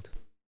troubled.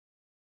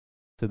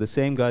 So the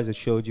same guys that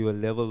showed you a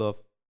level of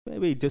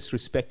maybe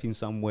disrespect in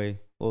some way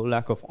or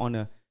lack of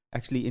honor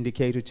actually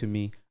indicated to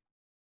me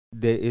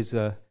there's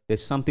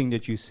something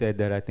that you said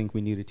that I think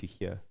we needed to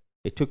hear.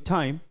 It took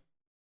time,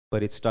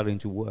 but it's starting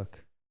to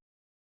work.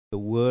 The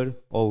word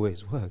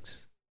always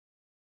works.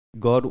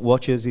 God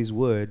watches his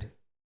word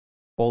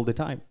all the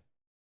time.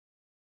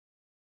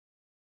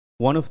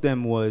 One of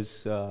them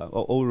was an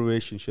old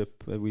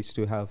relationship. We used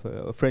to have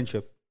a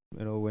friendship,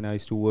 when I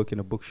used to work in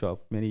a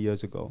bookshop many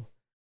years ago,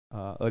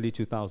 early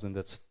 2000.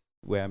 That's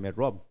where I met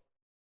Rob.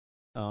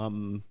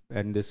 And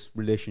this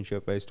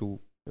relationship, I used to,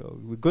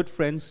 we're good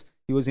friends.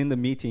 He was in the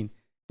meeting.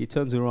 He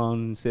turns around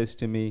and says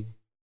to me,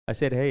 I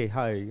said, hey,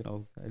 hi,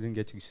 I didn't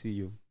get to see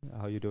you.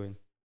 How you doing?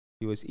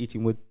 He was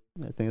eating with,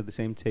 I think, at the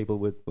same table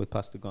with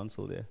Pastor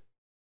Gonsel there.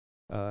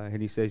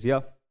 And he says,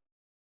 yeah.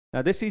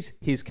 Now, this is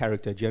his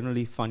character,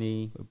 generally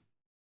funny,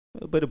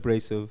 a bit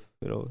abrasive,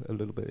 a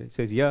little bit. He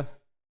says, yeah,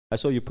 I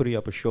saw you putting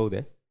up a show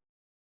there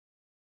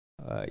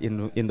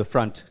in the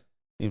front,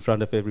 in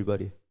front of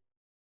everybody.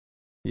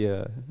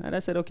 Yeah. And I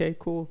said, okay,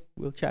 cool,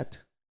 we'll chat.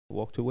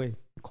 Walked away.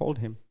 Called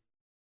him.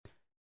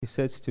 He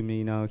says to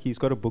me, now, he's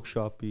got a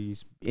bookshop.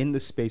 He's in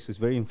the space, he's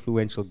a very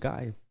influential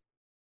guy.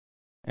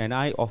 And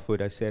I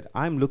said,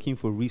 I'm looking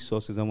for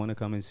resources. I want to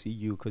come and see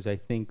you because I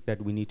think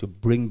that we need to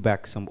bring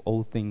back some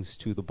old things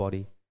to the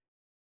body.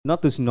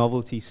 Not this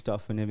novelty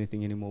stuff and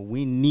everything anymore.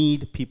 We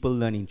need people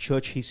learning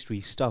church history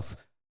stuff.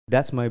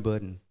 That's my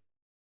burden.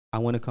 I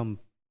want to come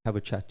have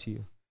a chat to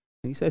you.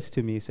 And he says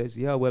to me,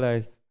 yeah, well,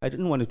 I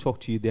didn't want to talk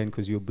to you then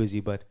because you're busy,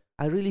 but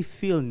I really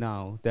feel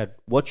now that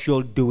what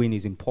you're doing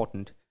is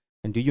important.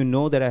 And do you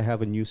know that I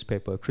have a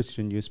newspaper, a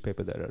Christian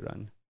newspaper that I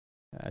run?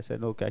 I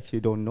said, look, I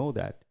actually don't know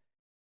that.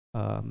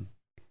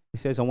 He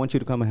says, I want you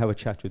to come and have a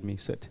chat with me,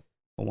 Sid.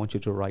 I want you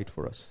to write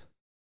for us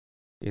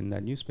in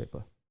that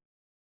newspaper.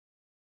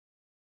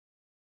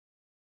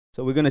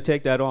 So we're going to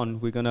take that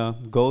on. We're going to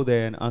go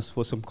there and ask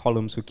for some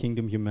columns for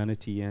Kingdom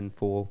Humanity and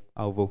for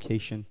our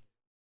vocation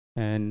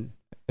and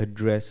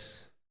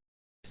address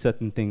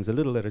certain things a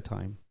little at a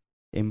time,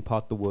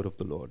 impart the word of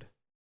the Lord.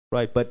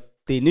 Right, but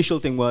the initial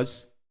thing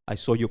was, I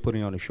saw you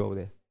putting on a show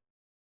there.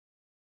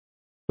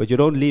 But you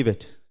don't leave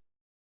it.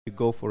 You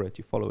go for it.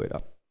 You follow it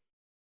up.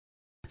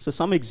 So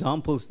some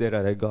examples there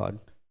that I got.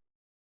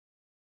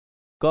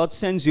 God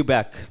sends you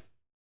back.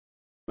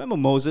 Remember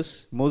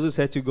Moses? Moses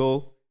had to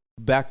go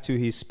back to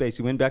his space.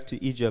 He went back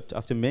to Egypt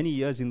after many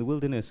years in the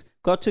wilderness.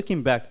 God took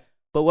him back.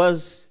 But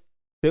was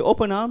there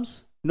open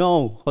arms?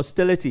 No.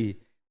 Hostility.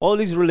 All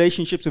these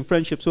relationships and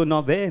friendships were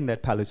not there in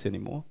that palace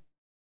anymore.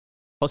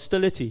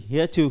 Hostility. He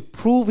had to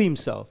prove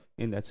himself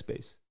in that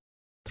space.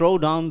 Throw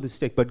down the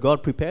stick. But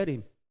God prepared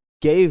him.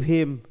 Gave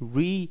him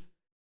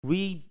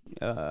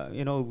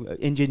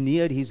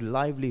engineered his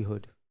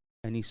livelihood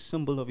and his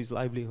symbol of his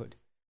livelihood.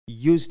 He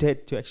used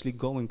it to actually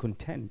go and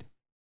contend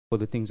for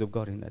the things of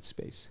God in that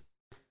space.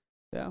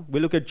 Yeah, we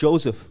look at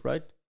Joseph,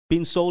 right?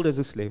 Being sold as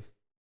a slave.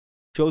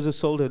 Joseph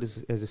sold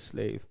as a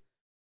slave.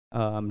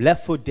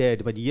 Left for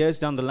dead, but years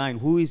down the line,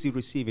 who is he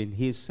receiving?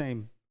 His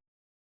same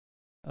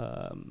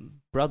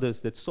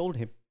brothers that sold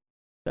him.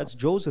 That's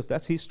Joseph.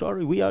 That's his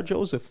story. We are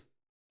Joseph.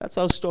 That's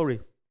our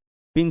story.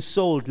 Being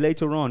sold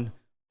later on,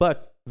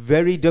 but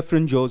very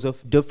different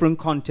Joseph, different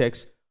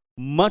context,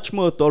 much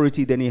more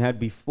authority than he had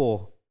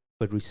before,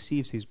 but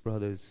receives his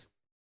brothers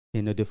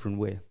in a different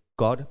way.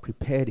 God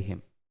prepared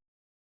him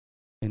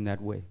in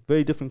that way.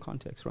 Very different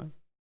context, right?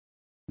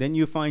 Then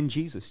you find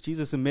Jesus.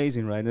 Jesus,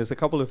 amazing, right? And there's a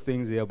couple of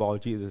things there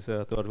about Jesus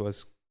I thought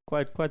was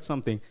quite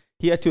something.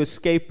 He had to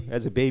escape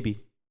as a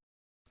baby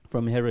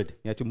from Herod.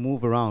 He had to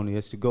move around. He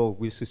has to go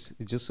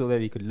just so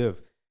that he could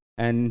live.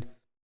 And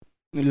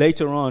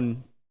later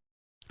on,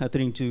 I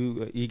think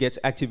he gets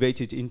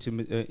activated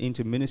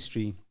into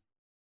ministry.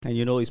 And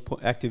his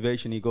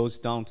activation, he goes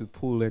down to the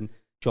pool and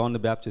John the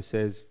Baptist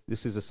says,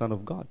 this is the Son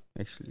of God,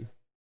 actually.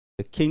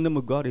 The kingdom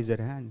of God is at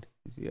hand.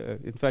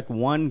 In fact,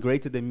 one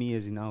greater than me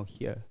is now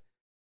here.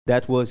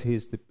 That was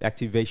the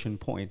activation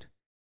point.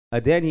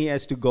 Then he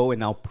has to go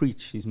and now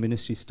preach. His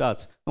ministry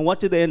starts. And what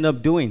do they end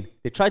up doing?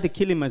 They try to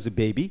kill him as a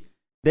baby.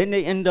 Then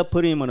they end up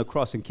putting him on a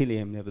cross and killing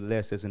him,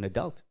 nevertheless, as an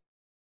adult.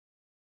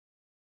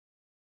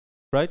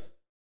 Right?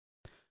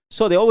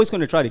 So they're always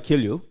going to try to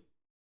kill you.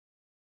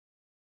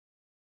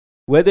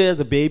 Whether as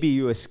a baby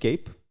you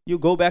escape, you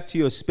go back to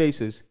your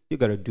spaces, you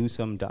got to do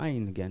some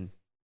dying again.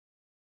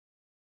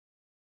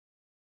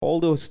 All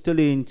the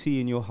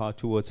hostility in your heart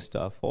towards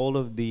stuff, all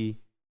of the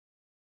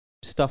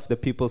stuff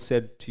that people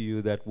said to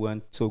you that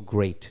weren't so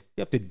great,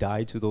 you have to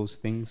die to those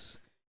things.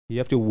 You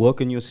have to work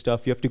on your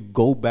stuff. You have to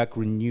go back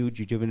renewed,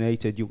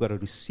 rejuvenated. You've got to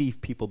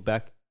receive people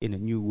back in a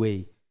new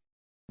way.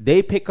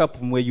 They pick up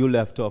from where you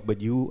left off,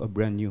 but you are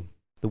brand new.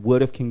 The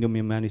word of Kingdom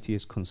Humanity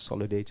has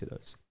consolidated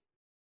us.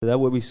 So that's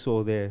what we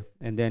saw there.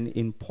 And then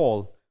in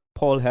Paul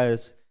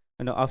has,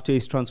 after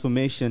his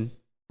transformation,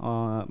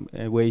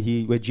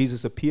 where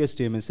Jesus appears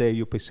to him and says,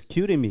 "You're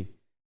persecuting me."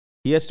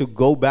 He has to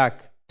go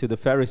back to the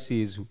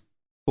Pharisees,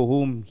 for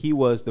whom he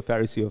was the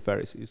Pharisee of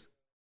Pharisees.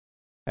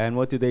 And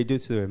what did they do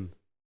to him?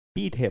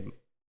 Beat him,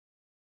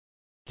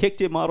 kicked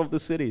him out of the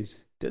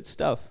cities, did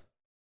stuff.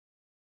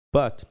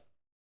 But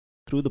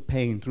through the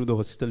pain, through the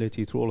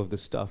hostility, through all of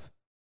this stuff,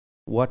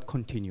 what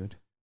continued?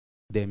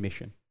 Their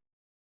mission.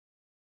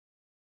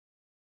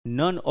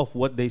 None of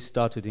what they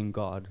started in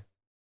God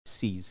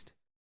ceased.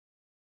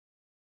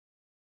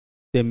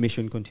 Their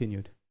mission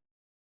continued.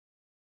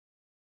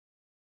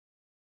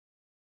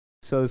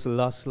 So this is the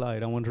last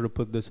slide. I wanted to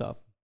put this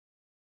up.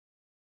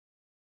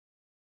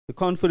 The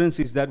confidence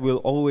is that we'll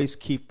always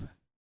keep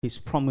His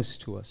promise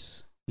to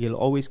us. He'll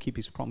always keep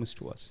His promise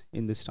to us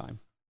in this time.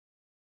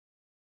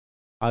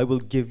 I will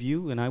give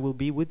you and I will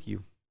be with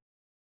you.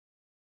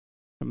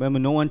 Remember,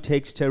 no one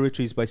takes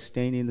territories by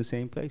staying in the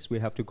same place. We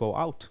have to go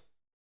out.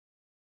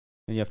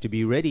 And you have to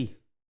be ready.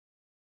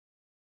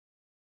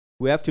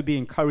 We have to be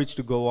encouraged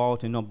to go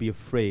out and not be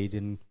afraid.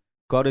 And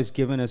God has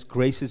given us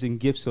graces and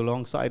gifts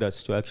alongside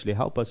us to actually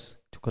help us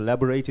to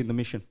collaborate in the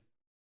mission.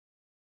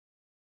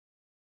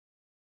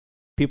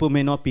 People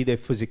may not be there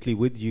physically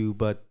with you,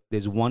 but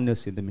there's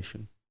oneness in the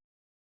mission.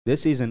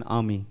 This is an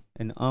army.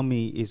 An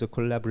army is a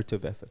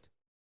collaborative effort.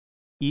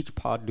 Each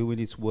part doing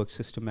its work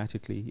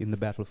systematically in the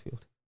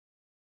battlefield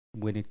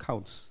when it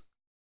counts.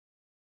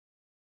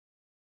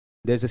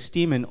 There's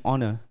esteem and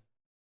honor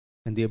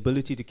and the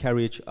ability to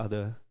carry each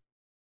other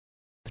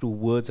through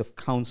words of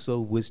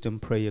counsel, wisdom,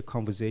 prayer,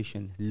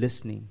 conversation,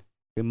 listening.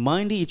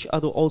 Reminding each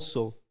other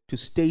also to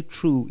stay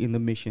true in the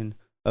mission.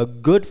 A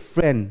good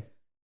friend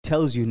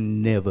tells you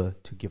never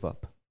to give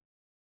up.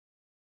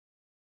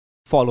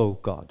 Follow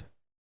God.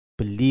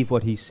 Believe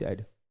what He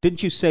said.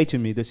 Didn't you say to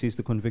me, this is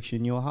the conviction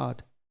in your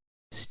heart?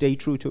 Stay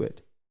true to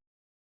it.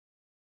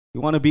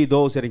 You want to be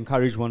those that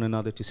encourage one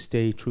another to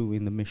stay true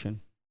in the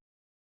mission.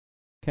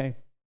 Okay?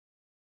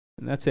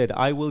 And that said,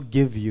 I will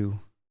give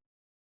you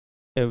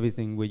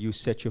everything where you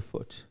set your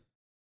foot.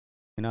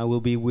 And I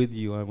will be with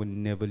you. I will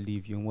never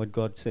leave you. And what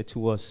God said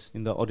to us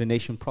in the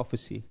ordination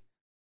prophecy,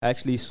 I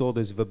actually saw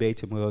this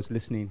verbatim when I was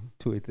listening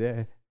to it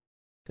there.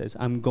 It says,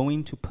 I'm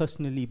going to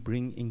personally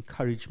bring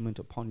encouragement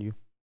upon you.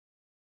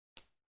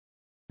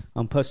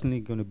 I'm personally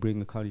going to bring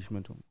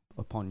encouragement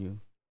upon you.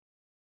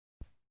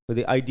 But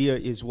the idea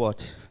is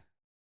what?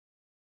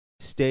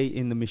 Stay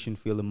in the mission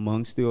field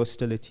amongst the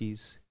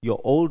hostilities. Your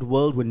old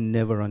world will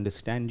never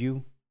understand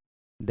you.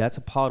 That's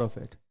a part of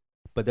it.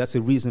 But that's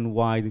the reason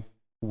why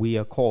we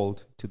are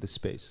called to the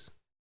space.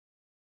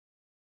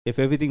 If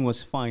everything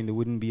was fine, there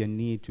wouldn't be a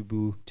need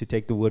to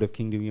take the word of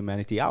kingdom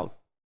humanity out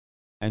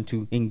and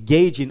to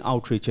engage in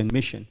outreach and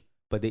mission.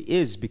 But there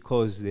is,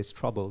 because there's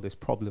trouble, there's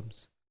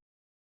problems,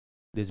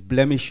 there's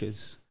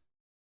blemishes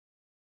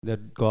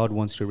that God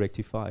wants to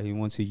rectify. He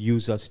wants to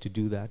use us to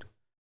do that.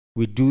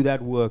 We do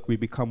that work, we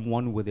become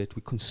one with it,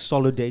 we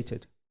consolidate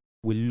it,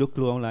 we look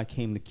more like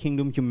Him. The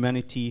kingdom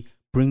humanity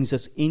brings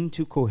us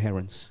into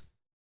coherence,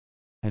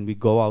 and we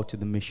go out to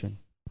the mission.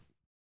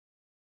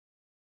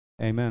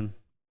 Amen.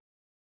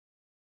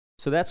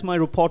 So that's my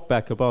report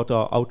back about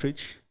our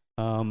outreach.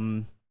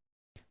 And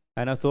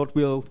I thought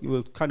we'll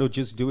kind of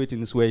just do it in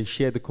this way and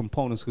share the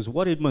components, because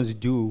what it must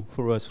do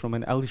for us from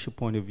an eldership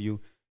point of view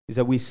is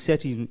that we're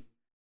setting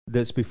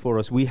this before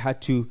us. We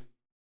had to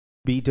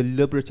be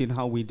deliberate in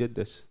how we did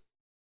this.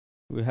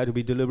 We had to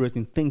be deliberate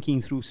in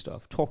thinking through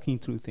stuff, talking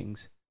through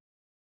things,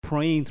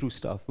 praying through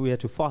stuff. We had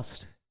to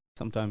fast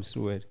sometimes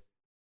through it.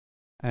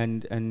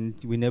 And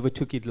we never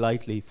took it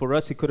lightly. For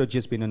us, it could have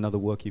just been another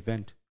work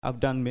event.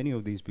 I've done many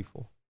of these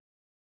before.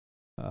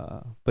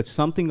 But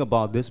something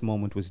about this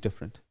moment was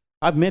different.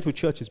 I've met with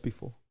churches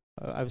before.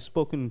 I've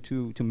spoken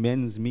to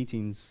men's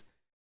meetings.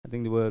 I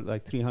think there were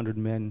like 300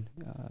 men.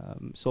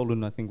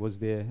 Solon, I think, was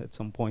there at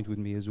some point with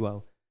me as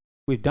well.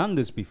 We've done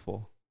this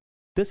before.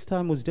 This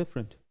time was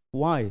different.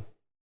 Why?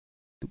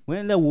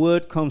 When the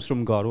word comes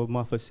from God, what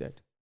Martha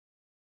said,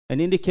 an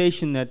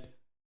indication that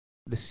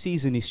the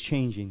season is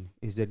changing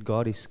is that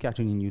God is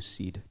scattering new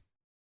seed.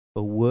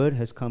 A word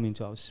has come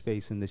into our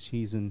space and the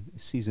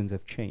seasons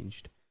have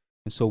changed.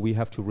 And so we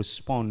have to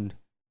respond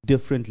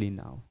differently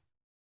now,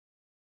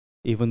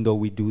 even though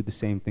we do the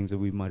same things that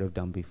we might have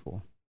done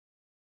before.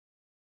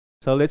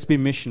 So let's be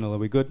missional. Are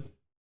we good?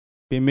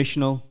 Be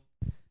missional.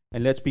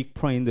 And let's be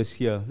praying this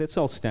year. Let's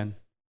all stand.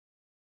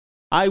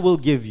 I will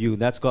give you,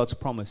 that's God's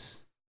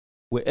promise,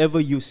 wherever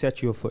you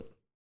set your foot.